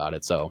passionate about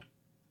it. So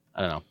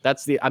I don't know.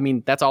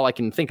 That's all I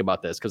can think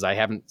about this because I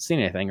haven't seen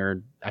anything,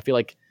 or I feel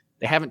like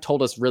they haven't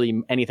told us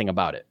really anything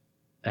about it.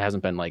 It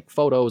hasn't been like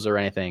photos or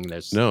anything.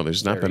 There's No,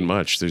 there's not been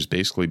much. There's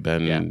basically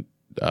been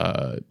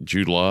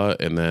Jude Law,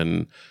 and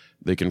then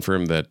they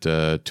confirmed that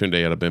Tunde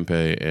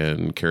Adebimpe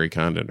and Kerry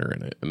Condon are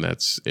in it, and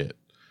that's it.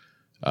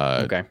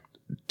 Okay.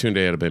 Tunde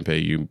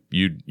Adebimpe,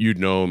 you'd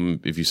know him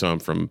if you saw him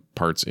from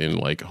parts in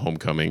like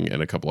Homecoming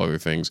and a couple other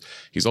things.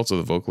 He's also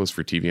the vocalist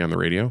for TV on the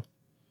Radio.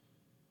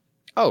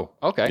 Oh,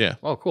 okay. Yeah.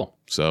 Oh, cool.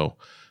 So,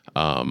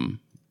 and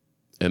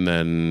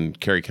then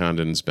Kerry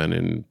Condon's been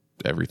in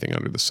everything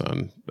under the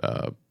sun.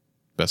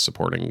 Best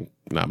Supporting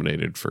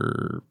nominated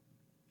for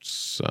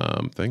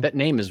something. That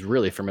name is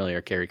really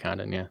familiar, Kerry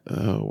Condon. Yeah.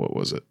 What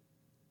was it?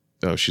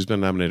 Oh, she's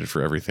been nominated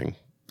for everything,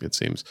 it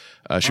seems.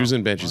 She was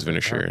in Banshees of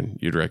Inisherin.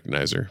 You'd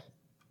recognize her.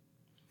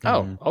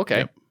 Oh, okay.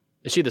 Yep.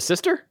 Is she the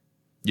sister?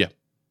 Yeah.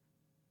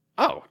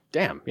 Oh,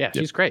 damn. Yeah,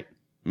 she's great.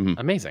 Mhm.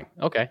 Amazing.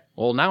 Okay.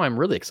 Well, now I'm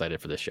really excited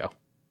for this show.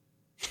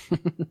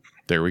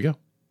 There we go.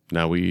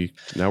 Now we're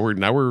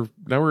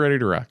ready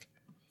to rock.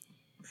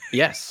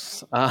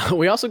 Yes.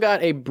 We also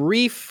got a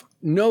brief,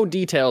 no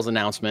details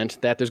announcement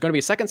that there's going to be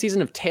a second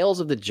season of Tales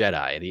of the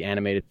Jedi, the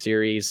animated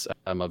series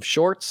of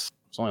shorts.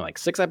 It's only like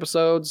 6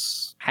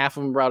 episodes. Half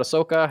of them are about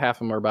Ahsoka, half of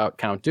them are about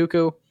Count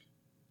Dooku.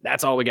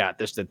 That's all we got.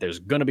 There's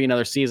going to be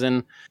another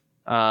season.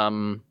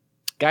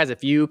 Guys,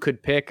 if you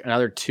could pick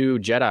another 2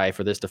 Jedi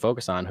for this to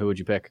focus on, who would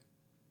you pick?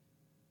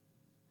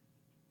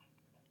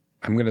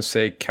 I'm gonna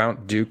say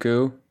Count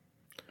Dooku.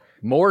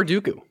 More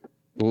Dooku.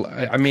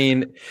 I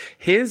mean,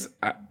 his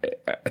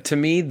to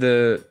me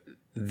the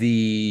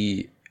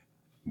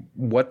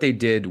what they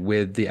did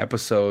with the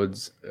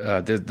episodes,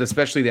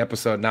 especially the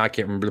episode. Now I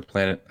can't remember the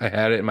planet. I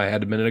had it in my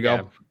head a minute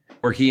ago,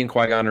 where he and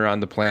Qui-Gon are on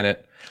the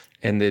planet,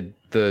 and the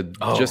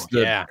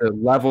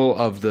level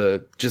of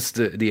the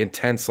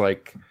intense,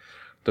 like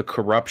the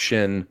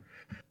corruption,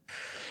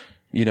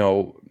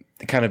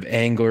 kind of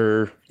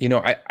anger.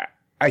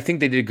 I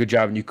think they did a good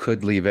job, and you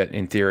could leave it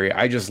in theory.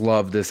 I just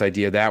love this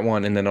idea, that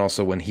one, and then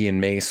also when he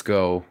and Mace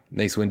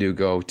Windu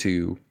go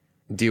to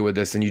deal with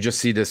this, and you just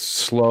see this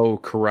slow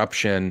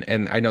corruption.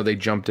 And I know they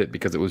jumped it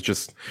because it was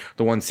just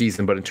the one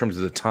season, but in terms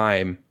of the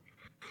time,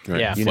 Right?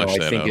 Yeah. Flesh I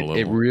that think out a it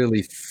little.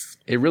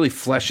 really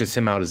fleshes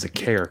him out as a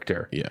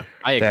character. Yeah.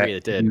 I agree.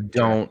 It did.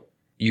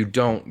 You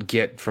don't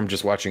get from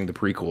just watching the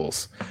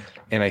prequels,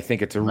 and I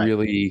think it's a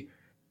really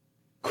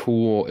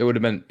cool.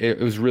 It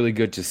was really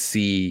good to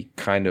see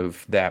kind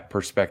of that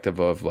perspective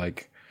of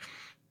like,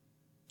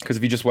 because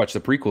if you just watch the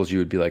prequels, you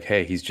would be like,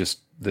 hey, he's just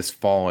this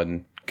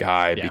fallen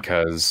guy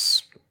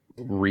because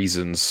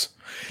reasons.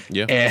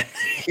 Yeah. And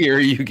here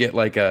you get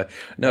like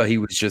he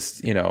was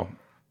just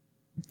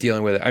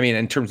dealing with it. I mean,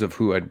 in terms of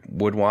who I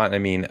would want, I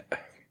mean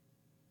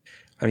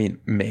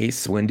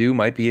Mace Windu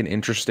might be an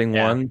interesting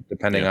one,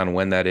 depending on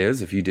when that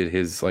is. If you did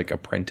his like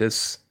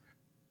apprentice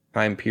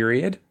time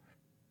period,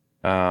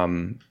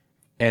 and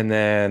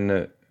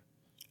then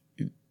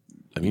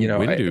I mean,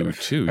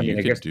 Windu too.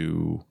 I guess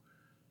do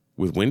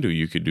with Windu.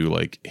 You could do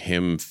like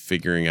him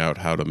figuring out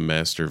how to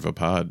master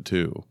Vapad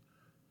too,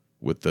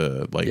 with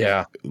the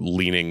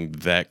leaning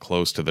that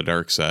close to the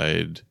dark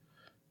side,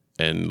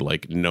 and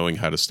like knowing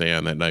how to stay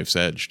on that knife's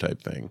edge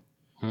type thing.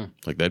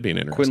 Like that'd be an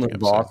interesting Quinlan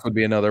episode. Vos would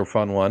be another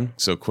fun one.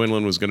 So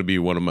Quinlan was going to be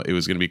it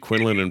was going to be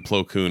Quinlan and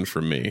Plo Koon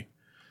from me.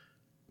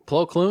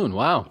 Plo Koon.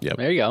 Wow. Yep.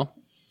 There you go.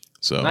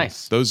 So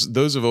Nice.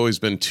 Those have always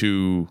been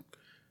 2.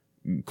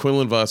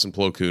 Quinlan Vos and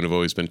Plo Koon have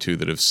always been 2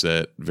 that have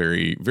set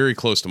very, very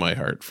close to my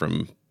heart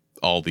from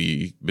all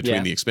the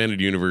between the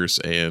expanded universe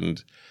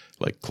and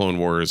like Clone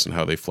Wars and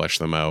how they flesh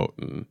them out.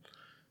 And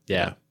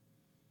Yeah.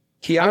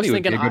 Kiadi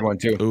would be a good one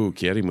too. oh,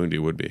 Ki-Adi-Mundi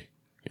would be.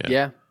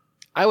 Yeah.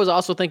 I was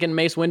also thinking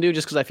Mace Windu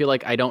just because I feel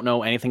like I don't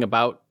know anything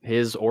about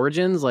his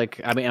origins.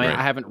 Like, I mean, Right.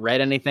 I haven't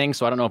read anything,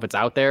 so I don't know if it's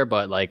out there,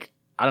 but like,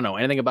 I don't know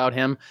anything about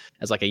him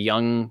as like a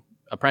young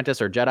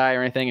apprentice or Jedi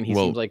or anything. And he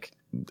seems like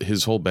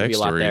his whole be a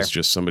lot backstory there. is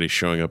just somebody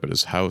showing up at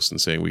his house and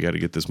saying, we got to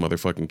get this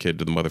motherfucking kid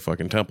to the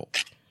motherfucking temple.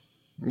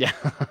 Yeah.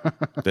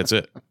 That's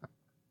it.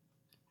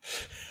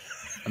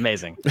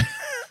 Amazing.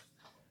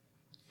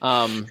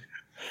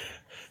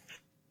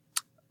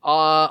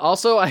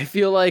 Also, I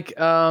feel like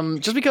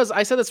just because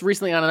I said this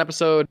recently on an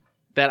episode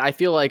that I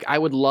feel like I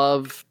would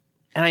love,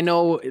 and I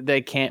know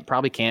they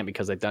probably can't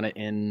because they've done it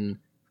in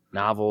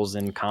novels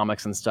and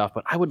comics and stuff,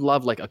 but I would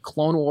love like a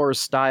Clone Wars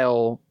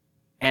style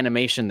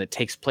animation that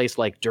takes place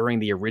like during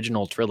the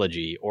original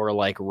trilogy or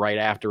like right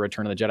after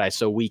Return of the Jedi,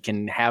 so we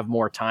can have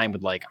more time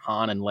with like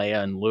Han and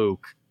Leia and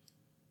Luke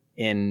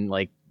in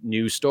like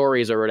new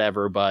stories or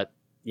whatever. But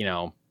you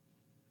know,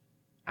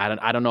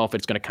 I don't know if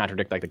it's going to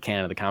contradict like the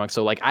canon of the comics.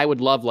 So like I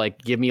would love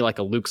like give me like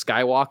a Luke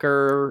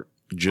Skywalker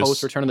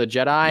post Return of the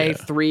Jedi,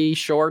 3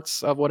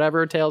 shorts of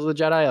whatever Tales of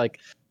the Jedi. Like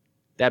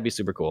that'd be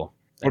super cool.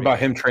 What about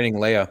him training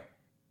Leia?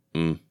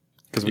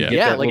 Because we get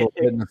that like little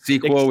bit in the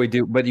sequel. We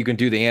do, but you can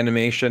do the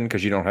animation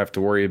because you don't have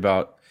to worry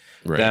about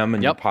them,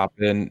 and you pop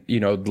in, you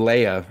know,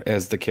 Leia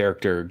as the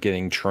character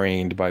getting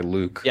trained by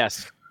Luke.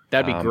 Yes,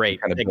 that'd be great.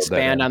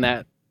 Expand on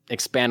that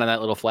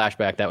little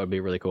flashback. That would be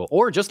really cool.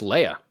 Or just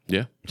Leia.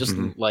 Yeah. Just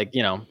like,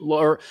 you know,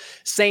 or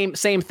same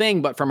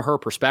thing, but from her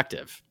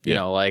perspective. You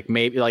know, like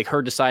maybe like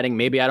her deciding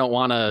maybe I don't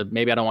want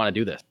to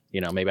do this. You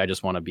know, maybe I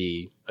just want to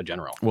be a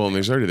general. Well, and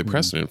there's already the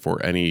precedent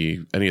for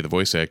any of the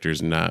voice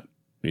actors not,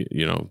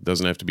 you know,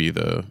 doesn't have to be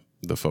the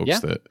folks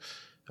that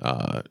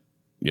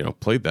you know,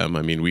 played them.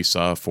 I mean, we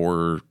saw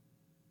for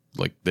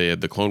like they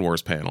had the Clone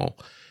Wars panel,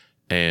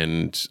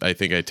 and I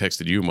think I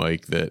texted you,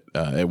 Mike, that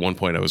at one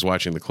point I was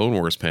watching the Clone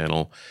Wars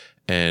panel,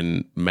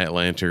 and Matt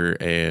Lanter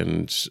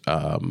and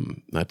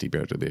not D.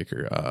 Bradley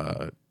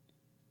Baker,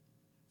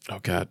 oh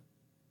god,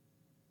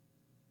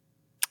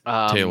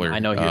 Taylor. I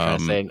know who you're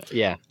trying to say.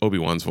 Yeah,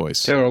 Obi-Wan's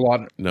voice. Taylor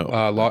Lautner. No,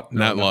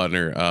 not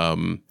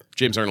Lautner.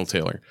 James Arnold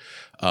Taylor.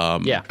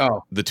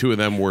 The two of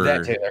them were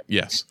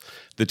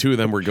the two of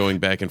them were going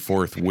back and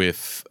forth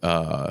with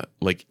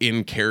like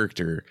in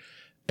character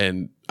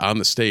and on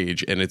the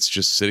stage, and it's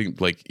just sitting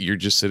like you're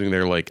just sitting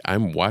there like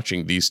I'm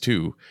watching these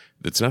two.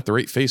 That's not the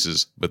right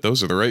faces, but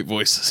those are the right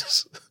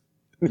voices.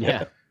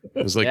 Yeah,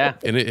 it was like,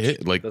 and it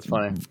hit like that's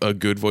funny. A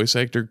good voice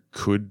actor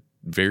could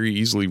very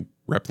easily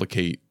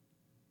replicate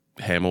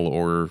Hamill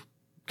or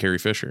Carrie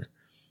Fisher.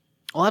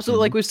 Well,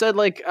 absolutely. Like we said,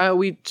 like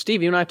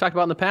Steve, you and I have talked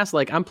about in the past.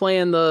 Like I'm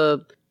playing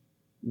the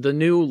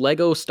new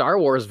Lego Star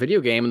Wars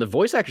video game, and the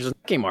voice actors in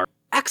that game are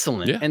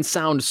excellent and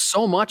sound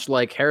so much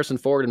like Harrison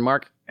Ford and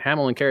Mark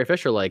Hamill and Carrie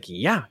Fisher. Like,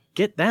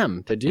 get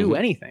them to do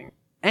anything.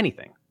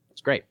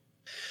 It's great.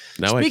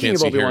 Now I can't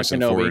see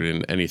Harrison Ford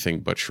in anything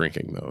but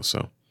Shrinking, though.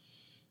 So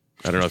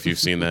I don't know if you've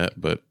seen that,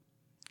 but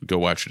go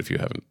watch it if you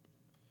haven't.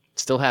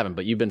 Still haven't,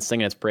 but you've been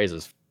singing its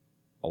praises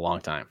a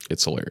long time.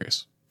 It's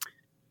hilarious.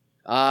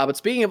 But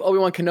speaking of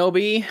Obi-Wan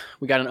Kenobi,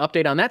 we got an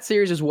update on that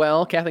series as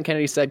well. Kathleen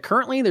Kennedy said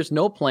currently there's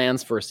no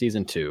plans for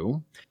season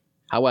 2.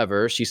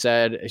 However, she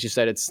said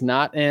it's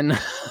not in.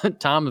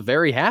 Tom's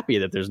very happy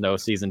that there's no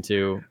season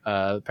 2.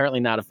 Apparently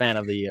not a fan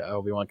of the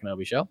Obi-Wan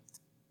Kenobi show.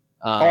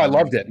 I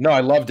loved it. No,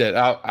 I loved it.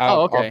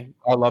 Okay.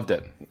 I loved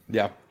it.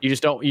 Yeah. You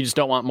just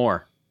don't want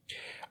more.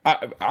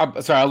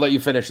 I'm sorry. I'll let you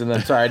finish, and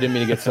then sorry, I didn't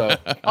mean to get so.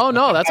 Oh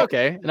no, that's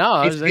okay. No,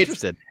 I was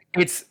interested.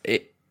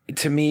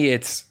 To me,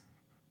 it's.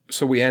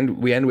 So we end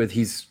with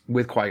he's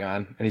with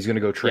Qui-Gon, and he's going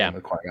to go train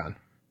with Qui-Gon.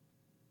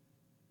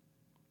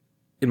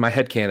 In my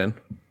head canon,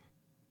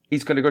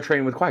 he's going to go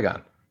train with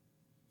Qui-Gon.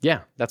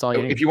 Yeah, that's all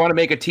you need. If you want to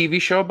make a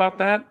TV show about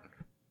that,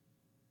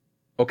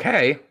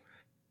 okay.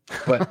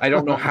 But I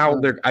don't know how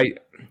they're.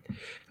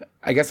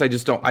 I guess I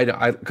just don't.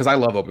 Because I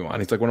love Obi-Wan.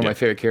 He's like one of my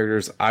favorite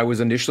characters. I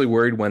was initially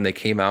worried when they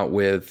came out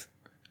with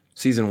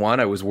season 1.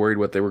 I was worried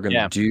what they were going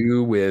to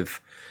do with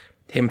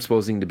him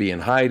supposing to be in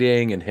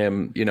hiding and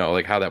him, you know,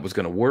 like how that was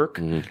going to work.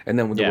 And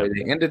then with the way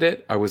they ended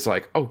it, I was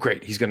like, oh,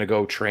 great. He's going to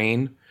go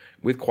train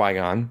with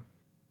Qui-Gon.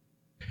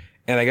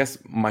 And I guess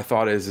my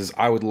thought is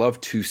I would love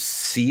to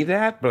see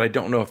that, but I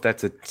don't know if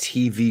that's a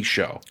TV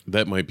show.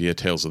 That might be a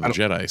Tales of the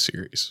Jedi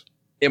series.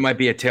 It might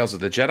be a Tales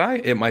of the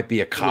Jedi. It might be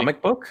a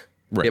comic book.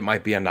 Right. It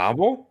might be a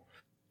novel.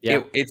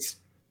 Yeah.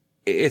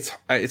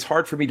 It's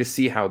hard for me to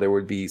see how there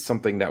would be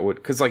something that would,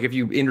 because like if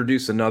you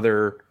introduce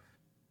another,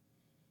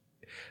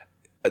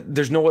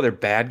 there's no other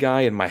bad guy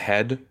in my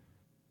head,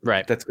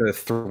 right? That's going to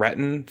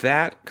threaten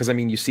that. Because I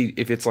mean, you see,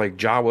 if it's like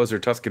Jawas or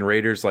Tusken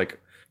Raiders, like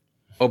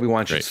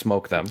Obi-Wan should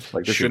smoke them.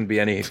 Like there shouldn't be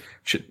any.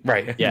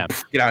 Right? Yeah.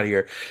 Get out of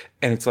here.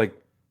 And it's like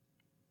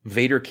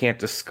Vader can't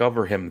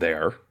discover him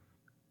there.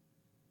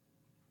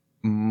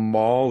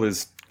 Maul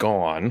is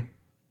gone.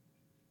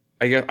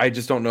 I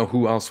just don't know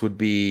who else would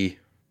be.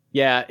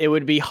 Yeah, it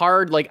would be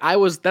hard. Like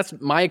that's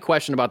my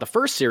question about the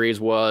first series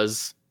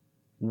was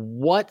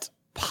what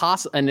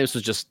possible, and this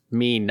was just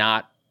me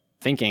not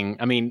thinking.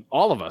 I mean,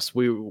 all of us,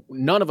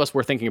 none of us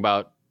were thinking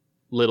about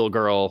little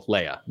girl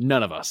Leia.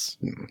 None of us.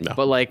 No.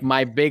 But like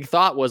my big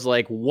thought was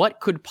like, what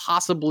could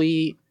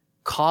possibly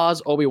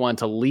cause Obi-Wan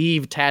to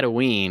leave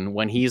Tatooine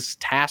when he's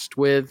tasked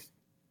with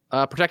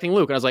protecting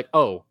Luke? And I was like,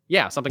 oh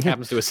yeah, something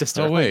happens to his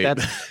sister. Oh wait, like,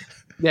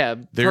 yeah,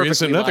 there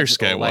is another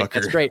logical. Skywalker. Like,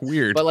 that's great.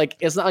 Weird, but like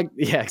it's not like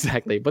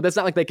exactly. But it's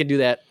not like they could do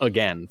that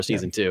again for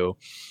season 2,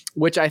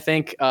 which I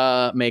think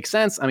makes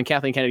sense. I mean,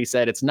 Kathleen Kennedy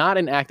said it's not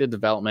in active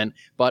development,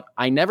 but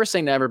I never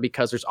say never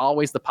because there's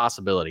always the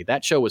possibility.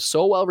 That show was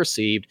so well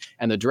received,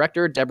 and the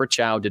director Deborah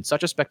Chow did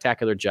such a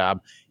spectacular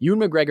job.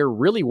 Ewan McGregor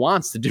really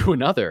wants to do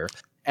another.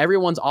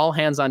 everyone's all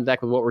hands on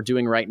deck with what we're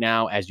doing right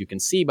now, as you can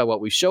see by what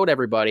we showed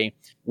everybody.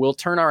 We'll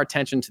turn our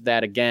attention to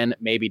that again,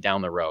 maybe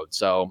down the road.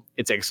 So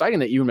it's exciting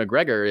that Ewan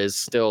McGregor is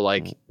still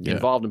like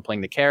involved in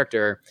playing the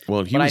character.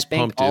 Well, he was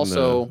pumped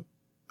also.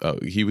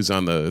 He was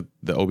on the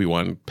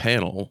Obi-Wan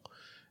panel,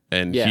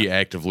 and he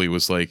actively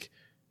was like,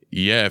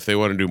 "Yeah, if they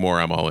want to do more,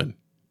 I'm all in."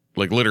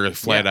 Like literally,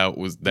 flat out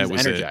was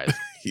energized. It.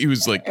 He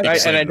was like, and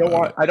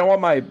I don't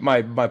want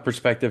my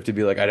perspective to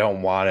be like I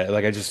don't want it.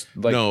 Like I just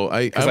like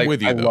I'm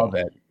with you. I love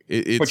it.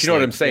 But you know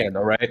what I'm saying,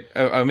 though, right?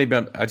 I just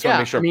want to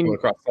make sure I'm going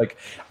across. Like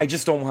I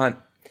don't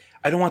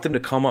want them to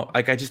come up.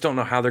 Like I just don't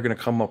know how they're going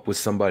to come up with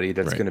somebody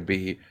that's going to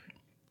be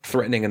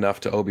threatening enough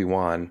to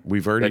Obi-Wan.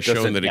 We've already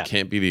shown that it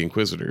can't be the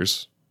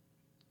Inquisitors.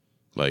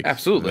 Like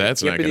absolutely,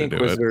 that's not going to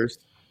do it.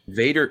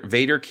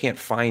 Vader can't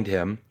find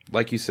him,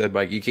 like you said,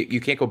 Mike. You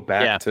can't go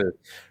back to.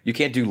 You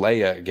can't do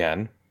Leia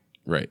again,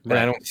 right? And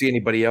I don't see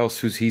anybody else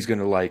he's going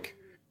to like.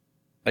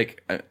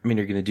 Like, I mean,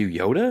 you're going to do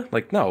Yoda?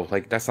 Like, no,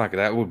 like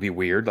that would be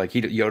weird. Like,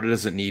 Yoda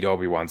doesn't need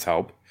Obi-Wan's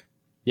help.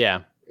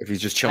 Yeah, if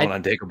he's just chilling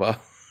on Dagobah.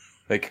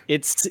 Like,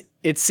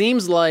 it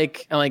seems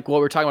like what we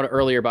were talking about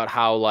earlier about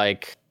how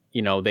like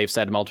they've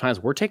said multiple times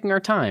we're taking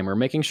our time, we're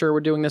making sure we're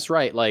doing this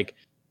right. Like,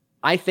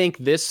 I think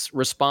this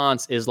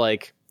response is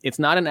like, it's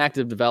not an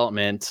active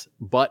development,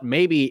 but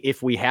maybe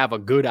if we have a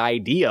good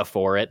idea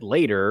for it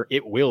later,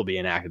 it will be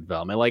an active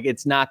development. Like,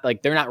 it's not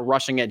like they're not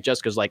rushing it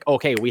just because like,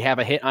 okay, we have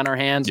a hit on our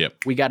hands. Yep.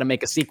 We got to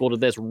make a sequel to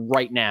this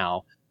right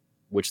now,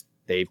 which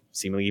they've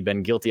seemingly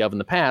been guilty of in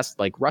the past,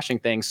 like rushing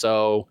things.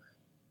 So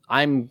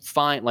I'm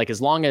fine. Like, as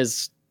long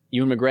as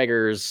Ewan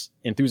McGregor's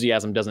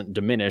enthusiasm doesn't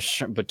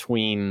diminish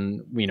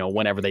between,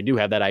 whenever they do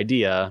have that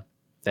idea,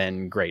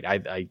 then great.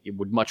 I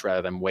would much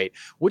rather them wait.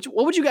 What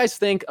would you guys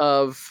think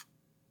of,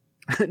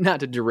 not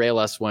to derail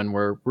us when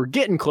we're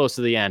getting close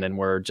to the end and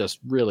we're just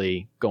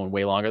really going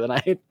way longer than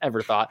I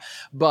ever thought.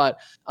 But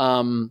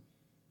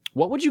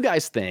what would you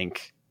guys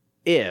think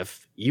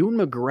if Ewan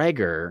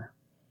McGregor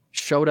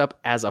showed up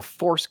as a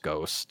Force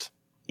ghost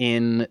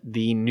in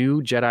the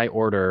new Jedi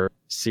Order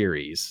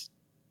series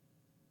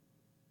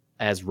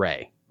as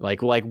Rey, like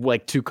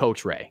to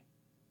coach Rey?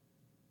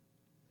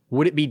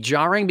 Would it be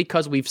jarring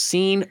because we've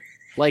seen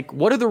like,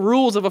 what are the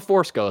rules of a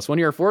Force ghost? When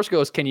you're a Force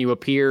ghost, can you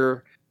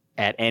appear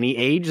at any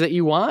age that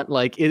you want?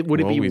 Like, would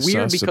it be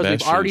weird because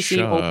we've already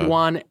seen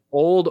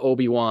old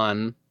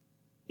Obi-Wan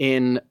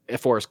in a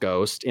Force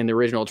Ghost in the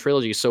original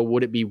trilogy? So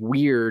would it be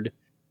weird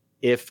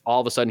if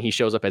all of a sudden he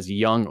shows up as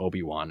young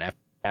Obi-Wan after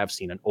I've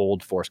seen an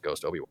old Force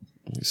Ghost Obi-Wan?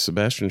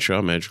 Sebastian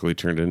Shaw magically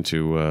turned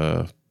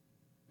into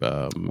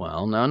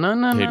well,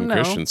 no. Hayden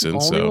Christensen.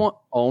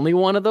 Only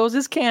one of those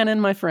is canon,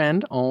 my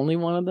friend. Only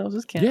one of those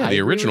is canon. Yeah,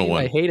 the original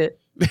one. I hate it.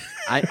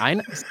 I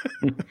know.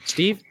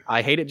 Steve,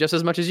 I hate it just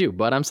as much as you,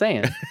 but I'm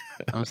saying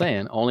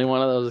only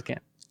one of those is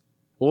canon.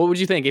 What would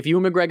you think if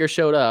Ewan McGregor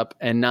showed up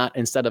and not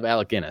instead of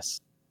Alec Guinness?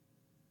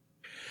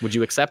 Would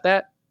you accept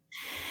that?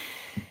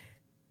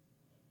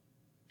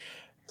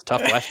 It's a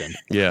tough question.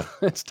 Yeah,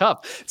 it's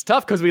tough. It's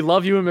tough because we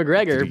love Ewan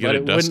McGregor, but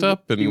it wouldn't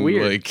up and be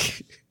weird.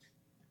 Like,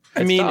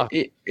 I mean,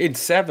 in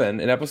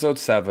episode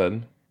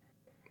 7,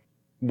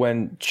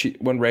 when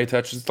Rey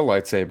touches the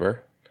lightsaber,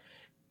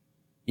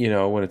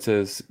 when it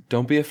says,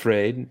 "Don't be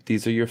afraid.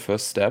 These are your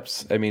first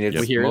steps." I mean,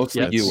 it's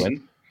mostly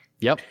Ewan.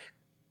 Yep.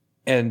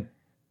 And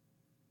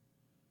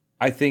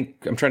I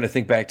think I'm trying to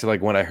think back to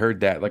like when I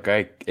heard that, like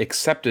I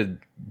accepted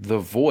the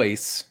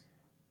voice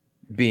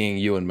being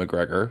Ewan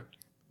McGregor.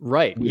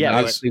 Right. Yeah.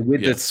 Obviously,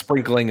 with the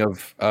sprinkling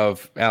of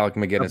Alec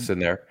McGuinness in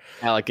there.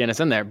 Alec Guinness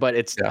in there, but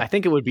it's. I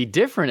think it would be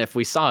different if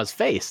we saw his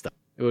face. Though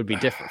it would be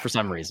different for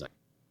some reason.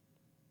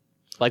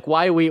 Like,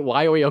 why are we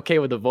okay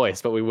with the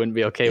voice, but we wouldn't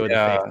be okay with the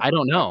face? I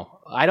don't know.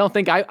 I don't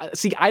think it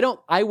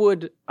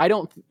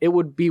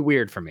would be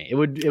weird for me. It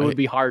would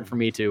be hard for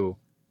me to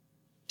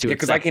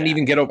because I can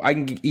even get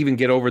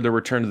over the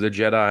Return of the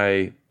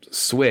Jedi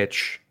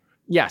switch.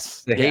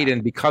 Yes. To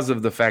Hayden because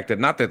of the fact that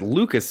not that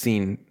Luke has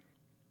seen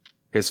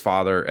his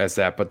father as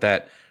that, but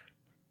that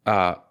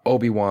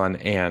Obi-Wan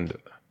and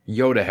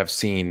Yoda have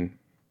seen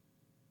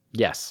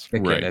as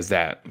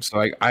that.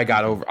 So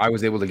I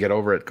was able to get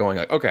over it going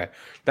like, okay,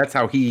 that's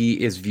how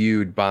he is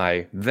viewed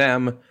by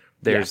them.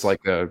 There's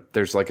like a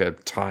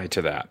tie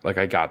to that. Like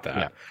I got that.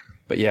 Yeah.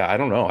 But I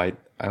don't know. I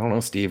don't know,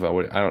 Steve. I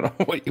don't know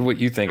what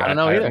you think. I don't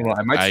know either.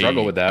 I might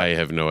struggle with that. I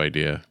have no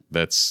idea.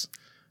 I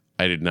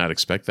did not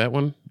expect that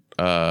one.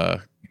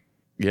 I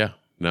don't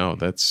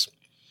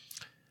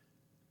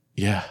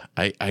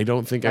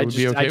think I would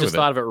be okay with it. I just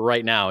thought of it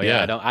right now.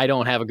 Yeah. I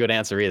don't have a good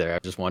answer either. I'm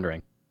just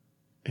wondering.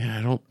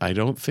 Yeah, I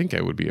don't think I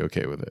would be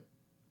okay with it.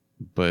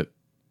 But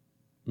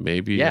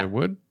maybe I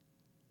would.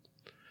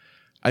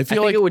 I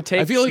feel like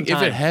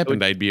if it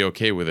happened, I'd be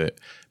okay with it.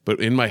 But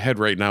in my head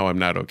right now, I'm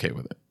not okay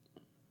with it.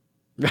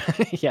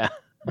 Yeah.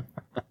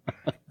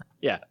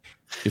 Yeah.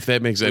 If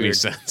that makes any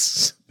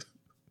sense.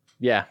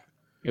 Yeah.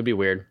 It'd be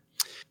weird.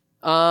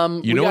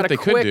 You know what they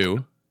could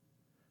do?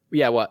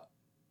 Yeah, what?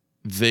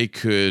 They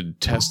could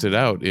test it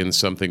out in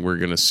something we're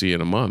going to see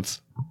in a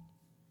month.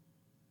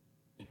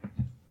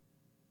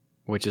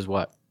 Which is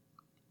what?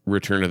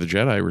 Return of the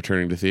Jedi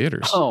returning to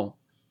theaters. Oh,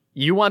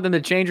 you want them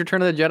to change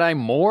Return of the Jedi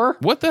more?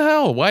 What the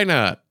hell? Why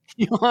not?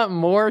 You want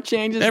more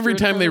changes? Every to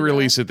time they Return of the Jedi?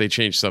 release it, they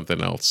change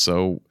something else.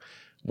 So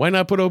why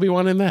not put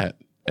Obi-Wan in that?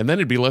 And then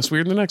it'd be less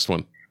weird in the next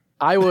one.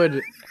 I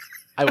would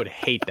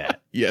hate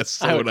that. Yes,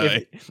 so would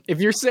I.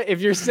 If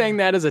you're saying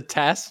that as a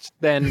test,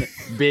 then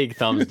big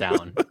thumbs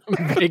down.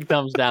 Big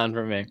thumbs down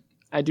for me.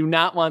 I do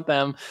not want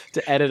them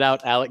to edit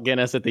out Alec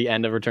Guinness at the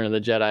end of Return of the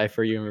Jedi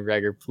for Ewan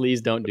McGregor.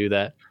 Please don't do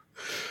that.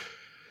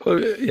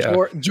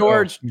 Yeah.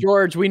 George,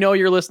 we know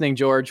you're listening,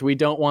 George. We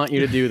don't want you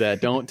to do that.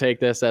 Don't take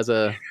this as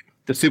a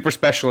The super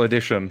special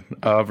edition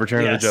of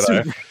Return of the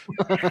Jedi.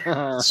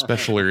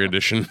 Specialer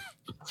edition.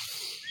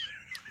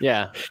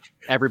 Yeah.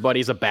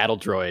 Everybody's a battle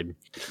droid.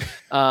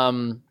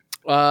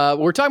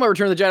 We're talking about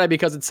Return of the Jedi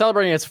because it's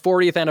celebrating its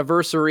 40th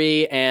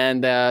anniversary,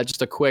 and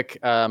just a quick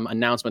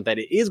announcement that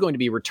it is going to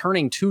be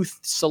returning to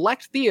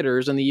select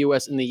theaters in the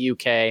US and the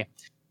UK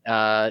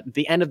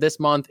the end of this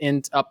month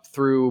and up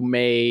through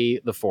May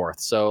the 4th.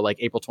 So like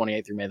April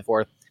 28th through May the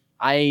 4th.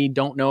 I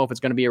don't know if it's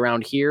going to be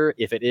around here.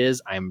 If it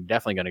is, I'm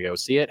definitely going to go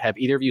see it. Have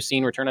either of you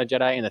seen Return of the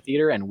Jedi in the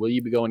theater, and will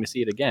you be going to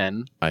see it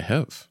again? I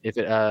have. If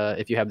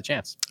you have the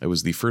chance. It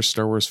was the first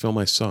Star Wars film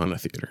I saw in a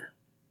theater.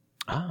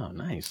 Oh,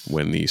 nice.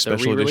 When the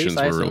special editions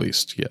were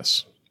released,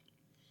 yes.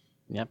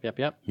 Yep.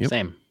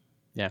 Same.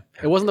 Yeah.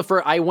 It wasn't the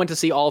first. I went to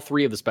see all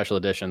three of the special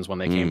editions when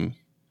they came.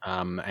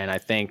 And I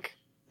think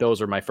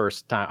those were my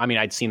first time. I mean,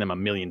 I'd seen them a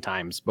million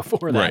times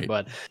before that, right.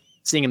 But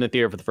seeing in the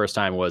theater for the first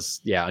time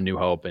was, A New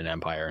Hope and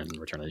Empire and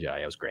Return of the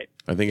Jedi. It was great.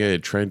 I think I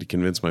had tried to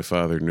convince my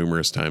father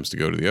numerous times to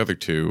go to the other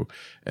two,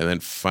 and then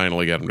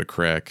finally got him to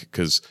crack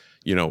because,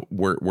 you know,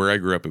 where I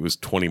grew up, it was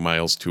 20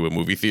 miles to a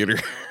movie theater.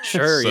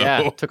 Sure, So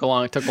yeah. It took a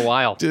while.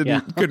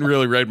 Couldn't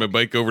really ride my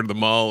bike over to the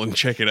mall and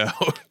check it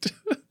out. It's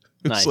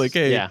Nice. like,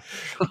 hey, Yeah.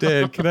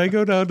 Dad, can I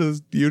go down to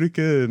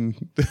Utica?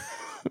 And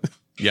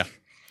yeah.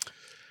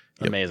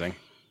 Amazing.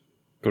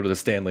 Go to the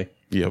Stanley.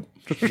 Yep.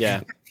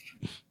 Yeah.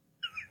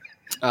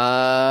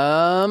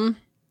 All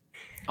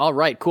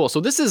right, cool.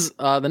 So this is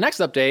the next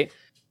update.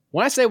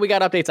 When I say we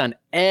got updates on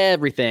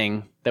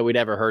everything that we'd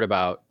ever heard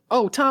about.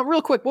 Oh, Tom,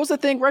 real quick, what was the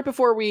thing right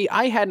before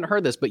I hadn't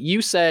heard this, but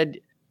you said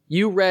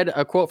you read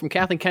a quote from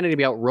Kathleen Kennedy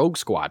about Rogue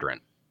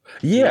Squadron.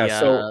 Yeah.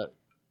 So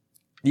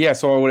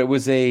it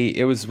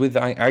was with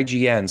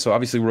IGN. So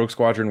obviously Rogue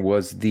Squadron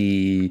was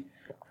the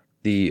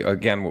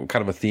again,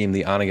 kind of a theme,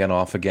 the on again,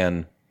 off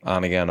again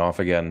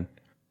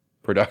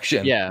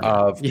production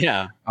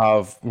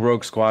of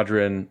Rogue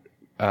Squadron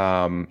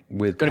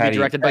with going to be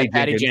directed by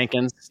Patty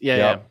Jenkins.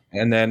 Yeah.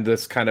 And then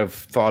this kind of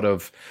thought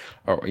of,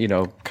 or, you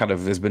know, kind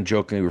of has been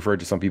jokingly referred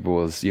to some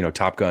people as, you know,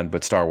 Top Gun,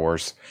 but Star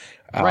Wars.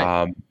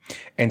 Right.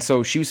 And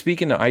so she was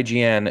speaking to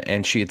IGN,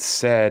 and she had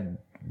said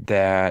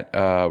that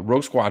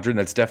Rogue Squadron,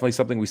 that's definitely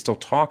something we still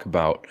talk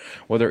about,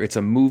 whether it's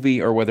a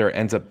movie or whether it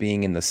ends up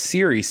being in the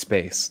series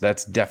space.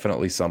 That's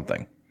definitely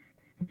something.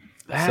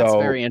 That's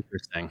very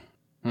interesting.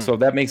 So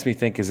that makes me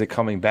think, is it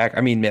coming back?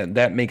 I mean,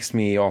 that makes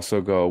me also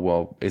go,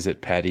 well, is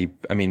it Patty?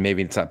 I mean,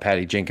 maybe it's not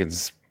Patty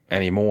Jenkins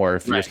anymore,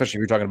 especially if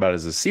you're talking about it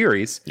as a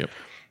series. Yep.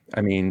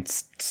 I mean,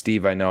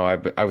 Steve, I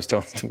know I was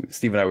telling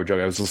Steve and I were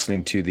joking. I was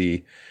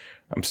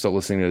I'm still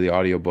listening to the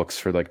audiobooks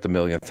for like the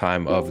millionth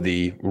time of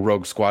the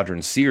Rogue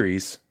Squadron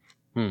series,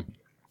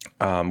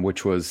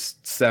 which was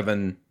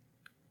 7.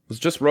 It was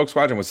just Rogue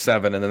Squadron was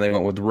 7, and then they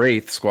went with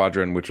Wraith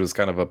Squadron, which was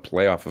kind of a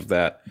playoff of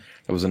that.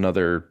 It was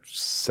another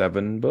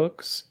 7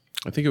 books.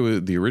 I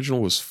think the original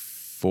was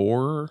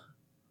 4.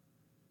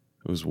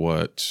 It was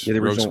what? Yeah,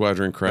 Rogue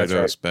Squadron, Krytos,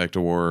 right. Back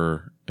to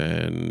War,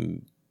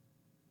 and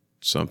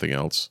something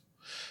else.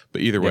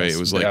 But either way, it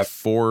was like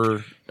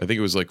 4. I think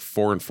it was like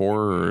 4 and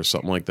 4 or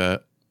something like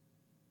that.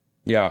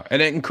 Yeah,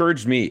 and it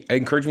encouraged me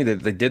that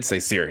they did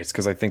say series,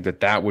 because I think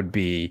that would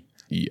be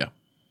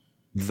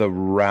the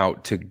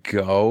route to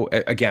go.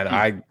 Again,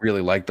 I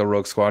really like the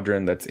Rogue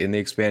Squadron that's in the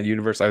expanded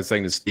universe. I was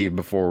saying to Steve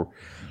before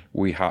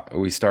we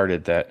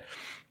started that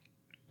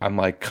I'm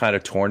like kind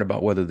of torn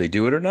about whether they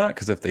do it or not,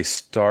 because if they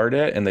start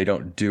it and they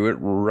don't do it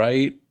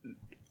right,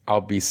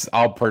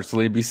 I'll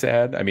personally be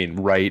sad. I mean,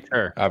 right,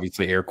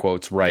 obviously air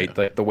quotes, right,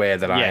 like the way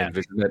that I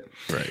envision it.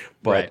 Right.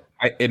 But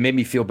it made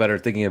me feel better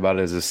thinking about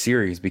it as a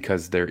series,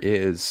 because there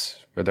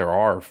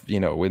are,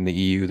 you know, in the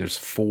EU, there's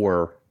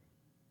 4,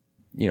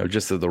 you know,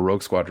 just of the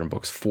Rogue Squadron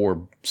books,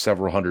 4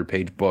 several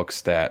hundred-page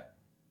books that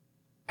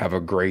have a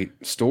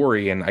great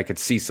story, and I could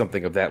see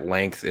something of that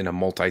length in a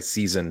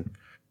multi-season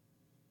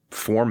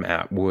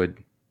format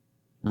would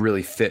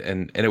really fit,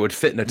 and it would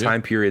fit in a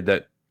time period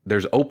that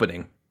there's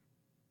opening.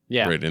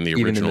 Yeah. Right. In the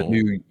Even original. in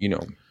the new, you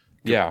know.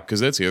 Yeah. Because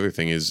that's the other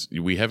thing is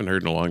we haven't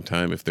heard in a long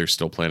time if they're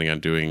still planning on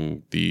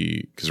doing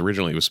because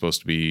originally it was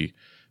supposed to be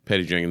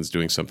Patty Jenkins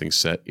doing something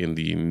set in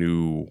the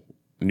new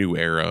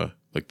era,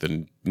 like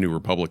the New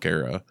Republic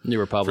era. New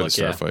Republic,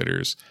 for the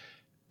Starfighters.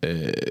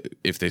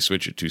 If they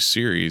switch it to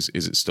series,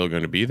 is it still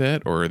going to be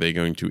that, or are they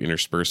going to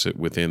intersperse it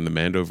within the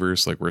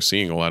Mandoverse? Like we're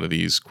seeing a lot of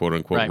these quote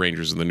unquote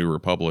Rangers of the New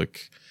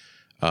Republic,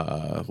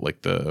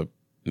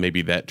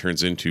 maybe that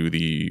turns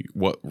into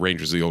what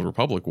Rangers of the Old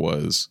Republic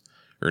was,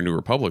 or New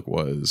Republic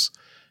was,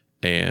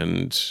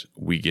 and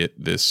we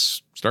get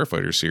this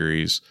Starfighter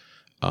series.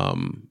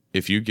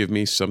 If you give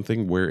me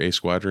something where a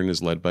squadron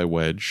is led by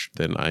Wedge,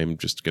 then I'm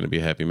just going to be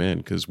a happy man,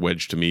 because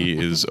Wedge to me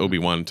is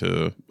Obi-Wan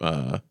to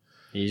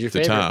He's your to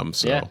favorite. Tom.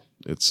 So Yeah.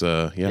 it's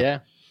Yeah.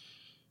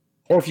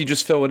 Or if you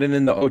just fill it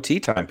in the OT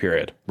time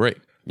period. right.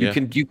 You Yeah.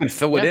 can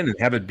fill it in and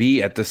have it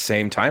be at the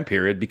same time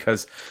period,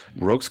 because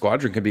Rogue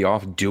Squadron can be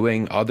off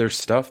doing other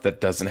stuff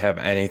that doesn't have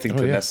anything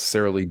to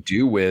necessarily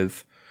do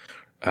with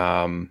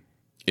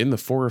In the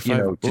 4 or 5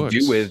 to books,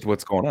 do with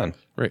what's going on.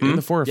 right. In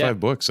the 4 or Yeah. 5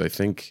 books, I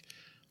think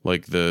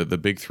like the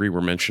big 3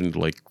 were mentioned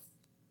like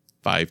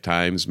 5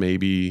 times,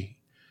 maybe.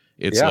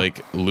 It's Yeah.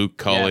 like Luke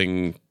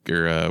calling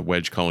or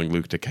Wedge calling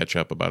Luke to catch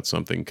up about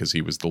something because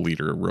he was the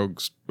leader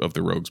of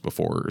the rogues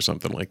before, or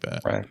something like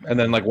that. Right. And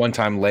then like one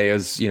time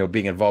Leia's,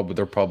 being involved with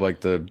the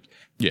Republic, the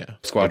Yeah.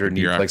 squadron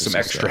Like the needs like some bureaucracy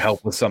extra stuff.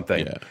 help with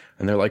something. Yeah.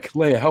 And they're like,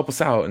 Leia, help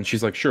us out. And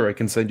she's like, sure, I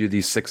can send you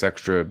these 6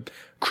 extra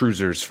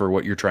cruisers for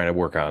what you're trying to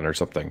work on or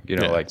something. Yeah,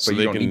 so but they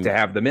you don't can- need to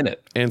have them in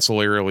it.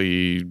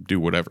 Ancillarily do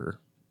whatever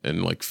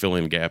and like fill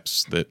in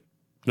gaps that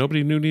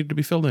nobody knew needed to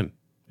be filled in,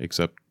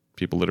 except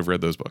people that have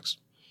read those books.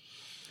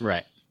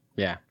 Right.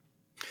 Yeah.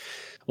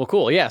 Well,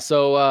 cool. Yeah.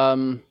 So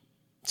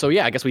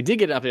yeah, I guess we did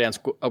get an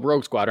update on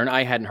Rogue Squadron.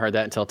 I hadn't heard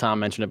that until Tom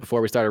mentioned it before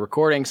we started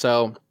recording.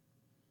 So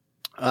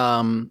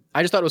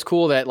I just thought it was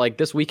cool that like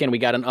this weekend we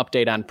got an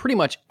update on pretty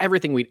much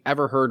everything we'd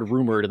ever heard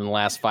rumored in the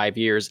last 5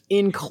 years,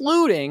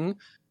 including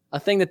a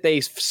thing that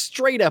they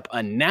straight up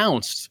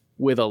announced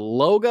with a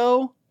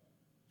logo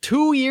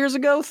 2 years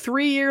ago,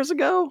 3 years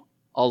ago.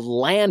 A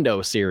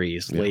Lando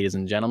series, ladies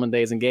and gentlemen,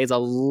 days and gays, a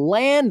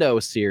Lando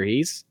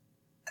series,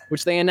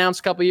 which they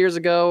announced a couple years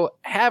ago.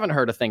 Haven't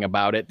heard a thing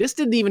about it. This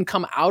didn't even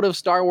come out of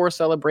Star Wars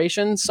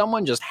Celebration.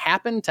 Someone just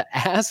happened to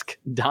ask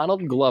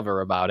Donald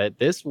Glover about it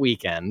this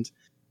weekend.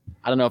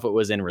 I don't know if it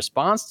was in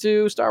response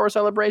to Star Wars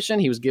Celebration.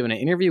 He was given an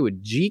interview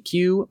with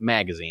GQ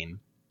magazine,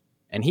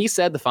 and he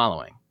said the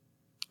following: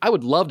 I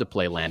would love to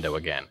play Lando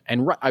again.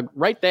 And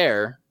right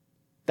there,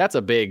 that's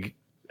a big,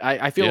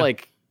 I feel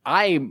like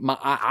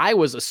I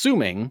was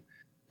assuming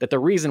that the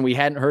reason we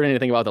hadn't heard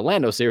anything about the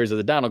Lando series is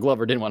that Donald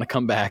Glover didn't want to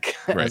come back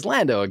as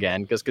Lando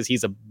again, because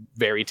he's a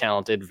very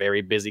talented,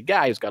 very busy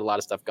guy who's got a lot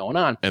of stuff going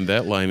on. And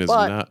that line is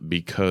not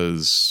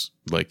because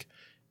like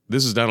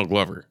this is Donald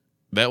Glover.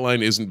 That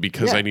line isn't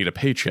because I need a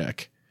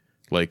paycheck.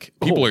 Like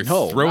people are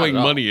throwing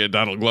money at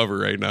Donald Glover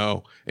right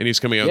now, and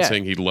he's coming out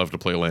saying he'd love to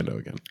play Lando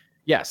again.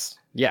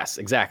 Yes,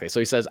 exactly. So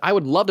he says, I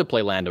would love to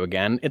play Lando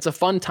again. It's a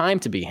fun time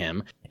to be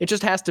him. It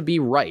just has to be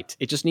right.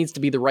 It just needs to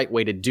be the right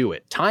way to do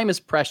it. Time is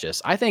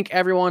precious. I think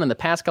everyone in the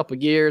past couple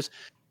of years,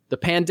 the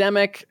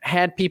pandemic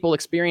had people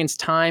experience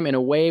time in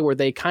a way where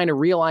they kind of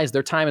realize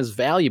their time is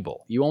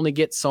valuable. You only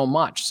get so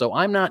much. So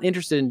I'm not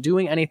interested in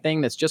doing anything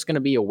that's just going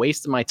to be a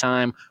waste of my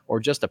time or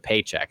just a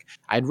paycheck.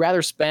 I'd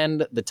rather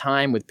spend the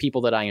time with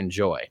people that I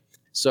enjoy.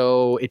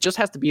 So it just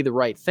has to be the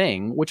right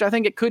thing, which I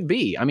think it could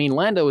be. I mean,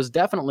 Lando is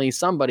definitely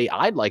somebody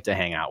I'd like to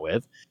hang out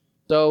with.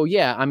 So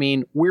yeah, I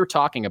mean, we're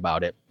talking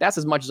about it. That's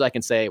as much as I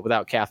can say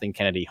without Kathleen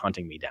Kennedy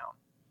hunting me down.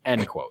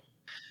 End quote.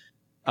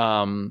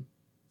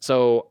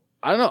 So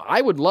I don't know. I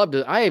would love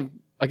to. I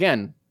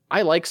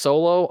like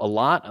Solo a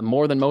lot,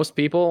 more than most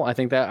people. I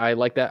think that I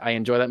like that. I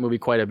enjoy that movie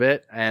quite a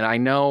bit. And I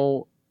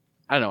don't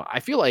know.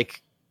 I feel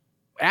like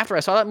after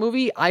I saw that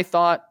movie, I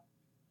thought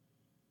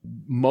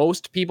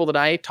most people that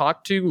I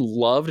talked to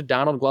loved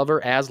Donald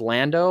Glover as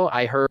Lando.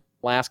 I heard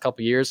last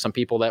couple of years some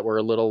people that were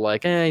a little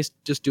like, he's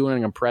just doing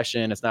an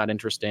impression. It's not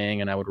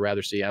interesting. And I would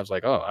rather see. I was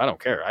like, I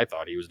don't care. I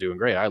thought he was doing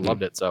great. I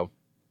loved it. So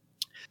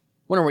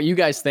wonder what you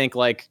guys think.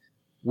 Like,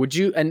 would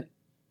you? And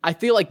I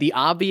feel like the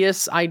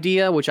obvious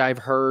idea, which I've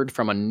heard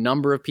from a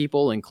number of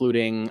people,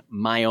 including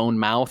my own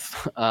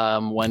mouth,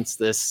 once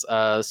this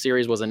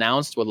series was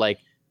announced, would like,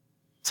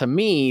 to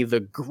me,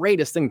 the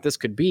greatest thing that this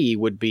could be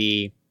would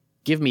be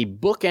give me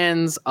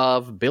bookends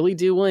of Billy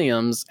Dee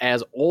Williams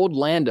as old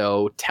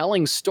Lando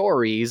telling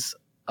stories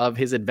of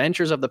his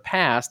adventures of the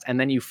past, and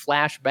then you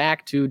flash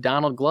back to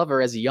Donald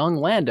Glover as young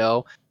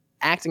Lando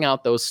acting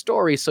out those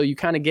stories, so you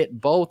kind of get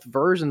both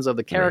versions of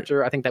the character.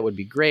 Right. I think that would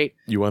be great.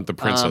 You want the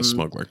princess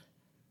smuggler.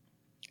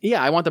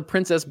 Yeah, I want the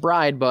Princess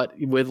Bride, but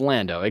with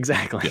Lando.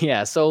 Exactly.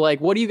 Yeah. So, like,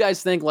 what do you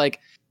guys think? Like,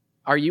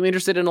 are you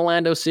interested in a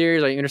Lando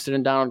series? Are you interested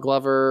in Donald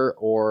Glover?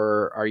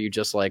 Or are you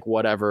just like,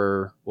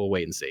 whatever, we'll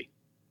wait and see?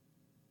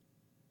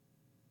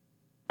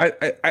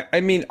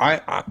 I mean,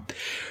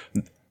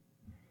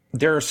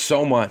 there's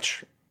so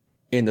much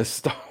in the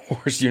Star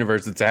Wars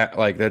universe that's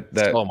like that.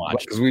 So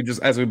much.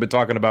 As we've been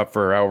talking about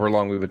for however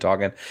long we've been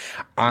talking.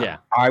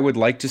 I would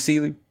like to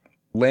see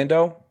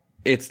Lando.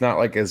 It's not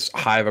like as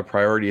high of a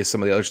priority as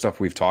some of the other stuff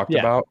we've talked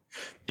about.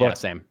 But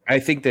same. I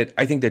think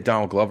that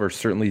Donald Glover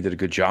certainly did a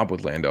good job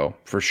with Lando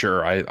for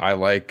sure. I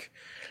like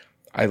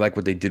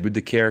what they did with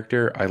the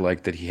character. I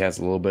like that he has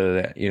a little bit of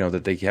that,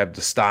 that they have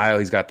the style.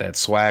 He's got that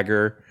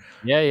swagger.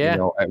 Yeah.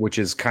 Which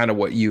is kind of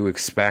what you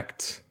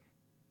expect.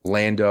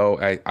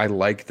 Lando, I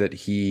like that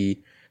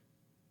he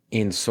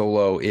in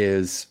Solo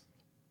is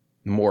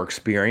more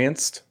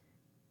experienced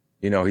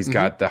He's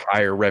got the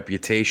higher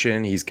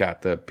reputation. He's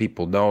got the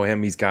people know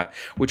him.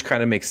 Which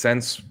kind of makes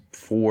sense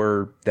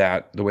for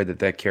the way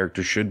that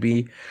character should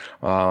be.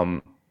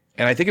 And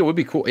I think it would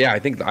be cool. Yeah, I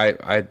think I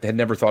had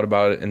never thought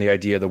about it in the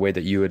idea the way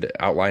that you had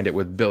outlined it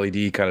with Billy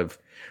D kind of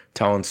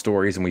telling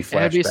stories and we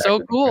flash. It'd be back. so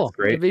cool.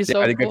 Great. It'd be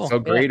so I think cool. it's so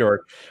great. Yeah.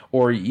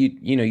 Or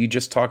you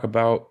just talk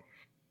about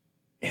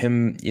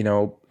him,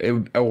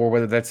 or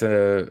whether that's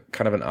a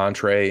kind of an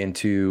entree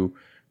into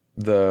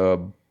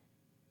the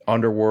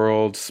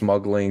underworld,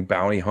 smuggling,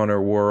 bounty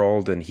hunter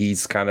world, and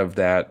he's kind of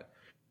that,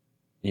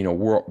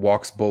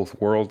 walks both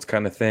worlds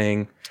kind of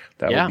thing.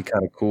 That would be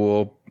kind of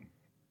cool.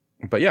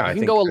 But yeah, you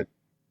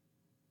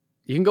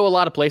can go a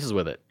lot of places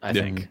with it. I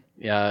think.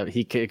 Yeah,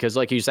 because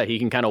like you said, he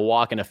can kind of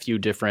walk in a few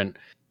different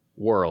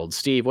worlds.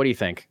 Steve, what do you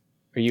think?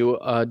 Are you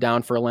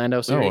down for a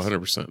Lando series? Oh,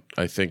 100%.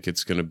 I think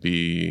it's going to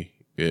be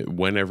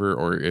whenever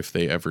or if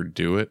they ever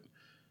do it,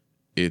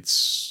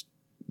 it's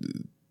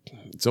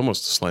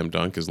almost a slam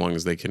dunk as long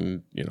as they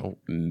can,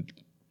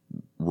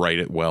 write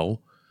it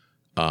well.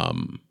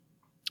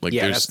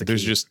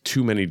 There's just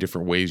too many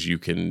different ways you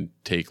can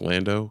take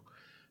Lando,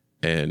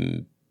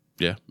 and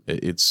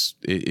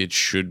it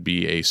should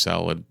be a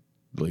solid,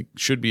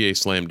 should be a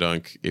slam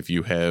dunk if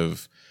you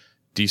have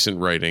decent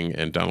writing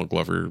and Donald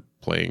Glover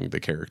playing the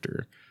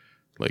character.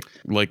 I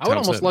would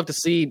almost love to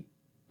see.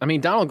 I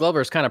mean, Donald Glover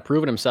has kind of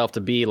proven himself to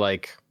be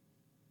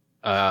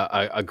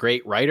a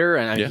great writer,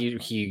 and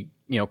he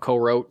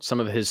co-wrote some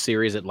of his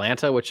series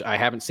Atlanta, which I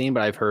haven't seen,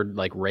 but I've heard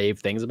rave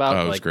things about.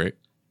 Oh, it was great.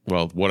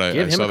 Well,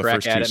 give him saw a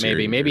crack at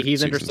it. Maybe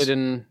he's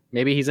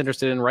seasons.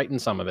 interested in writing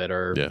some of it,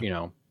 or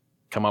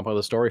come up with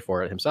a story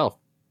for it himself.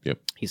 Yep,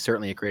 he's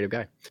certainly a creative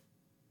guy.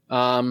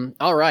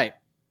 All right.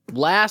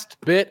 Last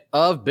bit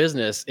of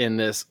business in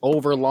this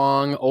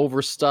overlong,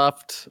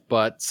 overstuffed,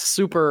 but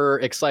super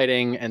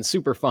exciting and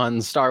super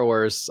fun Star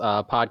Wars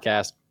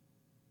podcast.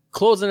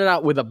 Closing it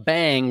out with a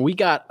bang, we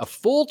got a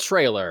full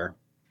trailer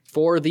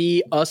for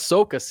the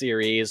Ahsoka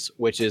series,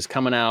 which is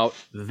coming out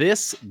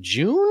this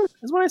June,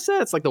 is what I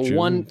said. It's the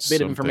one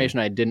bit of information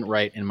I didn't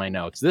write in my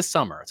notes. This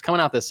summer. It's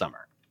coming out this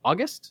summer.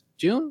 August?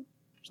 June?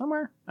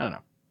 Somewhere? I don't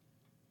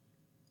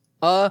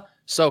know.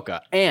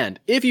 Ahsoka. And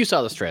if you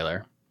saw this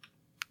trailer,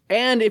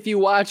 and if you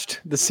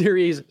watched the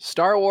series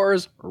Star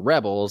Wars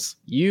Rebels,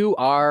 you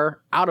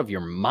are out of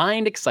your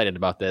mind excited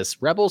about this.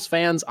 Rebels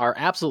fans are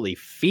absolutely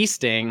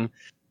feasting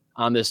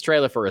on this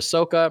trailer for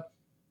Ahsoka.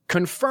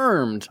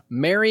 Confirmed,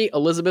 Mary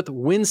Elizabeth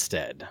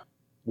Winstead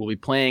will be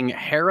playing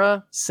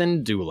Hera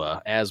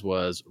Syndulla, as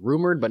was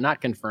rumored but not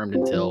confirmed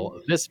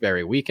until this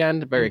very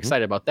weekend. Very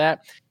excited about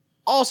that.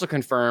 Also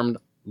confirmed,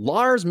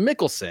 Lars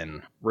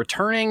Mikkelsen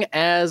returning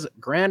as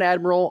Grand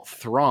Admiral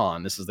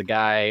Thrawn. This is the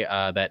guy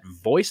that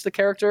voiced the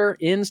character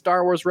in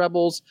Star Wars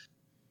Rebels.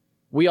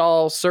 We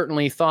all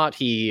certainly thought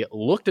he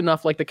looked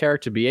enough like the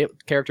character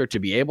to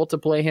be able to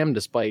play him,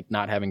 despite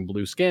not having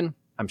blue skin.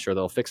 I'm sure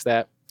they'll fix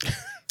that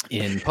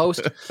in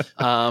post.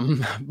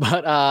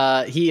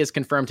 But he is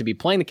confirmed to be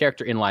playing the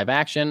character in live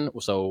action.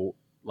 So,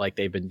 like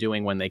they've been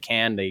doing when they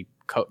can, they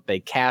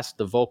cast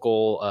the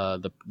vocal,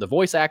 the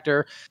voice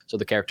actor, so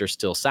the character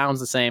still sounds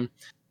the same.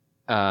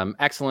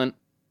 Excellent.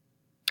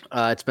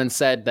 It's been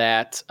said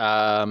that.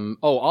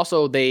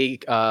 Also they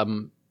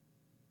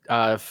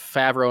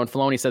Favreau and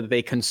Filoni said that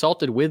they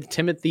consulted with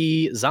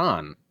Timothy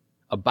Zahn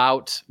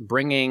about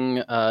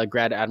bringing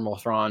Grand Admiral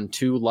Thrawn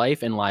to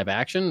life in live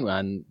action.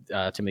 And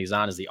Timothy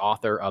Zahn is the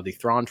author of the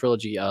Thrawn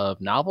trilogy of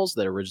novels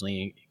that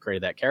originally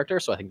created that character.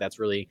 So I think that's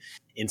really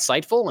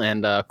insightful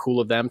and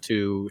cool of them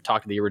to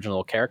talk to the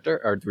original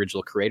character or the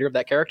original creator of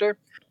that character.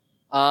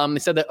 They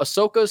said that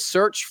Ahsoka's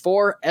search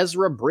for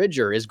Ezra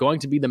Bridger is going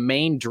to be the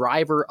main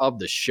driver of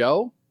the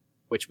show,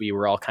 which we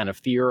were all kind of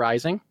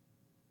theorizing.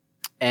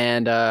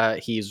 And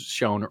he's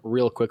shown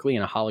real quickly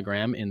in a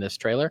hologram in this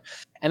trailer.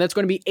 And it's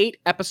going to be 8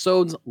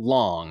 episodes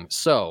long.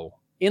 So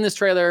in this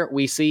trailer,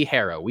 we see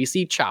Hera, we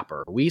see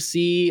Chopper, we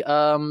see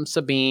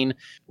Sabine,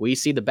 we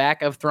see the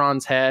back of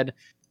Thrawn's head,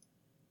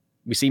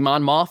 we see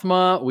Mon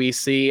Mothma, we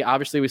see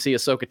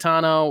Ahsoka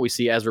Tano, we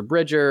see Ezra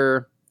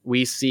Bridger,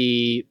 we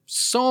see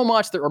so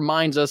much that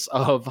reminds us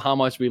of how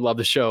much we love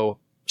the show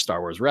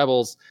Star Wars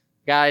Rebels.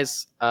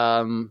 Guys,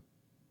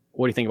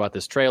 what do you think about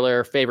this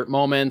trailer? Favorite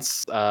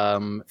moments,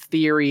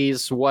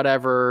 theories,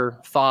 whatever,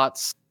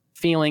 thoughts,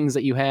 feelings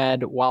that you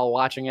had while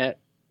watching it?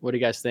 What do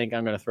you guys think?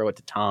 I'm going to throw it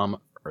to Tom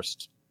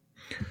first.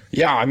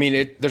 Yeah, I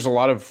mean, there's a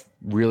lot of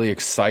really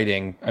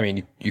exciting. I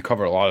mean, you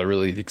cover a lot of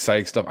really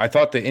exciting stuff. I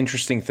thought the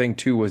interesting thing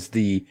too was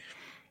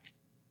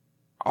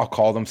I'll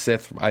call them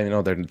Sith. I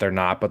know they're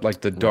not, but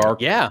like the dark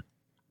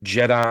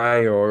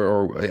Jedi,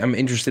 or I'm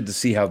interested to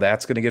see how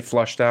that's going to get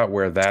flushed out,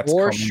 where that's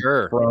for coming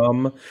sure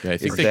from. Yeah, I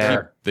think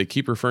they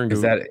keep referring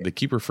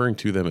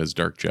to them as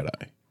Dark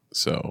Jedi.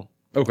 So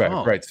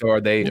right. So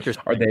are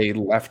they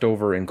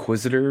leftover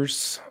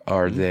Inquisitors?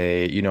 Are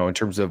they, in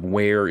terms of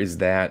where is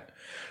that?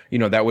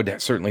 That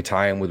would certainly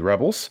tie in with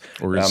Rebels,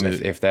 or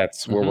if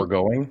that's where we're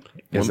going,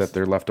 is that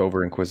they're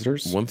leftover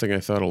Inquisitors. One thing I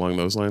thought along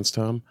those lines,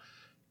 Tom,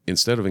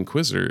 instead of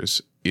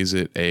Inquisitors, is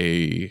it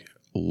a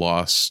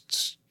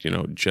lost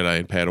Jedi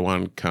and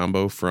Padawan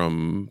combo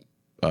from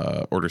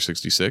Order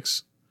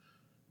 66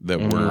 that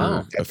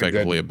were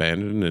effectively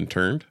abandoned and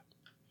turned.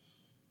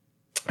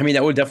 I mean,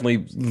 that would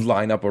definitely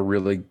line up a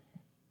really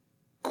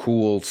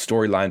cool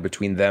storyline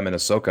between them and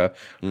Ahsoka,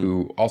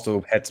 who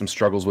also had some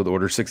struggles with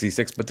Order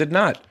 66, but did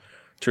not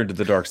turn to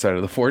the dark side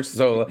of the Force.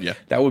 So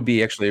that would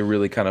be actually a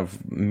really kind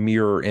of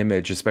mirror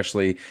image,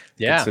 especially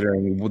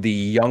considering the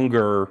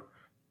younger,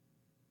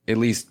 at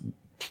least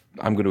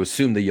I'm going to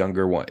assume the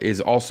younger one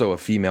is also a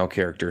female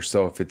character.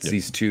 So if it's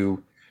these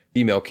two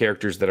female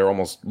characters that are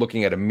almost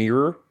looking at a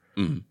mirror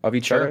of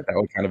each other, that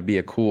would kind of be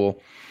a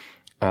cool,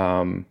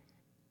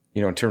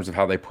 in terms of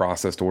how they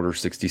processed Order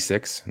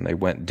 66 and they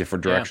went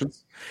different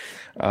directions.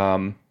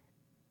 And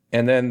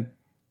then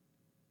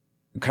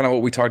kind of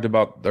what we talked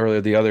about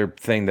earlier, the other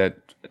thing that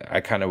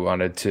I kind of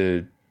wanted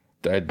to,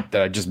 that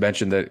I just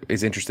mentioned that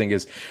is interesting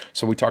is,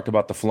 so we talked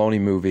about the Filoni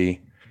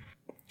movie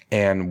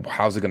and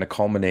how's it going to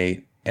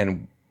culminate.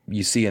 And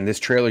you see in this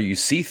trailer, you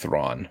see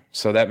Thrawn.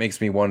 So that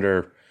makes me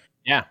wonder,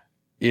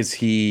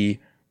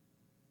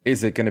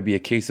 is it going to be a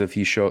case of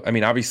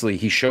obviously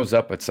he shows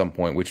up at some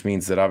point, which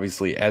means that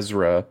obviously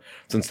Ezra,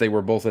 since they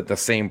were both at the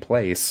same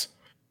place.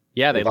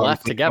 Yeah, they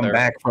left together. Come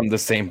back from the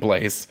same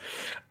place.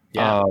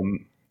 Yeah.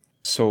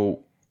 So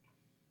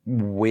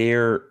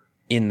where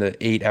in the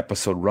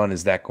 8-episode run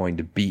is that going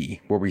to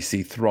be where we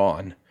see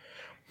Thrawn?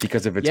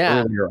 Because if it's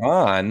earlier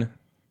on,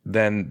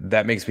 then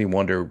that makes me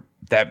wonder,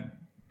 that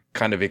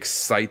kind of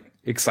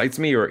excites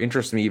me or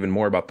interests me even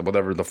more about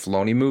whatever the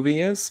Filoni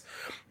movie is.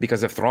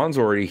 Because if Thrawn's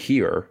already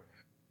here,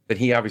 then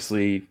he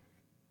obviously,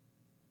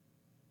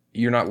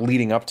 you're not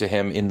leading up to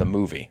him in the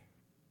movie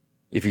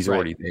if he's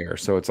already there.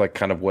 So it's like,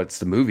 kind of, what's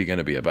the movie going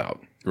to be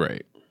about?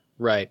 Right.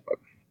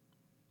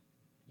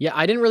 Yeah,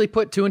 I didn't really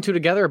put two and two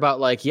together about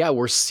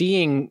we're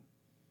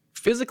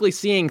physically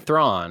seeing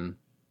Thrawn,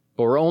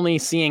 but we're only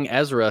seeing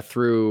Ezra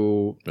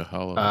through the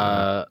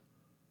holovid.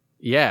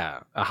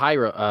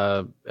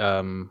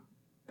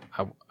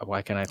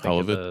 Why can't I think holovid?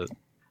 Of the?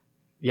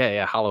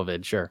 Yeah,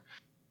 holovid, sure.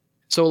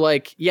 So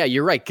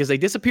you're right, because they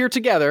disappear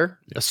together,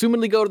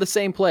 assumedly go to the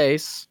same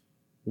place.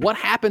 What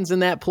happens in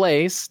that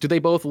place? Do they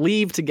both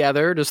leave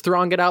together? Does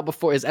Thrawn get out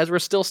before? Is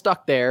Ezra still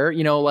stuck there?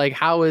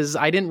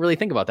 I didn't really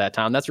think about that,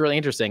 Tom. That's really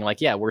interesting.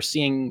 We're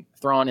seeing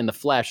Thrawn in the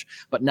flesh,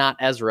 but not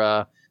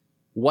Ezra.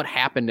 What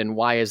happened and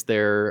why is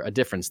there a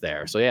difference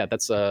there? So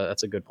that's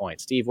a good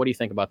point. Steve, what do you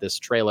think about this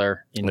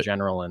trailer in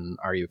general, and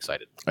are you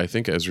excited? I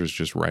think Ezra's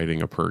just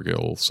riding a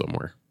Purrgil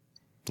somewhere.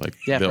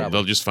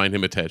 They'll just find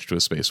him attached to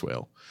a space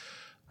whale.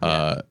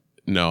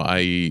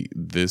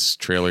 This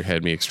trailer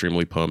had me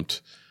extremely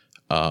pumped.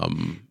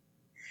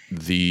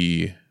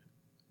 The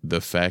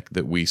fact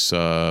that we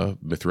saw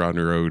Mithra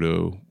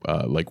Naruto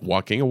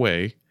walking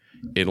away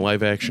in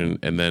live action,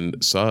 and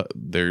then saw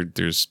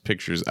there's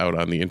pictures out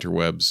on the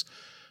interwebs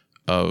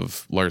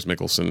of Lars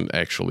Mikkelsen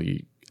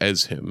actually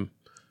as him.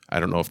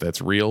 I don't know if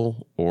that's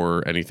real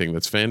or anything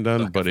that's fan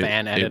done, but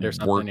it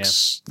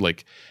works.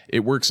 It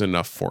works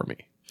enough for me.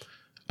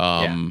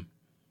 And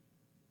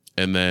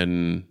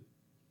then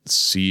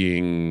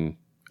seeing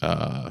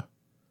I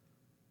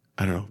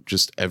don't know,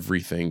 just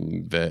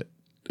everything that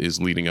is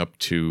leading up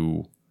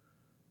to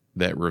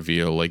that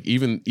reveal.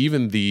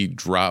 Even the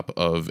drop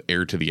of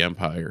Heir to the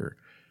Empire,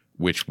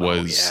 which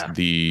was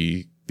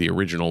the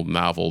original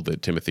novel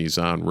that Timothy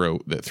Zahn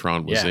wrote that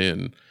Thrawn was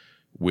in,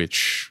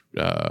 which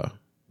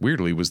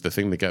weirdly was the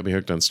thing that got me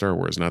hooked on Star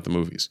Wars, not the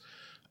movies.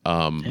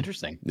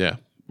 Interesting. Yeah.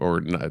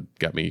 Or not,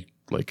 got me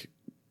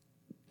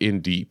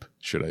in deep,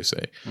 should I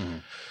say.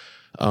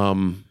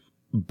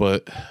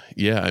 But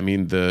yeah, I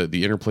mean,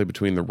 the interplay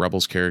between the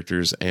Rebels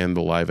characters and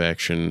the live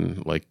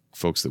action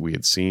folks that we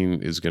had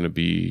seen is going to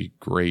be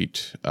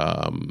great.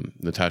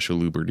 Natasha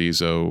Liu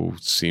Bordizzo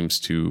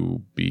seems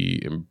to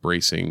be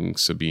embracing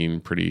Sabine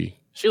pretty.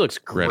 She looks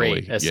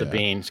great as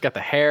Sabine. She's got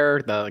the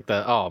hair,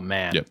 oh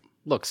man,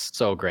 looks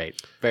so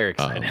great. Very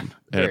excited.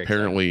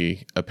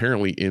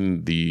 Apparently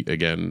in the,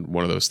 again,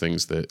 one of those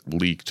things that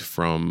leaked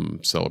from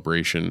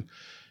Celebration,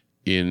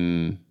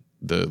 in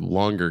the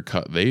longer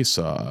cut they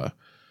saw,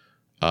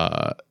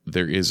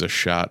 there is a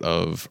shot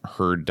of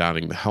her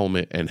donning the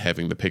helmet and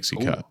having the pixie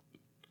cut.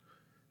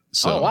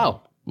 So,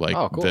 wow.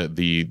 Cool.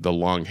 the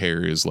long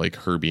hair is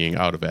her being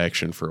out of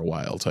action for a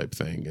while type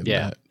thing. And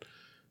that,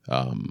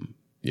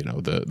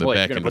 the Boy,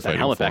 back end put that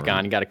helmet back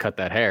on, you got to cut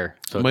that hair.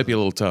 So it might be a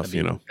little tough,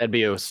 That'd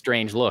be a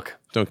strange look.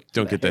 Don't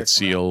get that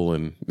seal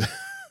and.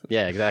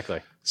 Yeah,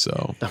 exactly.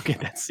 So don't get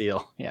that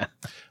seal. Yeah.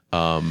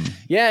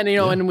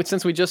 And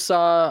since we just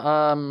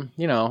saw,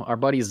 our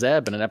buddy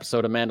Zeb in an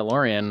episode of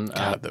Mandalorian,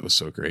 God, that was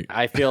so great.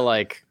 I feel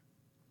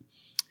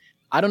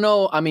I don't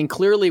know. I mean,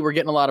 clearly we're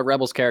getting a lot of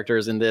Rebels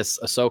characters in this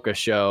Ahsoka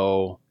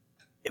show.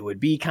 It would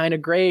be kind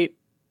of great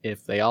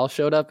if they all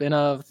showed up in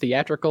a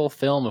theatrical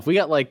film. If we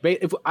got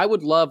if I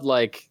would love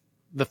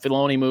the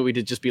Filoni movie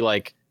to just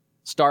be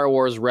Star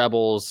Wars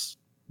Rebels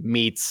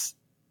meets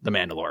The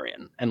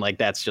Mandalorian, and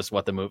that's just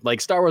what the movie,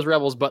 Star Wars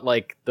Rebels, but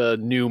the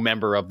new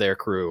member of their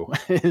crew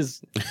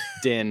is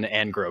Din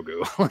and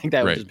Grogu.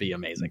 That would just be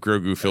amazing.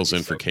 Grogu fills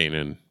in for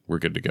Kanan. We're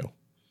good to go.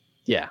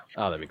 Yeah.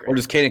 Oh, that'd be great. Or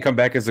does Kanan come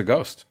back as a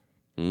ghost?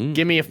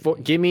 Give me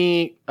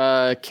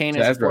Kanan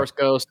as a Force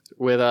Ghost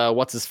with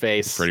what's his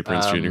face? Freddie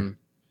Prinze Jr.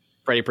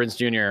 Freddie Prinze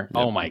Jr.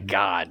 Oh my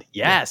God.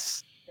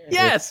 Yes.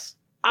 Yes.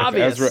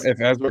 Obvious. If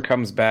Ezra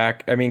comes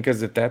back, I mean,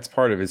 because if that's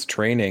part of his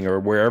training or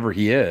wherever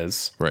he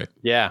is, right?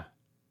 Yeah.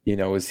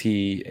 Is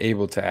he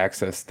able to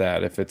access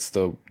that? If it's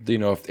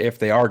if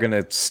they are going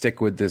to stick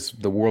with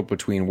the world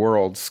between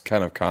worlds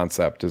kind of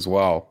concept as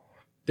well.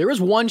 There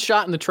was one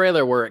shot in the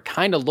trailer where it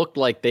kind of looked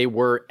like they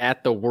were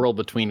at the world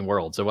between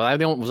worlds. So was I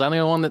the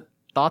only one that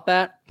thought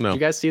that? No. Did you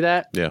guys see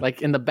that? Yeah.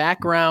 Like in the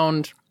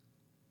background,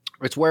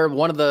 it's where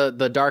one of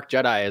the Dark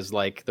Jedi is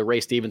like the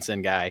Ray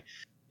Stevenson guy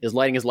is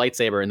lighting his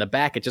lightsaber. In the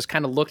back, it just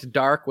kind of looked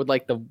dark with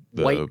like the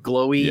white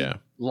glowy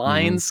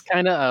lines.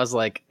 Kind of. I was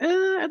like,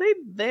 are they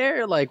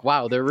there? Like,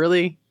 wow, they're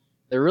really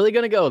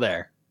gonna go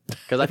there,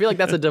 because I feel like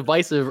that's a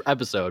divisive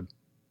episode.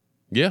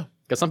 Yeah,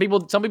 because some people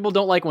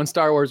don't like when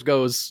Star Wars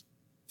goes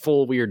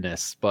full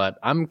weirdness, but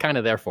I'm kind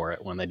of there for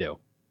it when they do.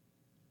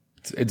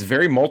 It's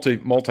very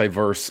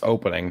multiverse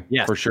opening,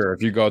 for sure.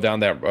 If you go down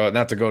that,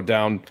 not to go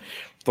down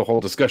the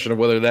whole discussion of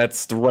whether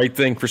that's the right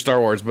thing for Star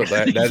Wars, but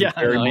that is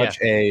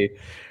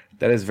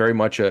very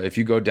much a. If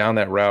you go down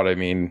that route, I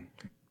mean,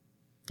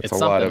 it's a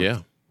lot of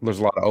there's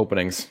a lot of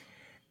openings.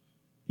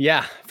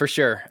 Yeah, for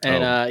sure.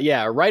 And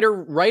right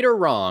or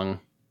wrong,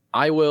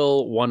 I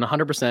will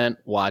 100%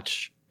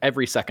 watch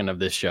every second of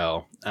this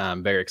show.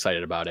 I'm very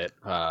excited about it,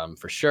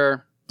 for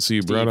sure. So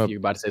you Steve, you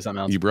about to say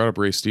something else? You brought up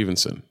Ray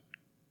Stevenson.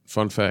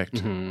 Fun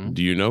fact: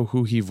 Do you know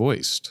who he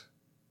voiced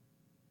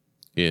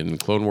in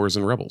Clone Wars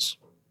and Rebels?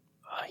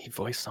 He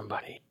voiced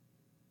somebody.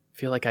 I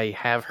feel like I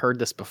have heard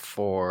this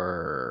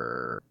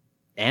before.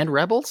 And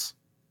Rebels?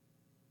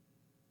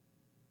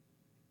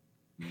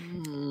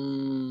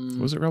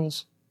 Was it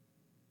Rebels?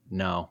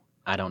 No,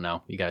 I don't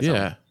know. You guys?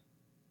 Yeah,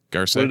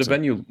 Gar Saxon. Would it have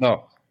been you?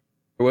 No,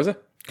 who was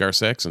it? Gar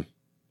Saxon.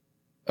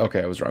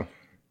 Okay, I was wrong.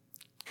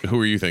 Who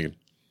were you thinking?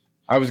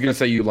 I was going to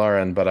say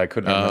Yularen, but I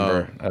couldn't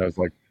remember. I was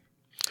like,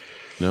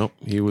 no,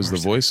 he was the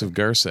voice of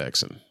Gar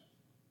Saxon.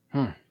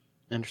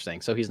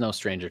 Interesting. So he's no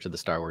stranger to the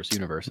Star Wars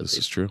universe. This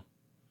is true.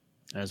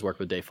 And has worked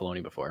with Dave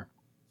Filoni before,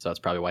 so that's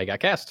probably why he got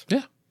cast.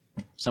 Yeah,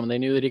 someone they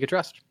knew that he could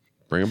trust.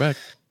 Bring him back.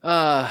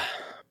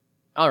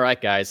 All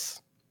right,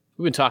 guys.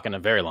 We've been talking a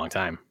very long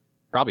time.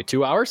 Probably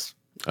 2 hours.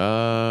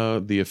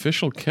 The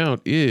official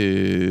count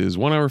is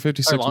 1 hour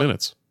 56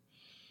 minutes.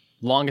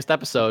 Longest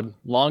episode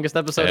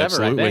Absolutely.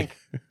 ever, I think.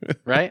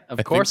 Right?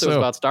 Of course, it was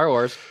about Star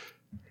Wars.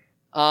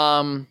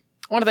 I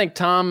want to thank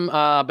Tom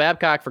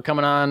Babcock for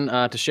coming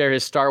on to share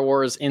his Star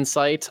Wars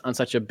insight on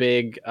such a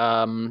big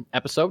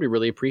episode. We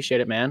really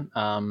appreciate it, man.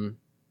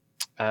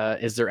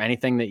 Is there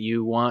anything that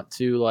you want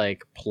to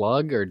like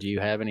plug, or do you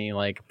have any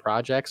like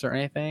projects or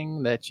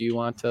anything that you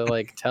want to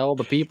like tell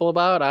the people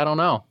about? I don't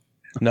know.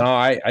 No,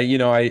 I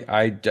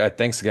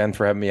thanks again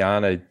for having me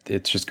on.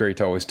 It's just great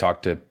to always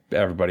talk to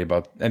anybody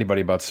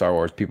about Star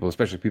Wars, people,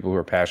 especially people who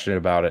are passionate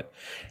about it.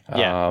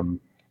 Yeah.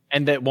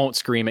 And that won't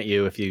scream at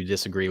you if you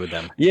disagree with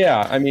them.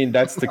 Yeah, I mean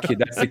that's the key.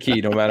 That's the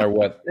key. No matter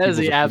what, that is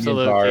the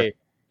absolute key.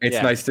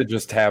 It's nice to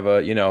just have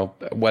a,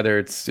 whether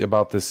it's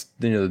about this,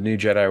 the new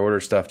Jedi Order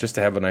stuff, just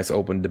to have a nice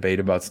open debate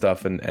about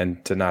stuff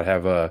and to not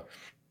have to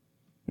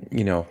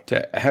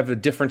have a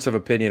difference of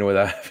opinion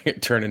without having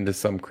it turn into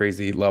some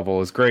crazy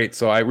level is great.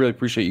 So I really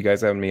appreciate you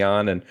guys having me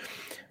on, and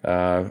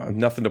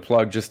nothing to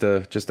plug, just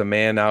a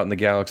man out in the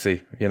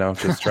galaxy,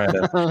 just trying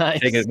to nice.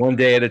 Take it one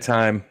day at a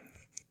time.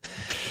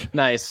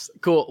 Nice.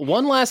 Cool.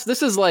 One last,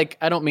 this is like,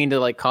 I don't mean to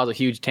like cause a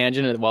huge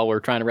tangent while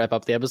we're trying to wrap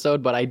up the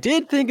episode, but I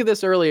did think of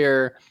this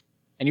earlier,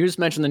 and you just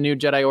mentioned the new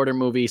Jedi Order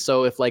movie.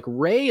 So if like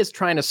Rey is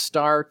trying to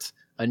start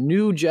a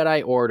new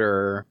Jedi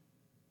Order,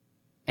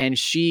 and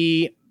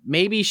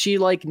maybe she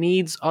like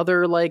needs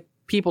other like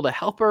people to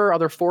help her,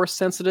 other Force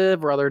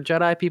sensitive or other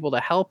Jedi people to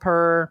help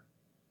her.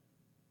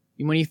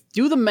 When you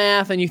do the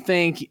math and you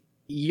think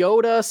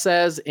Yoda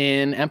says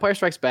in Empire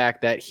Strikes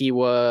Back that he's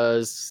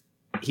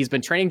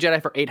been training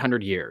Jedi for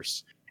 800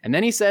 years. And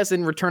then he says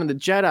in Return of the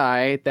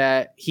Jedi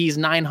that he's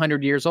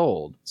 900 years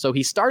old. So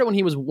he started when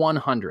he was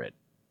 100.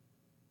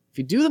 If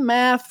you do the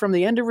math from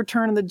the end of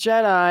Return of the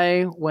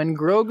Jedi, when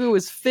Grogu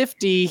is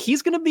 50,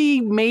 he's going to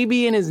be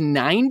maybe in his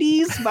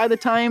 90s by the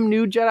time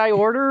New Jedi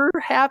Order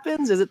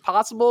happens. Is it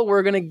possible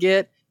we're going to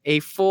get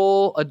a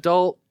full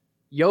adult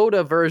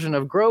Yoda version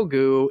of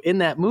Grogu in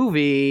that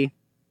movie?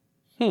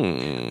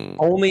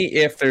 Only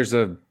if there's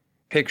a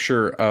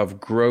picture of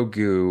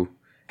Grogu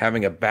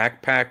having a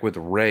backpack with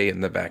Rey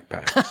in the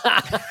backpack.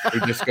 We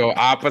just go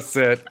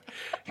opposite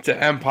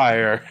to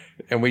Empire,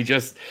 and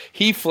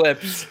he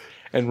flips,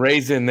 and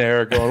Rey's in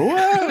there going,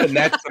 whoa, and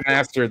that's the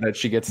master that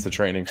she gets the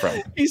training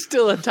from. He's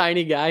still a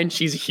tiny guy, and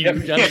she's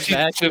huge on his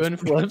back doing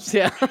flips.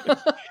 Yeah,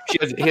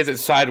 he has it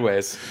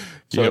sideways.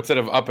 So instead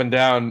of up and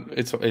down,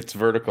 it's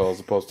vertical as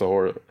opposed to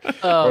or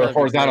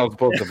horizontal as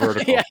opposed to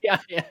vertical. Yeah.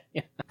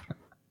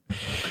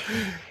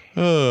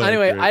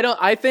 Anyway, great.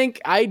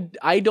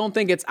 I don't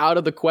think it's out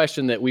of the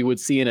question that we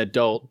would see an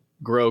adult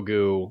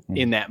Grogu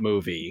in that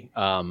movie.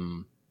 I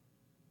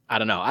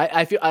don't know.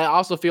 I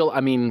also feel.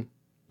 I mean,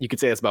 you could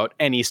say this about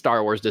any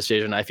Star Wars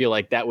decision. I feel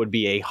like that would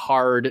be a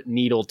hard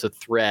needle to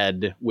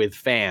thread with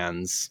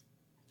fans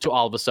to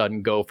all of a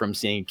sudden go from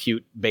seeing a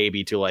cute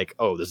baby to like,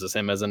 oh, this is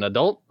him as an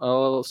adult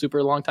a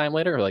super long time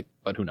later. Or like,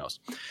 but who knows?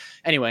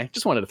 Anyway,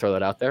 just wanted to throw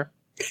that out there.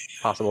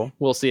 Possible.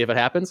 We'll see if it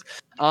happens.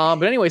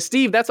 But anyway,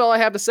 Steve, that's all I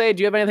have to say.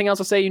 Do you have anything else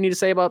to say you need to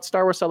say about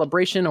Star Wars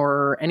Celebration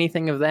or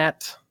anything of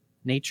that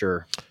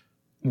nature?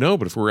 No,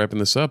 but if we're wrapping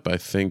this up, I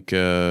think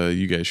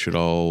you guys should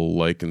all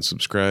like and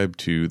subscribe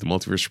to the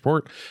Multiverse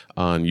Report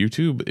on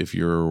YouTube. If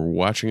you're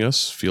watching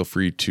us, feel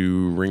free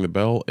to ring the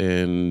bell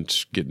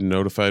and get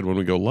notified when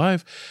we go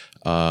live.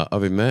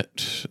 Other than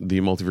that, the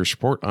Multiverse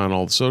Report on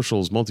all the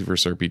socials,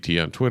 Multiverse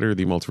RPT on Twitter,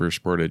 the Multiverse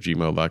Report at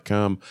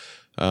gmail.com.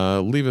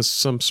 Leave us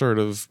some sort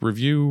of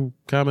review,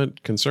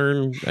 comment,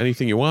 concern,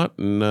 anything you want,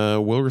 and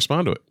we'll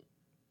respond to it.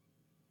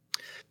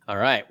 All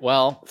right.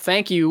 Well,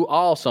 thank you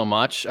all so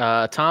much.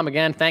 Tom,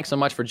 again, thanks so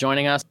much for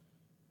joining us.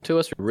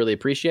 We really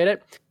appreciate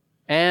it.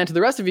 And to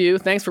the rest of you,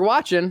 thanks for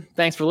watching.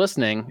 Thanks for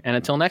listening. And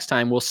until next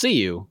time, we'll see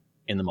you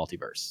in the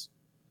multiverse.